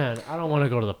 Man, I don't want to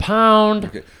go to the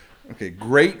pound. Okay.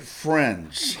 Great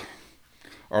friends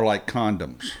are like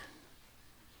condoms.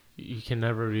 You can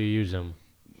never reuse them.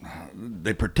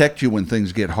 They protect you when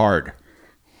things get hard.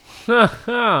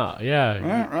 Yeah.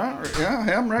 Yeah,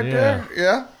 him right Yeah. there.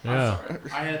 Yeah.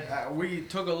 Yeah. We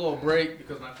took a little break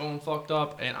because my phone fucked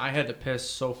up and I had to piss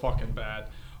so fucking bad.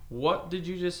 What did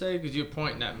you just say? Because you're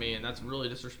pointing at me and that's really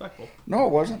disrespectful. No,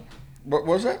 it wasn't. What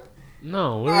was it?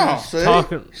 No, we were No, just see?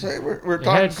 talking. See, we're It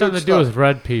talking had something good to do stuff. with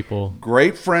red people.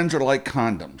 Great friends are like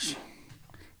condoms.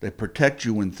 They protect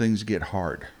you when things get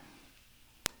hard.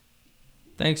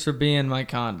 Thanks for being my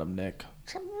condom, Nick.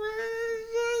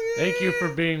 Thank you for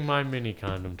being my mini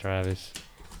condom, Travis.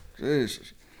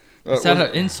 Jesus. Is that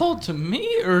an insult to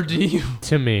me or do you?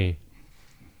 To me.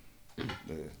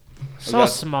 So got-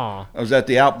 small. I was at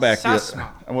the Outback. Sassma.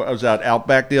 I was at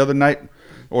Outback the other night.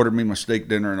 Ordered me my steak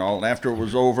dinner and all. And after it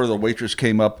was over, the waitress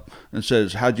came up and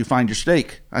says, "How'd you find your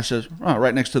steak?" I says, "Oh,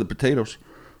 right next to the potatoes."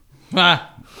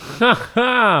 Ah,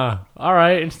 All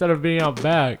right, instead of being out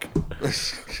back.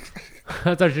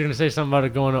 I thought you were gonna say something about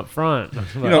it going up front. I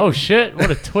was like, oh shit!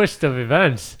 What a twist of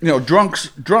events. Drunks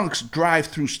drive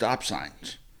through stop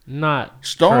signs. Not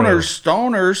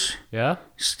Stoners. Yeah.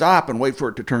 Stop and wait for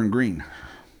it to turn green.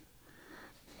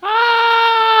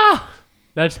 Ah,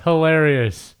 that's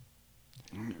hilarious.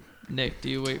 Nick, do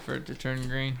you wait for it to turn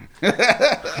green?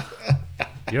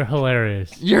 You're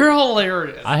hilarious. You're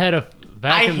hilarious. I had a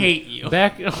hate you.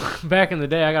 Back in the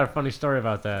day, I got a funny story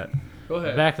about that. Go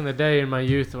ahead. Back in the day, in my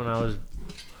youth, when I was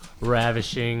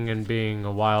ravishing and being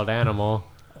a wild animal,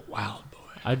 Wild boy.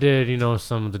 I did,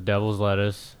 some of the devil's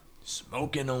lettuce.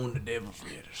 Smoking on the devil's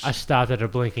lettuce. I stopped at a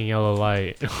blinking yellow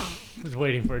light. Was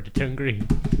waiting for it to turn green.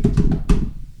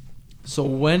 So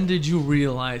when did you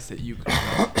realize that you could?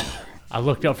 I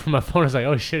looked up from my phone. I was like,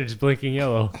 "Oh shit, it's blinking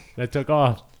yellow." And I took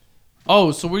off.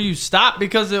 Oh, so were you stopped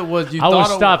because it was? I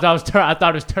was stopped. I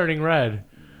thought it was turning red.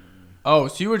 Oh,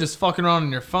 so you were just fucking around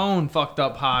on your phone, fucked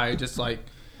up high, just like.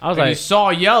 I was you like, saw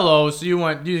yellow, so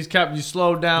you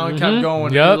slowed down, kept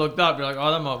going, Yep. and you looked up, you're like,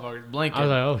 oh, that motherfucker's blinking. I was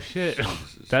like, "Oh shit,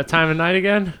 that time of night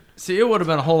again." See, it would have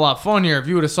been a whole lot funnier if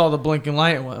you would have saw the blinking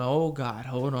light and went, oh God,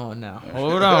 hold on now.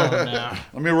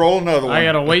 Let me roll another one. I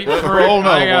gotta wait for it. Roll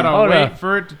another I gotta one. wait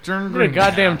for it to turn You a green.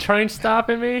 goddamn train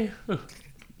stopping me?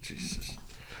 Jesus.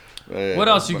 What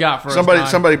else you got for us, somebody? Don?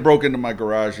 Somebody broke into my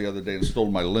garage the other day and stole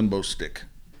my limbo stick.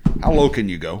 How low can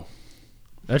you go?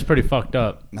 That's pretty fucked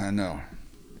up. I know.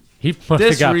 He must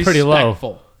have got pretty low.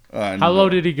 Disrespectful. How low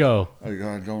did he go? I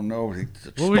don't know. He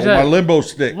What stole was that? my limbo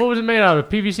stick. What was it made out of?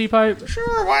 PVC pipe?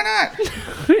 Sure, why not?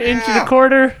 Inch and a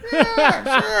quarter?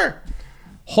 Yeah, sure.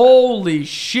 Holy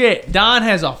shit. Don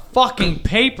has a fucking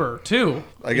paper, too.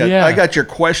 I got your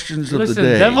questions of Listen, the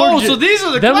day. them were Oh, ju- so these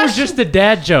are the Them questions. were just the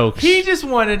dad jokes. He just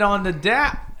wanted on the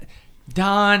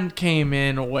Don came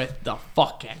in with the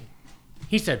fucking.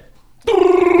 He said,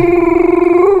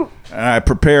 And I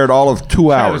prepared all of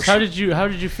 2 hours. Travis, how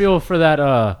did you feel for that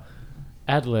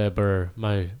ad lib or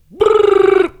my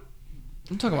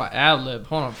I'm talking about ad lib.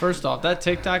 Hold on. First off, that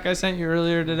TikTok I sent you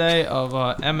earlier today of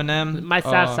Eminem. my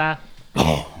salsa?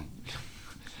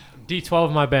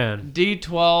 D12 my band.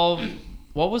 D12.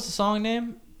 What was the song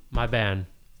name? My band.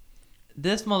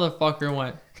 This motherfucker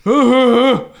went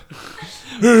for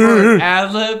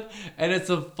ad lib, and it's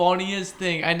the funniest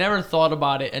thing. I never thought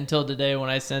about it until today when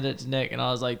I sent it to Nick, and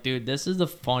I was like, dude, this is the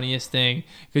funniest thing.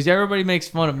 Because everybody makes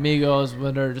fun of Migos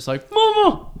when they're just like,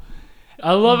 Mama.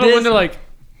 I love it when they're like,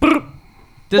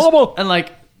 This, Mama. and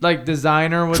like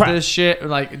Designer with this shit, or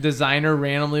like Designer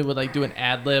randomly would like do an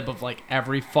ad lib of like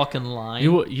every fucking line.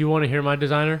 you want to hear my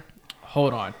designer?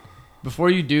 Hold on.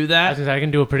 Before you do that, I can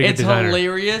do a pretty good it's designer.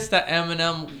 hilarious that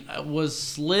Eminem was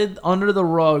slid under the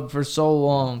rug for so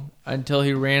long until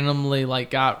he randomly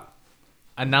like got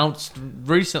announced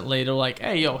recently. They're like,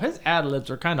 hey, yo, his ad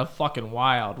libs are kind of fucking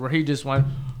wild. Where he just went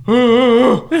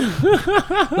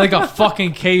like a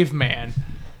fucking caveman.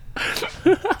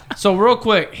 So real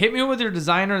quick, hit me with your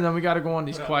designer, and then we got to go on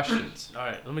these questions. All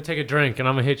right, let me take a drink, and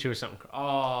I'm gonna hit you with something.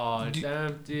 Oh, it's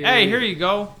empty. Hey, here you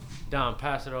go. Don,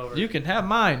 pass it over. You can have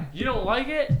mine. You don't like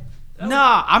it?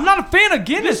 Nah, I'm not a fan of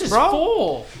Guinness, This is bro.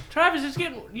 full. Travis, it's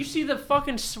getting. You see the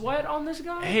fucking sweat on this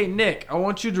guy? Hey, Nick, I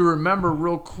want you to remember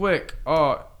real quick.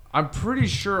 I'm pretty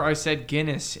sure I said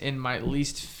Guinness in my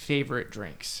least favorite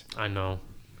drinks. I know.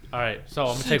 All right, so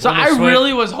I'm gonna take So one more I swig.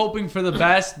 really was hoping for the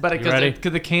best, but ready?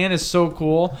 because the can is so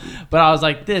cool. But I was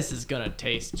like, this is gonna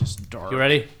taste just dark. You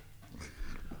ready?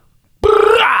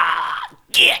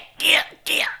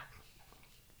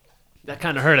 That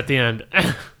kind of hurt at the end.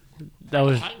 That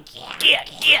was. I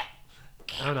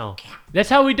don't know. That's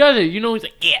how he does it. You know, he's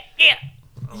like,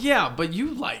 Yeah, but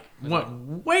you like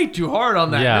went way too hard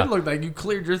on that. Yeah. It looked like you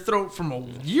cleared your throat from a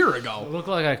year I ago. look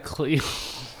like I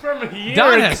from a year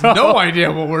Don ago. has no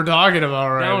idea what we're talking about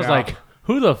right now. Don was like,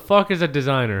 who the fuck is a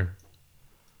designer?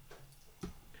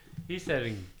 He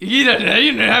said, you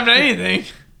didn't have anything.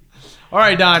 All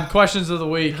right, Don. Questions of the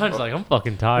week. Don's like, I'm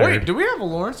fucking tired. Wait, do we have a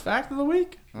Lawrence fact of the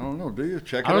week? I don't know. Do you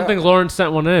check it I don't out? think Lawrence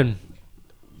sent one in.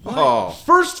 Oh,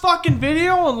 First fucking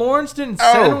video, and Lawrence didn't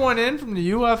send one in from the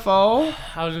UFO.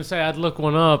 I was gonna say I'd look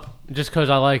one up just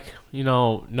because I like,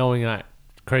 knowing that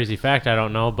crazy fact I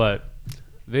don't know, but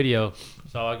video.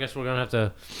 So I guess we're gonna have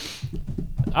to.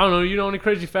 I don't know. You know any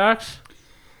crazy facts,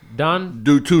 Don?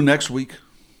 do 2 next week.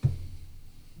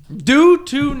 Due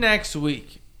to next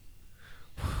week.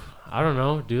 I don't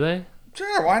know. Do they?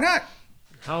 Sure, why not?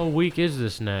 How weak is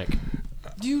this neck?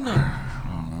 Do you know?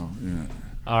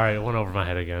 All right, it went over my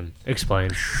head again.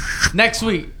 Explain. Next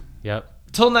week. Yep.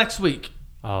 Till next week.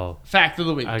 Oh, Fact of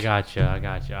the week. I got you. All right.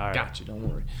 Got you. Don't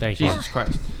worry. Thank you. Jesus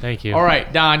Christ. Thank you. All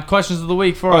right, Don. Questions of the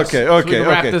week for us. Okay, So we can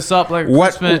wrap okay. this up like a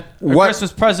What-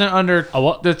 Christmas present under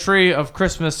what? the tree of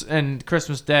Christmas and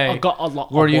Christmas Day.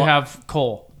 Where do you what? have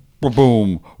Cole?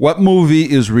 Boom. What movie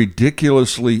is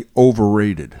ridiculously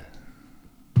overrated?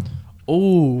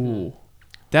 Ooh,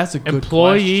 that's a good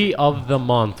Employee of the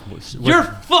month. You're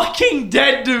fucking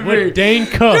dead to me. with Dane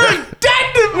Cook. You're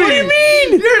dead to me. What do you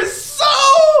mean? You're so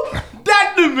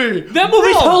dead to me. That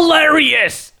movie's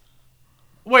hilarious.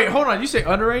 Wait, hold on. You say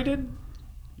underrated?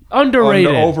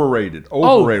 Underrated. Overrated.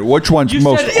 Overrated. Which one's you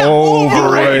most said- yeah,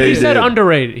 overrated? He said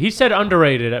underrated. He said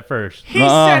underrated at first. He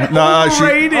said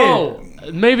overrated. Oh,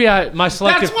 maybe my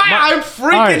selective. That's why I'm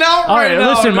freaking out all right now,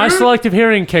 Listen, my dude. selective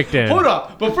hearing kicked in. Hold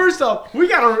up. But first off, we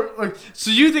gotta like.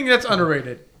 So you think that's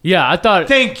underrated? Yeah, I thought.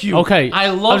 Thank you. Okay, I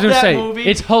love was gonna that say, movie.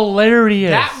 It's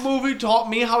hilarious. That movie taught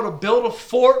me how to build a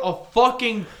fort of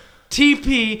fucking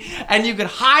TP, and you could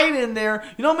hide in there.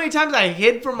 You know how many times I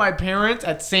hid from my parents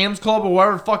at Sam's Club or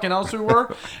wherever fucking else we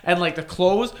were, and like the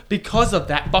clothes because of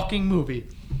that fucking movie.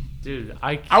 Dude,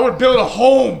 I would build a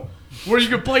home where you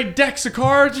could play decks of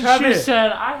cards and Travis shit.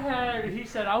 said he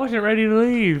said I wasn't ready to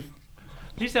leave.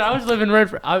 He said I was living right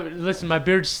for. Listen, my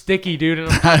beard's sticky, dude, and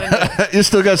I'm You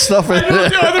still got stuff in I know it.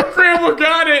 the other grandma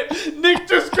got it. Nick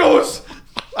just goes.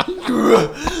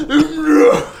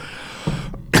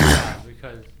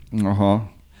 because Uh-huh.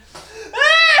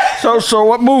 So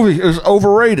what movie is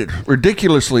overrated?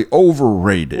 Ridiculously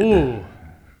overrated. ooh,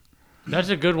 that's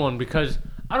a good one because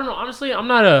I don't know. Honestly, I'm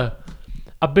not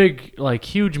a big like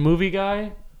huge movie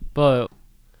guy, but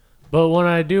when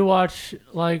I do watch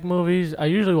like movies, I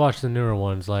usually watch the newer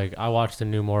ones. Like I watch the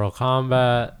new Mortal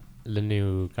Kombat, the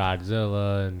new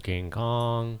Godzilla and King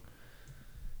Kong.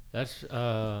 That's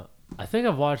I think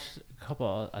I've watched a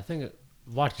couple. I think I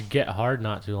watched Get Hard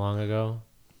not too long ago.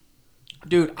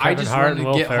 Dude, I Kevin just Hart wanted and to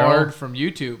Will get Ferrell. hard from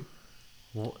YouTube.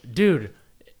 Well, dude,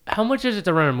 how much is it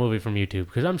to rent a movie from YouTube?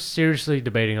 Because I'm seriously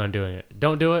debating on doing it.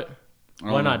 Don't do it.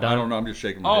 Why not, Don? I don't know. I'm just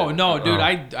shaking my Oh head. no, dude!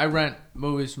 I rent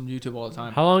movies from YouTube all the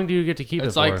time. How long do you get to keep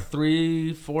It's it like for?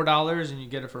 $3-4, and you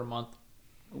get it for a month.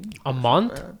 A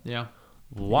month? Yeah.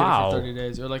 You Wow. Get it for 30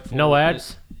 days. Or like 4 No days.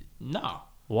 ads? No.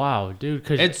 Wow, dude.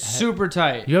 Cause It's super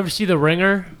tight. You ever see The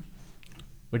Ringer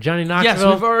with Johnny Knoxville?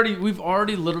 Yes, we've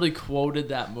already literally quoted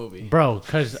that movie. Bro,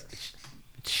 because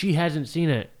she hasn't seen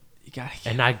it, You gotta.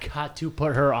 and I got to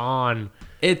put her on.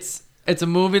 It's a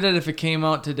movie that if it came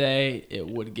out today, it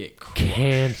would get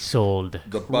Canceled.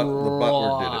 The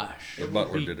butler did it. The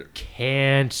butler did it.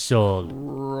 Canceled.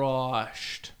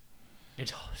 crushed.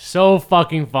 It's so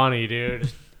fucking funny, dude.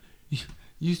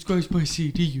 You scratched my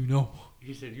CD, you know.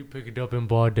 He said you picked it up in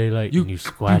broad daylight and you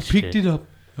scratched You picked it up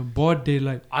in broad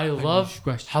daylight. I and you love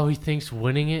scratched it. how he thinks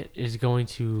winning it is going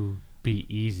to be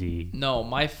easy. No,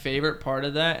 my favorite part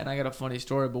of that, and I got a funny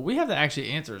story, but we have to actually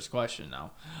answer his question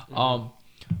now.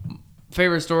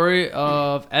 Favorite story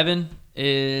of Evan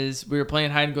is we were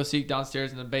playing hide and go seek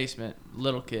downstairs in the basement.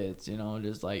 Little kids, you know,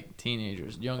 just like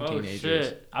teenagers, young teenagers.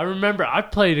 Shit. I remember I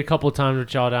played a couple times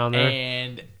with y'all down there.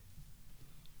 And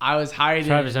I was hiding.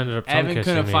 Travis ended up tongue Evan kissing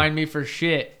couldn't me. find me for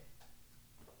shit.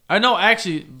 No,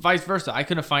 actually, vice versa. I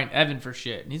couldn't find Evan for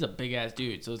shit. And he's a big ass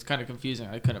dude, so it's kind of confusing.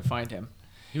 I couldn't find him.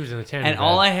 He was in the tandem. And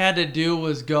all I had to do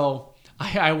was go.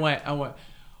 I went,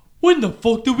 when the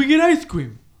fuck did we get ice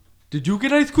cream? Did you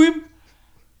get ice cream?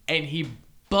 And he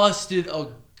busted a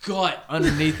gut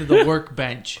underneath of the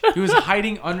workbench. He was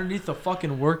hiding underneath the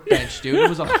fucking workbench, dude. It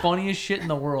was the funniest shit in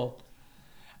the world.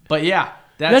 But yeah,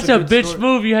 That's a good bitch story.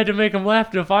 move. You had to make him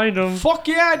laugh to find him. Fuck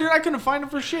yeah, dude. I couldn't find him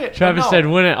for shit. Travis But no, said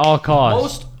win at all costs.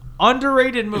 most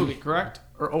underrated movie, correct?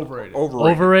 Or overrated?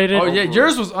 Overrated? Oh, yeah.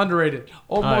 Yours was underrated.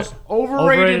 Almost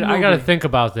overrated movie. I got to think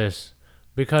about this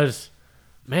because,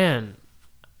 man,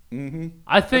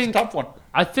 I think That's a tough one.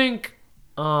 I think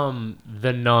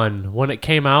The Nun when it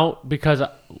came out because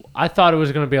I thought it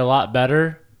was going to be a lot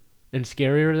better and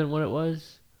scarier than what it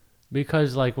was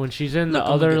because like when she's in the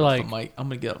other like I'm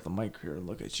gonna get off the mic here and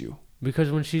look at you.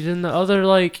 because when she's in the other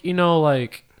like you know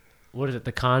like what is it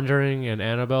The Conjuring and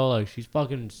Annabelle like she's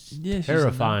fucking Yeah, she's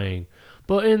terrifying.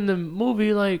 But in the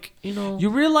movie, like, you know... You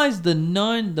realize the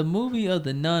movie of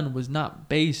the Nun was not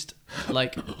based,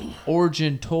 like,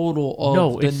 origin total of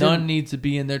No, the it's Nun in- needs to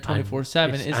be in there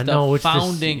 24/7. It's I know, the it's this-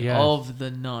 founding yes. of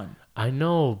the Nun. I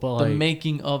know, but The like...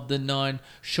 making of the Nun,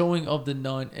 showing of the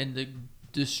Nun, and the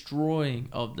destroying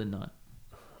of the Nun.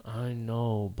 I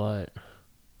know, but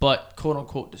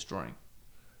quote-unquote destroying.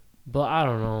 I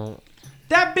don't know.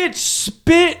 That bitch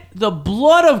spit the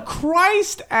blood of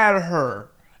Christ at her.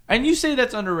 And you say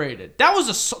that's underrated. That was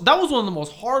one of the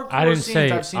most hardcore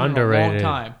scenes I've seen underrated. in a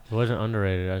long time. It wasn't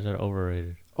underrated. I said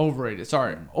overrated. Overrated.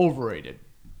 Sorry, overrated,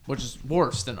 which is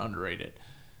worse than underrated.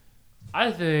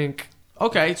 I think.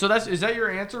 Okay, so is that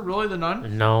your answer? Really, the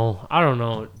nun? No, I don't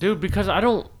know, dude. Because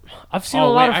I've seen a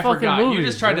lot of fucking movies. You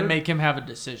just tried to make him have a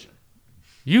decision.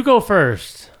 You go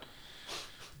first.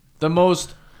 The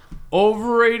most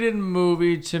overrated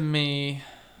movie to me,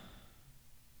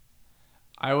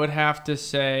 I would have to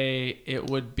say it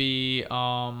would be.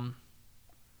 Can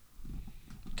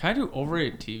I do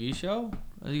overrated TV show?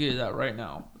 I think it is that right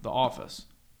now. The Office.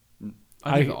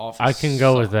 I think The Office. I can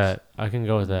go with that. I can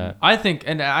go with that. I think,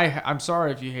 and I'm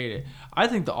sorry if you hate it. I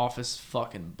think The Office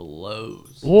fucking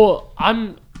blows. Well,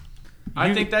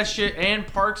 I think that shit and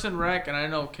Parks and Rec, and I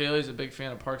know Kaylee's a big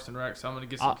fan of Parks and Rec, so I'm gonna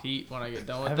get some heat when I get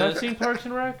done with this. Have you seen Parks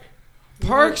and Rec?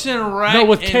 Parks and Rec. No,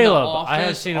 with and Caleb. The Office I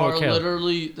have seen it with Caleb.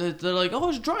 Literally, they're like, oh,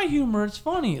 it's dry humor. It's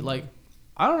funny. Like,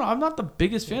 I don't know. I'm not the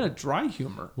biggest fan of dry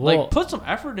humor. Well, like, put some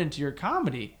effort into your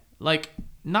comedy. Like,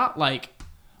 not like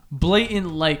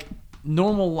blatant like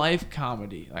normal life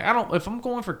comedy. Like, I don't. If I'm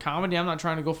going for comedy, I'm not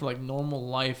trying to go for like normal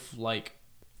life, like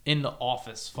in the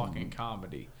office fucking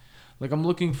comedy. Like, I'm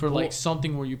looking for like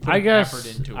something where you put effort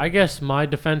into it. I guess my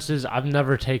defense is I've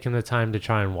never taken the time to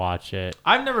try and watch it.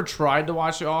 I've never tried to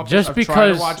watch The Office. Just I've because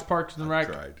tried to watch Parks and Rec.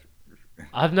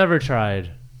 I've never tried.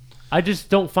 I just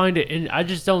don't find it. I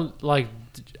just don't like.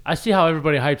 I see how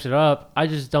everybody hypes it up. I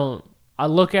just don't. I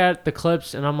look at the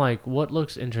clips and I'm like, what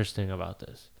looks interesting about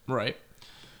this? Right.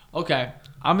 Okay.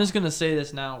 I'm just going to say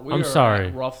this now. I'm sorry.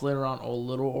 At roughly around a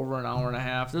little over an hour and a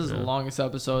half. This is the longest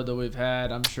episode that we've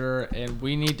had, I'm sure, and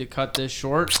we need to cut this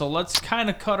short. So let's kind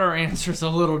of cut our answers a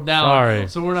little down. Sorry.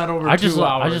 So we're not over 2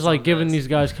 hours. I just like giving these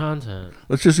guys content.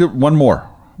 Let's just get one more.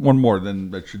 One more,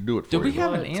 then that should do it for Did we you.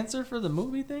 have an answer for the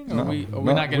movie thing? Or No. are we No.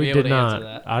 not going to be able to answer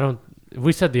that? I don't.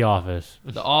 We said The Office.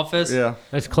 The Office? Yeah.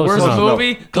 That's close Where's enough. the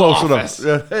movie? The Close Office.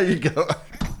 enough. Yeah, there you go.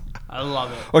 I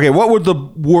love it. Okay, what would the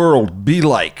world be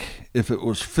like if it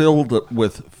was filled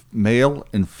with male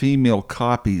and female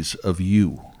copies of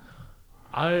you?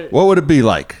 What would it be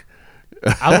like?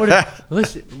 I would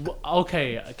listen.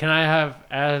 Okay, can I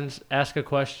ask a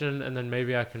question and then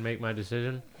maybe I can make my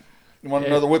decision? You want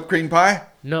another whipped cream pie?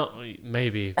 No,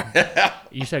 maybe.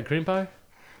 You said cream pie?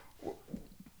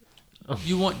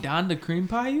 You want Don to cream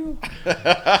pie you?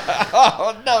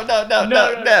 Oh, no.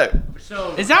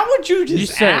 So Is that what you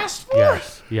just asked for?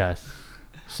 Yes.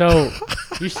 So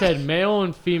you said male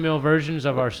and female versions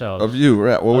of ourselves. Of you,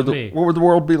 right? What would the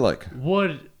world be like?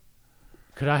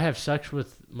 Could I have sex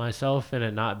with myself and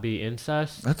it not be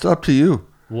incest? That's up to you.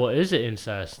 Well, is it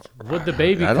incest? Would the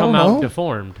baby I come don't out know.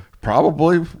 deformed?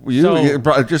 Probably. So- You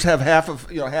probably just have half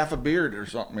a beard or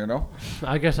something, you know?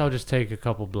 I guess I'll just take a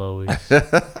couple blowies.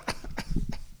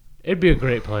 It'd be a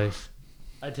great place.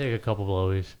 I'd take a couple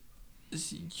blowies.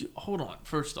 Hold on.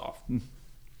 First off,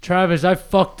 Travis, I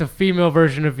fucked the female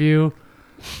version of you,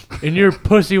 and your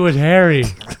pussy was hairy.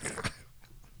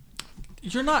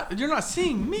 you're not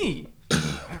seeing me.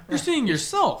 You're seeing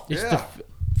yourself. Yeah.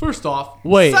 First off,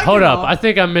 Wait, second hold up. off- I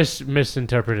think I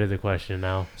misinterpreted the question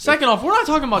now. Second off, we're not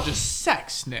talking about just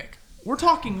sex, Nick. We're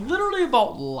talking literally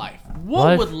about life. What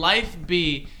Life? would life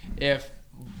be if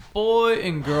boy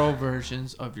and girl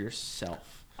versions of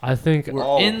yourself I think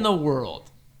were in the world?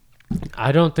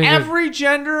 I don't think Every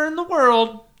gender in the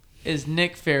world is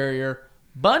Nick Ferrier.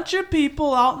 Bunch of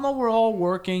people out in the world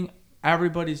working.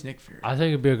 Everybody's Nick Ferrier. I think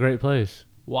it'd be a great place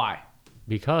Why?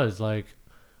 because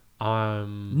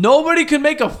Nobody can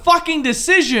make a fucking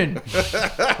decision.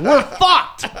 We're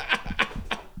fucked.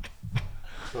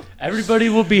 everybody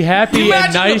will be happy You and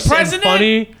imagine the nice and president?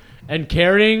 funny and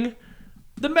caring.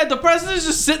 The president's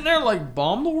just sitting there like,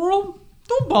 bomb the world?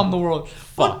 Don't bomb the world.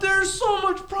 But there's so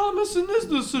much promise in this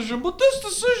decision. But this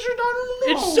decision, I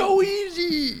don't know. It's so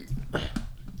easy.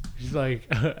 He's like,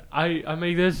 I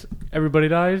make this, everybody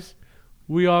dies,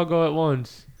 we all go at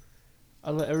once.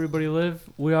 I let everybody live,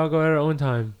 we all go at our own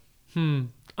time.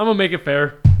 I'm gonna make it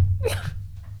fair.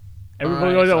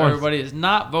 Everybody goes at once. Everybody is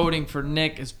not voting for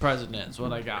Nick as president. Is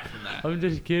what I got from that. I'm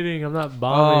just kidding. I'm not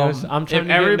bombing us. I'm trying if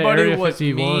to everybody get into Area was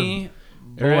 51. me,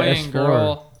 boy Area and S4.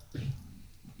 girl,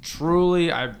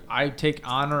 truly, I take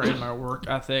honor in my work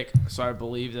ethic, so I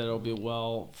believe that it'll be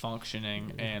well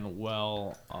functioning and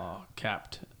well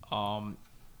kept.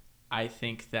 I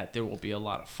think that there will be a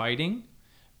lot of fighting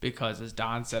because, as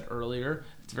Don said earlier,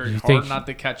 it's very hard not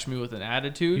to catch me with an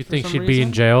attitude. You for think some she'd be in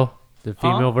reason. jail? The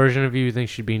female version of you think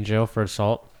she'd be in jail for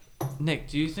assault? Nick,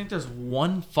 do you think there's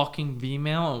one fucking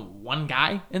female and one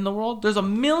guy in the world? There's a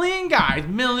million guys,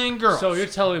 million girls. So you're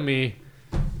telling me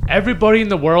everybody in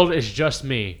the world is just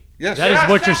me? Yes. That is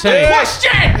what you're saying.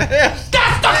 Question! That's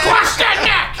the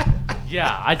question, Nick!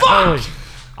 Yeah,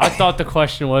 I thought the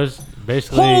question was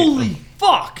basically. Holy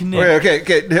fuck, Nick.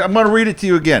 Okay. I'm going to read it to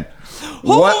you again.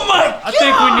 Oh my god! I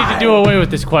think we need to do away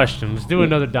with this question. Let's do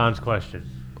another Don's question.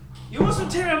 You want some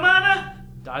Terramana?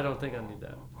 I don't think I need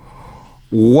that.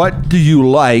 What do you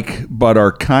like but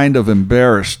are kind of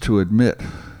embarrassed to admit?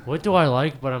 What do I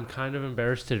like, but I'm kind of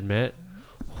embarrassed to admit?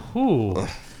 Ooh,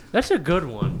 that's a good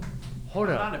one. Hold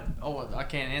up. I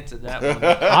can't answer that one.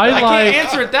 I can't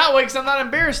answer it that way because I'm not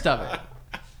embarrassed of it.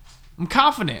 I'm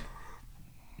confident.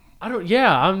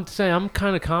 I'm saying I'm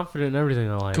kind of confident in everything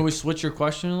I like. Can we switch your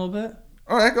question a little bit?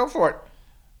 All right, go for it.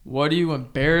 What are you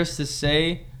embarrassed to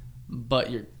say, but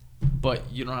you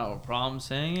don't have a problem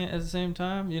saying it at the same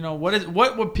time? You know,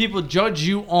 what would people judge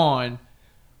you on,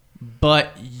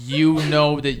 but you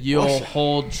know that you'll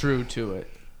hold true to it?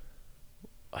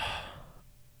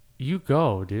 You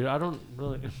go, dude. I don't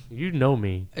really. You know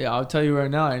me. Yeah, I'll tell you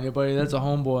right now, anybody that's a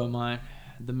homeboy of mine,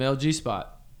 the male G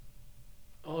spot.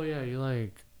 Oh yeah, you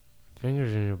like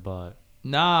fingers in your butt.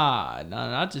 Nah,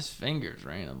 not just fingers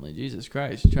randomly. Jesus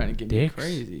Christ, you trying to get Dicks? me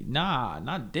crazy? Nah,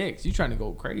 not dicks. You trying to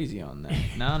go crazy on that?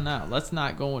 No. Let's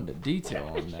not go into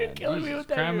detail on that. killing me with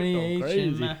that. Criminy You're going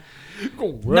H and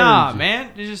crazy. Nah,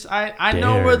 man. It's just I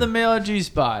know where the male G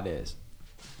spot is.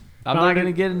 I'm not Found gonna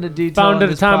it- get into detail found on it a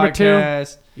this time or two?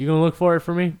 podcast. You gonna look for it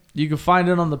for me? You can find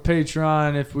it on the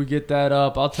Patreon if we get that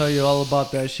up. I'll tell you all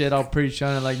about that shit. I'll preach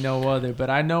on it like no other. But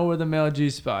I know where the male G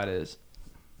spot is.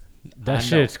 That I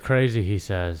shit's crazy. He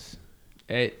says.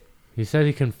 Hey, He said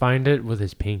he can find it with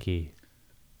his pinky.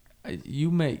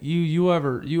 you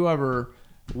ever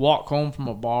walk home from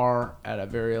a bar at a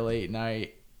very late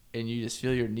night and you just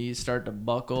feel your knees start to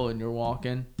buckle and you're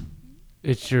walking?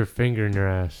 It's your finger in your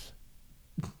ass.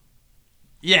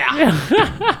 Yeah.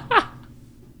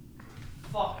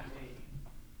 Fuck me.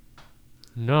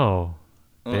 No,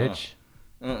 bitch.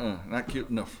 Not cute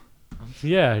enough.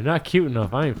 Yeah, not cute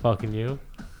enough. I ain't fucking you.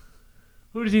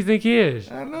 Who does he think he is?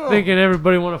 I know. Thinking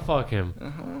everybody want to fuck him.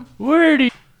 Where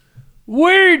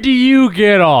do you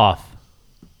get off?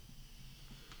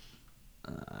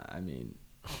 I mean,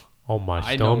 On my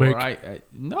I know stomach. where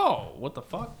no. What the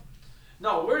fuck?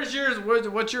 No. Where's yours?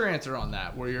 What's your answer on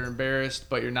that? Where you're embarrassed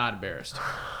but you're not embarrassed?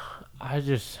 I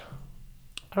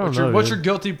don't know. What's dude. your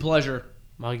guilty pleasure?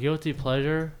 My guilty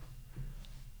pleasure?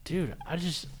 Dude,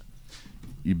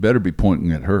 You better be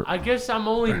pointing at her. I guess I'm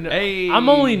only Hey. I'm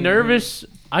only nervous.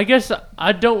 I guess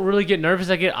I don't really get nervous.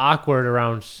 I get awkward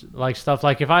around like stuff.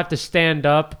 Like if I have to stand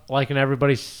up, like and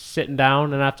everybody's sitting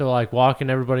down, and I have to like walk and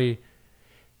everybody.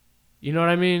 You know what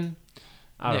I mean?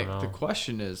 I Nick, don't know. the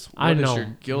question is, I what is know. your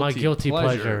guilty, My guilty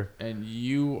pleasure. And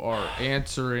you are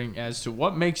answering as to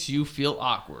what makes you feel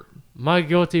awkward. My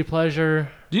guilty pleasure.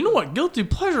 Do you know what guilty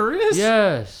pleasure is?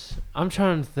 Yes, I'm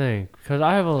trying to think because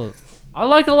I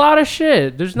like a lot of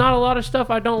shit. There's not a lot of stuff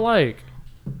I don't like.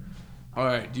 All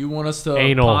right. Do you want us to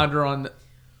Anal. ponder on?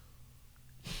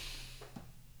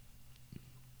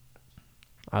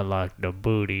 I like the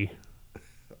booty.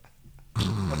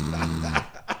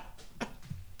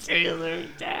 Taylor,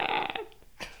 Dad.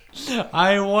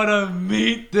 I want to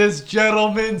meet this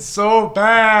gentleman so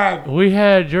bad. We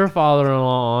had your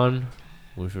father-in-law on.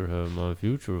 We should have my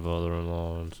future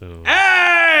father-in-law on soon.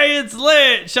 Hey, it's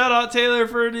lit. Shout out Taylor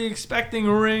for the expecting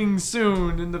ring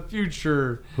soon in the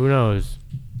future. Who knows?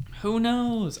 Who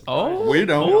knows? Oh, We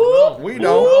don't. Oop, We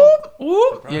don't. oop,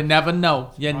 oop. You never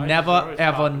know. You never always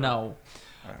ever possible. know.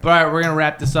 But all right, we're gonna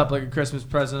wrap this up like a Christmas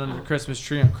present under the Christmas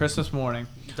tree on Christmas morning.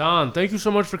 Don, thank you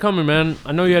so much for coming, man.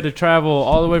 I know you had to travel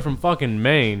all the way from fucking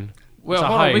Maine. Well, It's a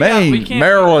hold on, hike. Maine,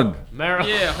 Maryland. Maryland.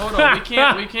 Yeah, hold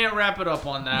on. We can't wrap it up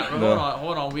on that.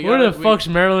 Hold on. Where the fuck's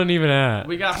Maryland even at?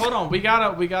 We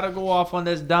gotta go off on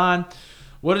this, Don.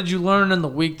 What did you learn in the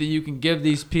week that you can give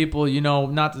these people? You know,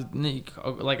 not to,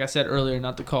 like I said earlier,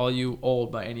 not to call you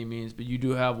old by any means, but you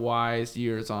do have wise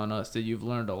years on us that you've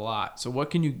learned a lot. So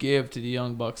what can you give to the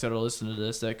young bucks that are listening to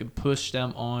this that can push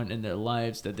them on in their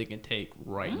lives that they can take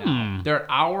right now? They're an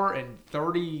hour and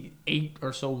 38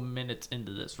 or so minutes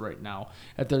into this right now.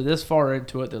 If they're this far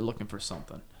into it, they're looking for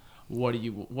something. What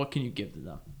can you give to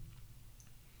them?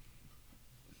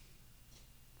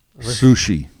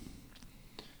 Sushi.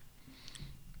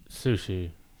 Sushi.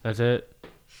 That's it?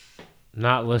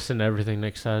 Not listen to everything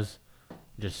Nick says?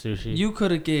 Just sushi? You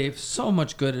could have gave so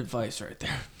much good advice right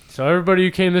there. So everybody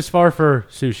who came this far for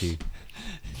sushi.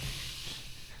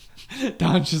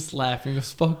 Don's just laughing.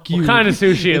 Goes, fuck you. What kind of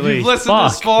sushi at If least? you've listened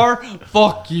this far,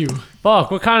 fuck you.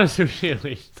 Fuck, what kind of sushi at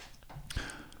least?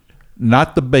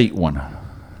 Not the bait one.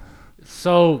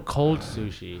 So, cold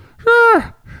sushi.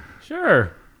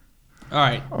 Sure. All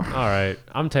right. All right.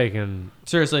 I'm taking.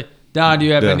 Seriously. Don, do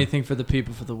you have Yeah. anything for the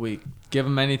people for the week? Give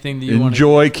them anything that you want to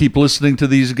Enjoy. Keep listening to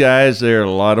these guys. They're a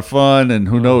lot of fun, and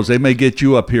who knows, they may get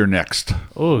you up here next.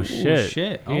 Oh, shit. Oh,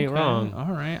 shit. You ain't Okay. wrong.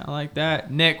 All right. I like that.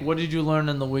 Nick, what did you learn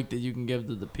in the week that you can give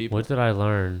to the people? What did I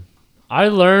learn? I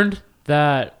learned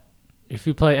that if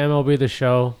you play MLB The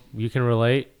Show, you can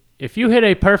relate. If you hit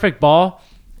a perfect ball,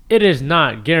 it is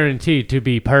not guaranteed to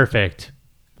be perfect.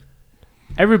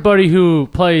 Everybody who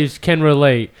plays can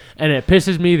relate, and it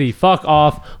pisses me the fuck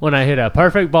off when I hit a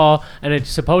perfect ball and it's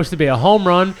supposed to be a home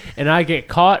run and I get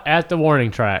caught at the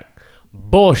warning track.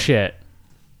 Bullshit.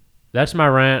 That's my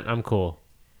rant. I'm cool.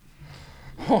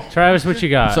 Travis, what you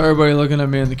got? So everybody looking at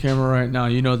me in the camera right now,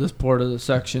 you know this part of the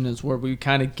section is where we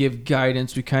kind of give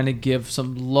guidance, we kind of give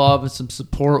some love and some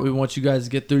support. We want you guys to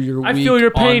get through your week. I feel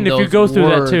your pain on if you those go through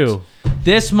words. that too.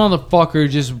 This motherfucker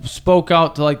just spoke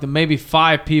out to like the maybe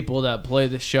 5 people that play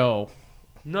the show.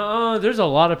 No, there's a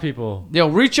lot of people. Yo,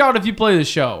 reach out if you play the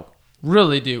show.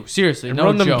 Really do. Seriously, And no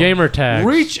run them joke. gamer tags.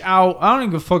 Reach out. I don't even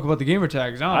give a fuck about the gamer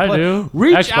tags. I play. do.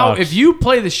 Reach Xbox. out if you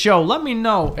play the show. Let me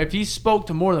know if he spoke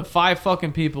to more than 5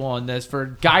 fucking people on this for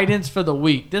guidance for the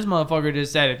week. This motherfucker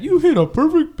just said, if you hit a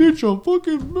perfect pitch on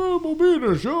fucking MLB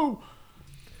in the show.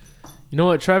 You know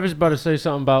what? Travis is about to say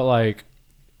something about like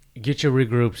get your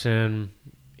regroups in.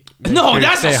 Make No, sure you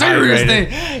that's a stay serious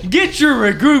hydrated. thing. Get your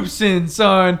regroups in,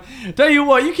 son. Tell you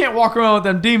what, you can't walk around with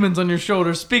them demons on your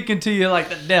shoulders speaking to you like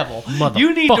the devil.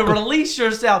 You need to Motherfucker. release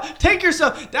yourself. Take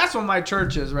yourself. That's what my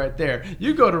church is right there.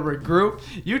 You go to regroup.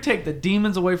 You take the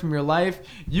demons away from your life.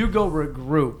 You go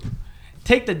regroup.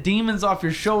 Take the demons off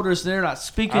your shoulders so they're not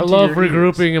speaking I to love your ears.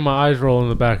 regrouping and my eyes roll in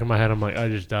the back of my head. I'm like, I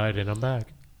just died and I'm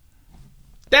back.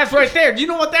 That's right there. Do you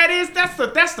know what that is?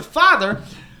 That's the Father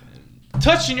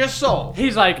touching your soul.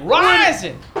 He's like,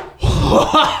 Rising.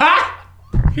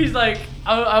 he's like,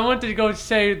 I wanted to go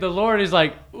say the Lord is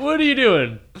like, what are you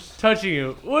doing? Touching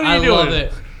you. What are you doing? I love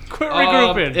it. Quit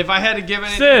regrouping. If I had to give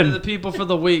anything Sin. to the people for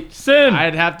the week, Sin.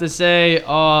 I'd have to say,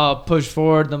 push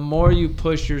forward. The more you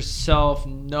push yourself,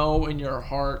 know in your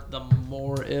heart, the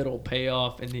more it'll pay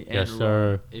off in the end. Yes,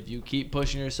 sir. If you keep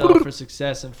pushing yourself for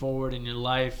success and forward in your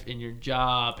life, in your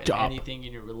job, and anything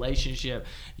in your relationship,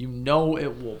 you know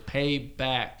it will pay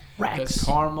back. Because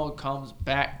karma comes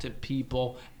back to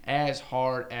people as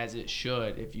hard as it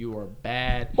should. If you are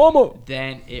bad,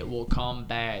 then it will come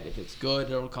bad. If it's good,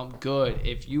 it'll come good.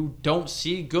 If you don't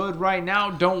see good right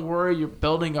now, don't worry. You're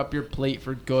building up your plate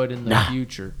for good in the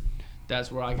future.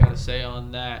 That's what I got to say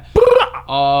on that.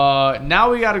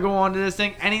 Now we got to go on to this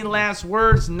thing. Any last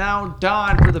words now,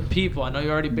 Don, for the people? I know you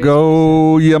already basically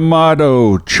Go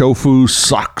Yamato. Chofu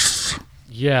sucks.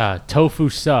 Yeah, tofu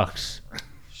sucks.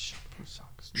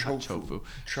 Tofu.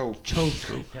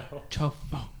 Chofu.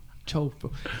 Tofu.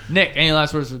 Nick, any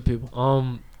last words for the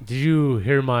people? Did you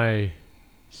hear my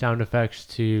sound effects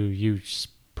to you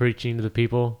preaching to the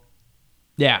people?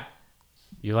 Yeah.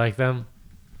 You like them?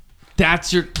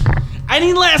 That's your...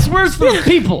 Any last words for the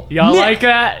people? Y'all Nick. like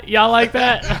that? Y'all like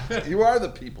that? You are the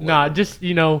people. Nah, just,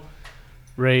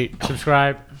 rate,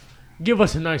 subscribe. Give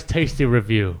us a nice tasty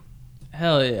review.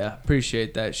 Hell yeah.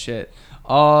 Appreciate that shit.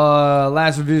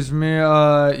 Last reviews from me.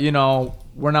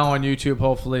 We're now on YouTube,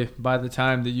 hopefully. By the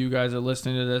time that you guys are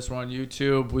listening to this, we're on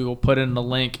YouTube. We will put in the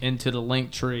link into the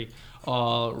link tree.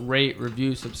 Rate,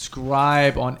 review,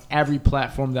 subscribe on every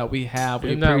platform that we have.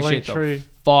 We In that appreciate Linktree the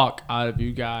fuck out of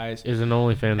you guys. is an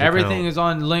OnlyFans Everything account. is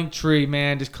on Linktree,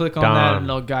 man. Just click on that and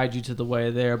they'll guide you to the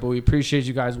way there. But we appreciate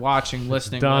you guys watching,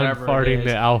 listening, Don whatever farting it is.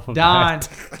 the alphabet. Don,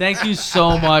 thank you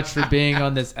so much for being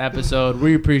on this episode.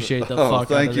 We appreciate the fuck out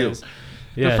thank of you. this.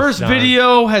 Yes, The first Don.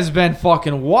 video has been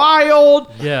fucking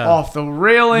wild. Yeah. Off the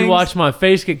railings. You watch my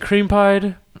face get cream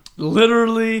pied?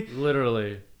 Literally.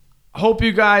 Literally. Hope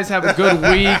you guys have a good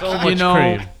week. So much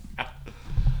cream.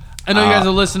 I know you guys are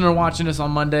listening or watching this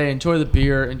on Monday. Enjoy the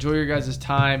beer. Enjoy your guys'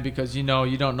 time because you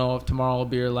don't know if tomorrow will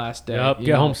be your last day. Yep, You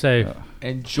get know? home safe.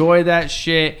 Enjoy that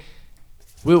shit.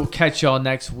 We will catch y'all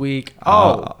next week.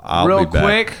 I'll real be back.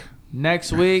 quick,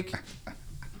 next week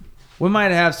we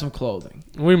might have some clothing.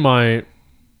 We might.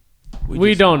 We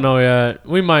just- don't know yet.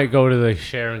 We might go to the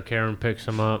share and care and pick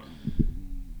some up.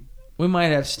 We might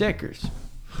have stickers.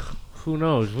 Who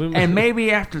knows? We And maybe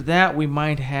after that, we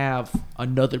might have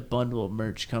another bundle of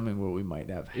merch coming where we might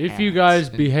have if you hats guys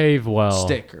and behave well,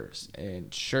 stickers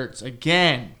and shirts.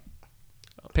 Again,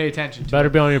 pay attention to better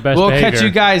it. be on your best We'll behavior. catch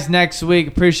you guys next week.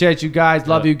 Appreciate you guys.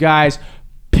 Love you guys.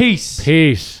 Peace.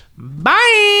 Peace.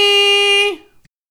 Bye.